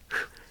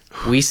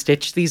 We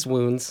Stitch These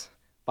Wounds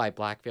by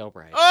Black Veil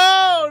Bride.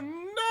 Oh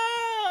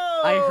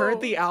no! I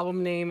heard the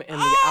album name and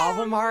the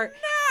album art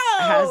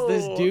has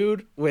this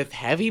dude with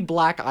heavy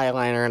black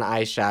eyeliner and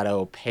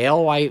eyeshadow,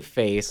 pale white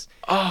face,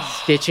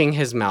 stitching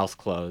his mouth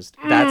closed.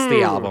 That's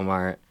the album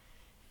art.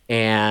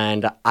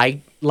 And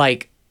I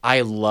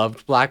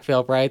loved Black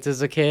Veil Brides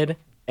as a kid,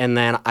 and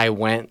then I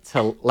went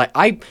to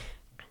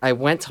I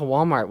went to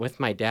Walmart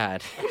with my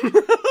dad.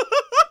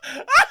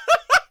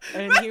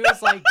 And he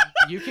was like,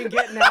 "You can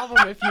get an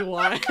album if you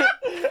want."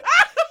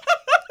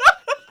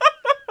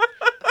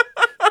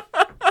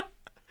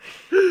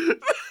 the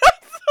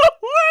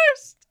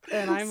worst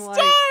And I'm like,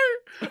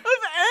 start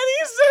of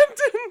any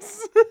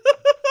sentence.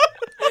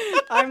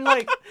 I'm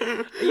like,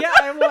 yeah,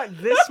 I want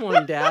this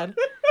one, Dad.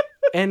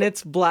 And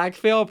it's Black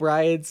Veil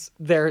Brides,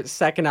 their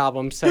second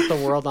album, Set the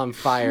World on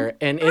Fire.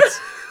 And it's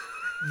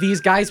these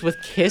guys with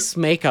Kiss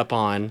makeup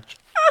on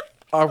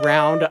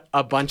around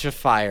a bunch of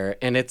fire.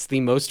 And it's the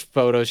most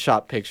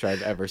Photoshopped picture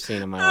I've ever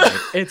seen in my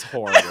life. It's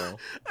horrible.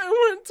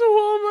 I went to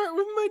Walmart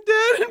with my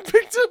dad and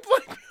picked up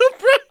Black Veil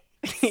Bride.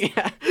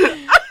 Yeah.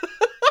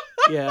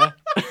 Yeah.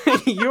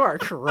 You are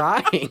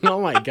crying.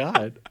 Oh my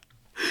God.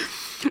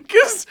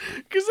 Cause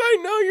I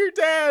know your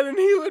dad, and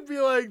he would be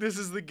like, "This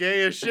is the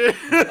gayest shit."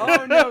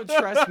 Oh no,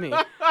 trust me.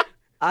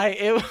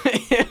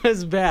 It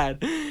was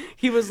bad.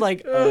 He was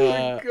like, Oh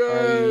my "Are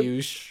God.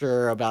 you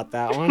sure about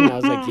that one?" And I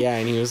was like, "Yeah."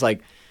 And he was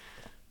like,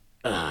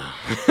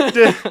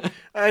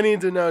 I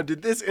need to know,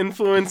 did this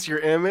influence your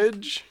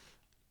image?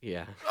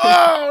 "Yeah."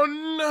 Oh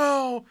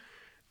no!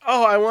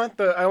 Oh, I want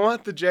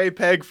the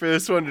JPEG for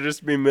this one to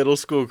just be middle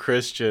school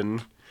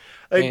Christian.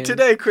 Like And-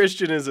 today,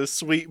 Christian is a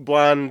sweet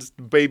blonde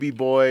baby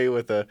boy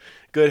with a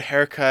good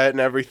haircut and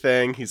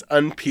everything. He's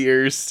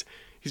unpierced.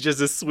 He's just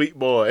a sweet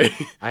boy.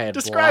 I had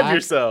Describe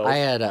yourself. I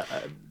had a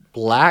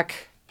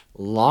black,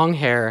 long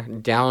hair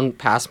down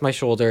past my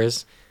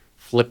shoulders,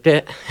 flipped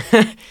it,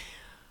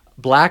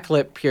 black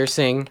lip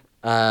piercing.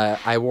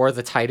 I wore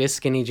the tightest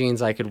skinny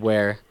jeans I could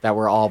wear that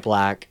were all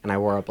black, and I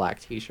wore a black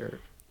T-shirt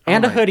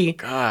and a my hoodie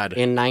God.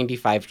 in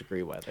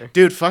 95-degree weather.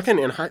 Dude, fucking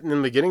in the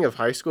beginning of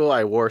high school,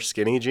 I wore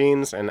skinny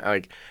jeans, and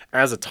like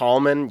as a tall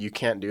man, you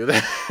can't do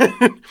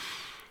that.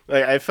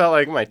 Like I felt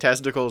like my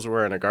testicles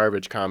were in a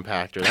garbage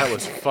compactor. That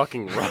was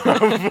fucking rough.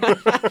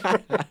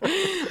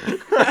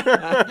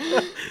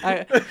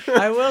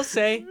 I will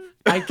say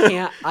I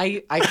can't.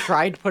 I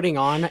tried putting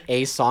on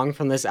a song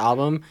from this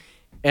album,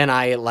 and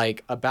I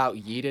like about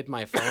yeeted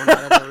my phone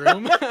out of the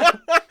room.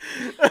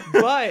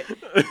 But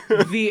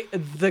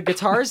the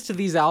guitars to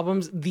these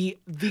albums, the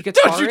guitarists.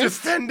 Don't you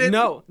defend it?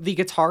 No, the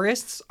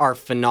guitarists are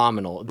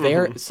phenomenal.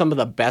 They're some of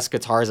the best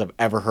guitars I've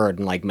ever heard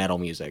in like metal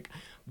music.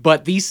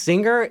 But the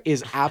singer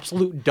is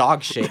absolute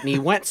dog shit, and he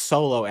went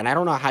solo, and I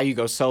don't know how you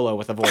go solo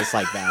with a voice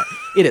like that.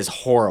 It is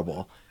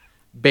horrible.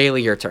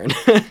 Bailey, your turn.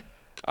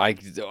 I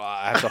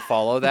have to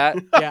follow that.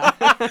 Yeah.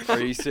 Are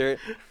you serious?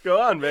 Go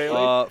on,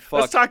 Bailey. Fuck.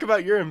 Let's talk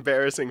about your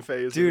embarrassing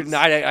phases. Dude, no,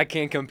 I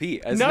can't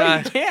compete. It's No,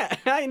 not, you can't.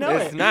 I know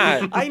It's it.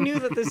 not. I knew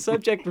that this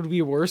subject would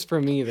be worse for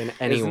me than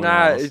It's anyone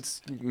not. else.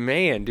 It's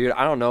man, dude.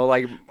 I don't know.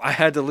 Like I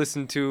had to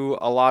listen to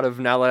a lot of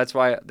now that's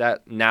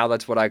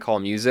what I call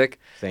music.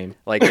 Same.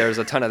 Like there's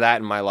a ton of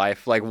that in my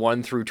life, like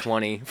 1 through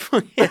 20.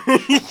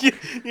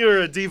 You're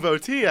a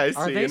devotee, I see.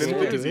 Are they an still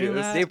doing enthusiast.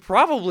 that? They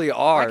probably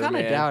are. I kind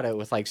of man. doubt it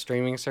with like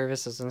streaming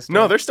services and stuff.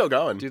 No, they're still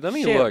going. Dude, let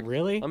me Shit, look.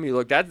 really? Let me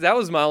look. That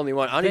was my only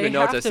one. I don't They even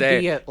know what to have to say.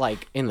 be at,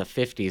 like, in the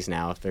 50s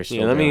now if they're still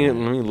Yeah, let me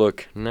doing it.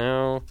 look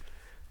now.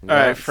 All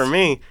right, for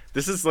me,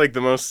 this is like the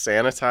most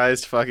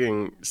sanitized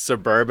fucking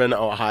suburban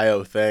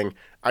Ohio thing.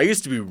 I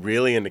used to be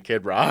really into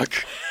Kid Rock.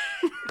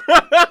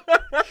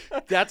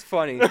 That's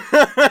funny.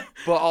 But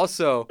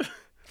also,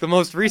 the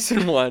most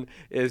recent one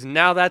is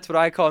Now That's What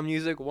I Call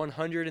Music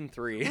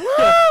 103.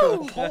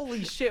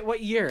 Holy shit,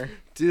 what year?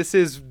 This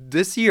is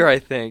this year, I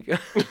think.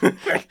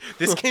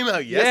 This came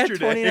out Yeah,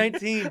 yesterday.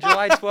 2019,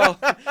 July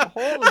 12th.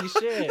 Holy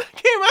shit.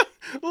 Came out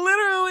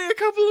literally a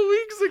couple of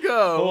weeks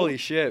ago. Holy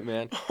shit,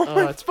 man.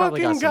 Oh, it's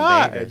probably got fucking some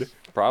God. bangers.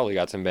 Probably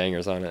got some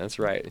bangers on it. That's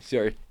right.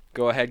 Sorry.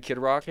 Go ahead, Kid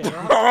Rock.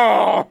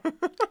 Oh!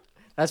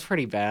 That's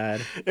pretty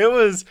bad. It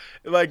was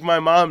like my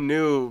mom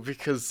knew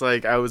because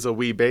like I was a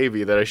wee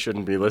baby that I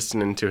shouldn't be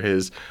listening to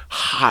his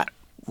hot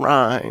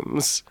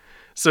rhymes.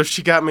 So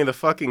she got me the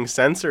fucking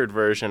censored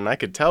version. And I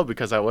could tell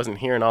because I wasn't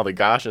hearing all the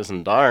goshes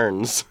and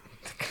darns.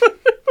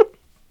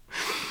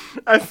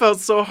 I felt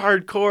so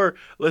hardcore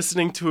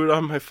listening to it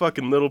on my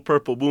fucking little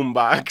purple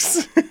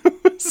boombox.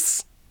 It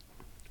was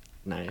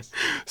Nice.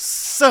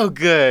 so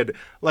good.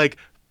 Like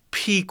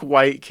peak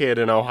white kid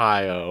in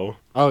Ohio.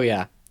 Oh,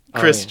 yeah. Oh,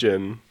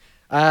 Christian.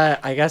 yeah.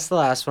 I guess the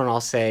last one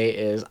I'll say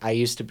is I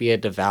used to be a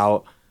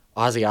devout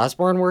Ozzy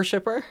Osbourne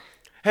worshiper.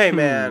 Hey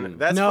man,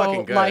 that's no,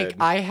 fucking good. like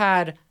I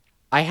had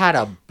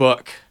a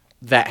book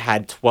that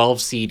had 12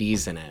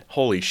 CDs in it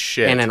Holy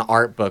shit. and an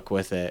art book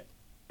with it.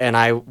 And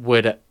I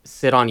would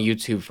sit on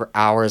YouTube for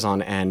hours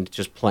on end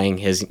just playing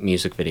his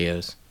music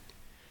videos.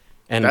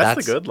 And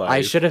That's the good life.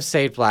 I should have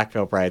saved Black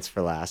Veil Brides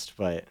for last,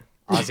 but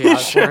Ozzy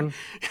Osbourne.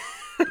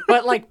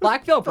 But like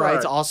Black Veil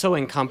Brides also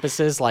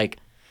encompasses like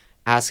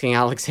Asking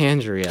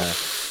Alexandria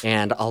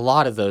and a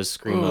lot of those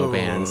screamo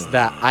bands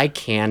that I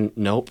can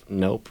nope.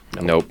 Nope.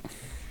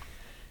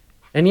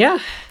 And yeah,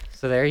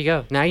 so there you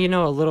go. Now you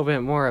know a little bit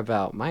more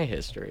about my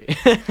history.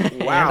 Wow.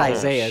 And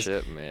Isaiah's.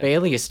 Shit, man.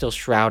 Bailey is still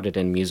shrouded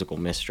in musical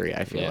mystery,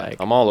 I feel Yeah, like.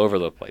 I'm all over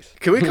the place.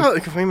 Can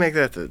we make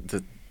that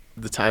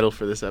the title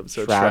for this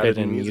episode? Shrouded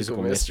in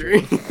musical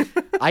mystery.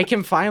 I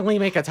can finally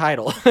make a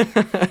title.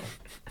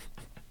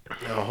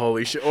 Oh,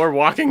 holy shit. Or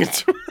walking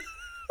into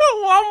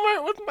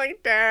Walmart with my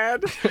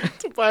dad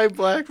to buy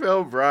Black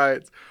Veil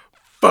Brides.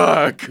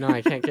 Fuck. No,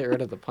 I can't get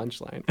rid of the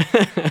punchline.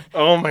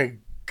 Oh my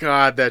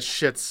god, that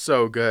shit's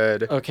so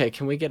good. Okay,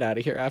 can we get out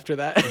of here after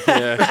that?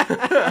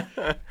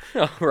 Yeah.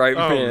 All right,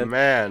 Oh man.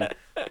 man.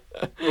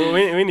 Well,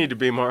 we need to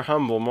be more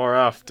humble more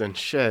often.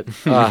 Shit.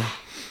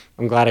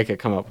 I'm glad I could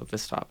come up with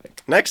this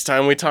topic. Next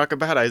time we talk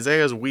about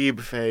Isaiah's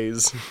weeb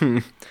phase.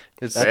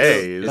 It's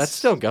Phase. That's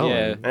still going.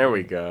 Yeah. There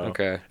we go.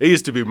 Okay. It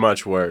used to be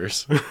much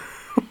worse.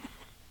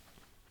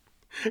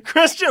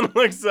 Christian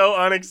looks so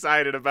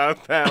unexcited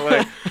about that.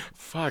 Like,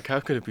 fuck, how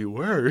could it be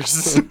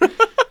worse?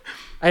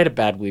 I had a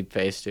bad weeb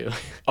face too.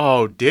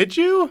 Oh, did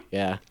you?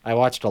 Yeah, I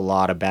watched a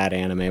lot of bad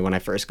anime when I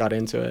first got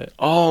into it.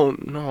 Oh,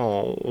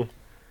 no.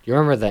 You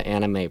remember the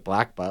anime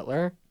Black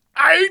Butler?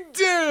 I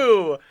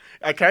do!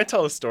 Can I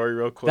tell a story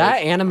real quick?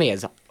 That anime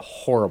is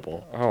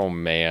horrible. Oh,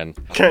 man.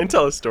 Can I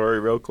tell a story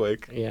real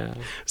quick? Yeah.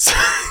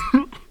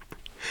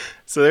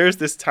 So there's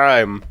this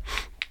time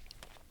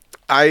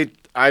I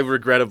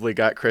regrettably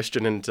got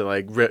Christian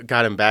into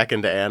got him back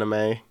into anime.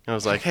 I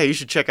was like, hey, you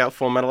should check out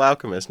Full Metal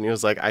Alchemist. And he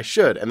was like, I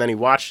should. And then he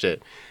watched it.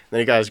 And then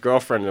he got his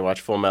girlfriend to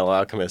watch Full Metal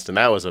Alchemist. And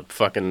that was a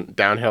fucking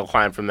downhill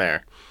climb from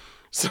there.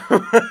 So,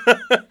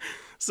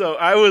 so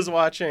I was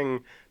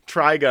watching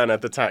Trigun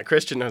at the time.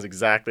 Christian knows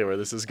exactly where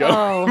this is going.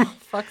 Oh,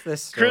 fuck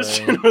this story.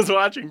 Christian was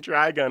watching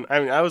Trigun.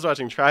 I was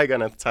watching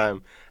Trigun at the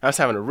time. I was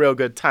having a real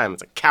good time.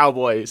 It's a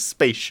cowboy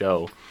space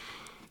show.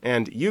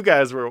 And you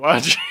guys were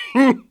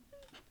watching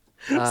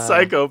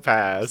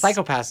Psycho-Pass.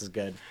 Psycho-Pass is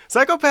good.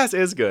 Psycho-Pass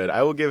is good.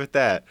 I will give it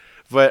that.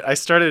 But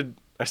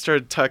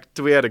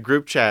we had a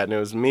group chat, and it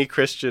was me,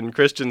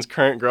 Christian's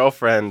current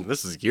girlfriend.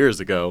 This is years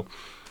ago.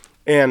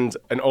 And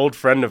an old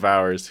friend of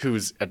ours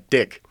who's a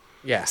dick.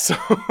 Yeah. So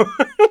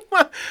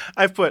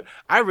I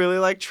really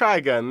like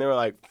Trigun. They were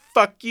like,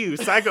 fuck you,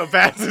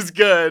 Psycho-Pass is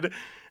good.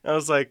 I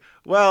was like,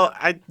 well,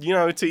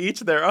 to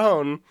each their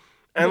own.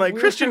 And like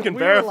Christian can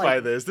verify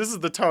this. This is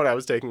the tone I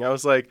was taking. I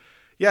was like,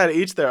 yeah, to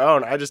each their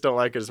own. I just don't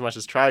like it as much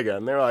as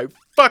Trigun. They were like,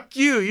 fuck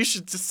you. You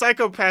should.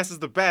 Psycho-Pass is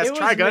the best.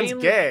 Trigun's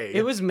gay.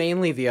 It was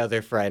mainly the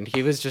other friend.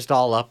 He was just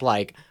all up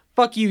like,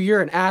 fuck you,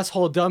 you're an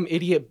asshole, dumb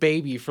idiot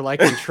baby for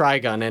liking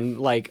Trigun. And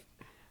like,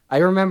 I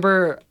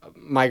remember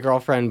my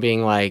girlfriend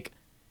being like,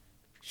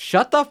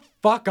 shut the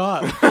fuck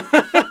up.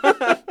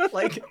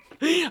 Like,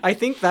 I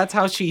think that's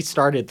how she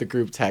started the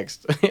group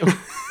text.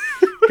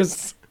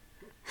 Because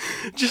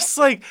just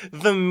like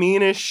the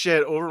meanest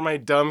shit over my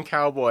dumb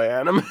cowboy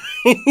anime.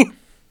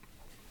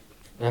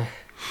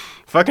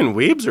 Fucking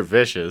weebs are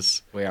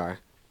vicious. we are.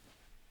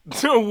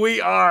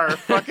 We are.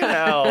 Fucking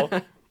hell.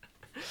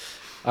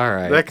 All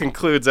right. That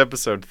concludes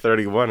episode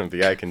 31 of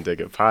the I Can Dig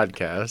It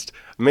podcast.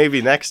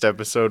 Maybe next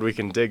episode we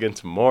can dig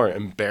into more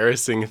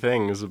embarrassing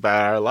things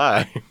about our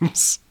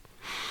lives.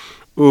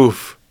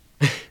 Oof.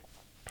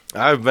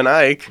 I've been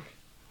Ike.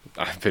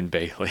 I've been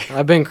Bailey.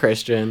 I've been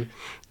Christian.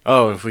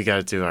 Oh, if we got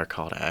to do our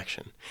call to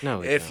action. No,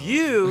 we If don't.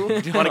 you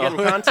want to get in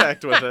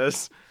contact with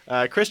us,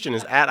 Christian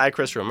is at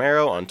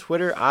iChrisRomero on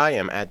Twitter. I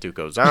am at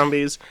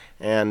DucoZombies.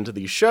 And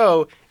the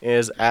show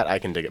is at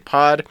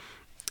ICanDigItPod.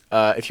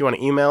 If you want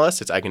to email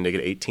us, it's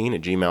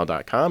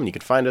icandigit18@gmail.com. And you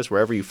can find us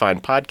wherever you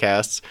find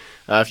podcasts.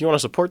 If you want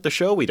to support the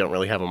show, we don't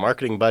really have a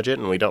marketing budget,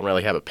 and we don't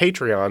really have a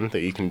Patreon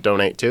that you can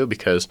donate to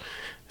because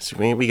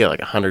we get like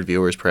 100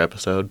 viewers per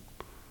episode.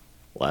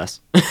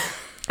 Less.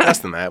 Less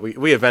than that.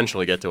 We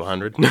eventually get to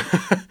 100.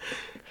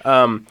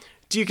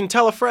 You can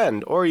tell a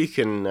friend, or you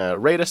can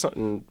rate us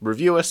and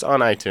review us on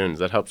iTunes.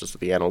 That helps us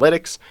with the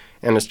analytics,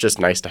 and it's just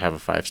nice to have a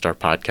 5-star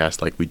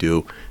podcast like we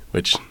do,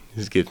 which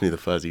just gives me the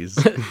fuzzies.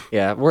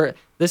 Yeah,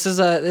 this is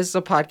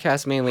a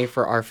podcast mainly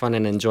for our fun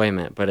and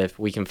enjoyment. But if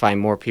we can find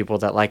more people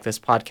that like this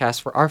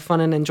podcast for our fun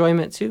and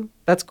enjoyment too,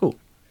 that's cool.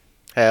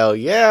 Hell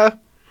yeah!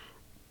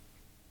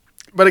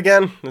 But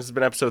again, this has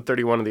been episode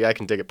 31 of the I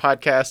Can Dig It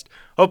podcast.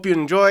 Hope you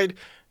enjoyed.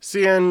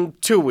 See you in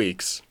 2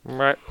 weeks.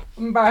 Right.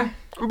 Bye.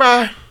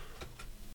 Bye.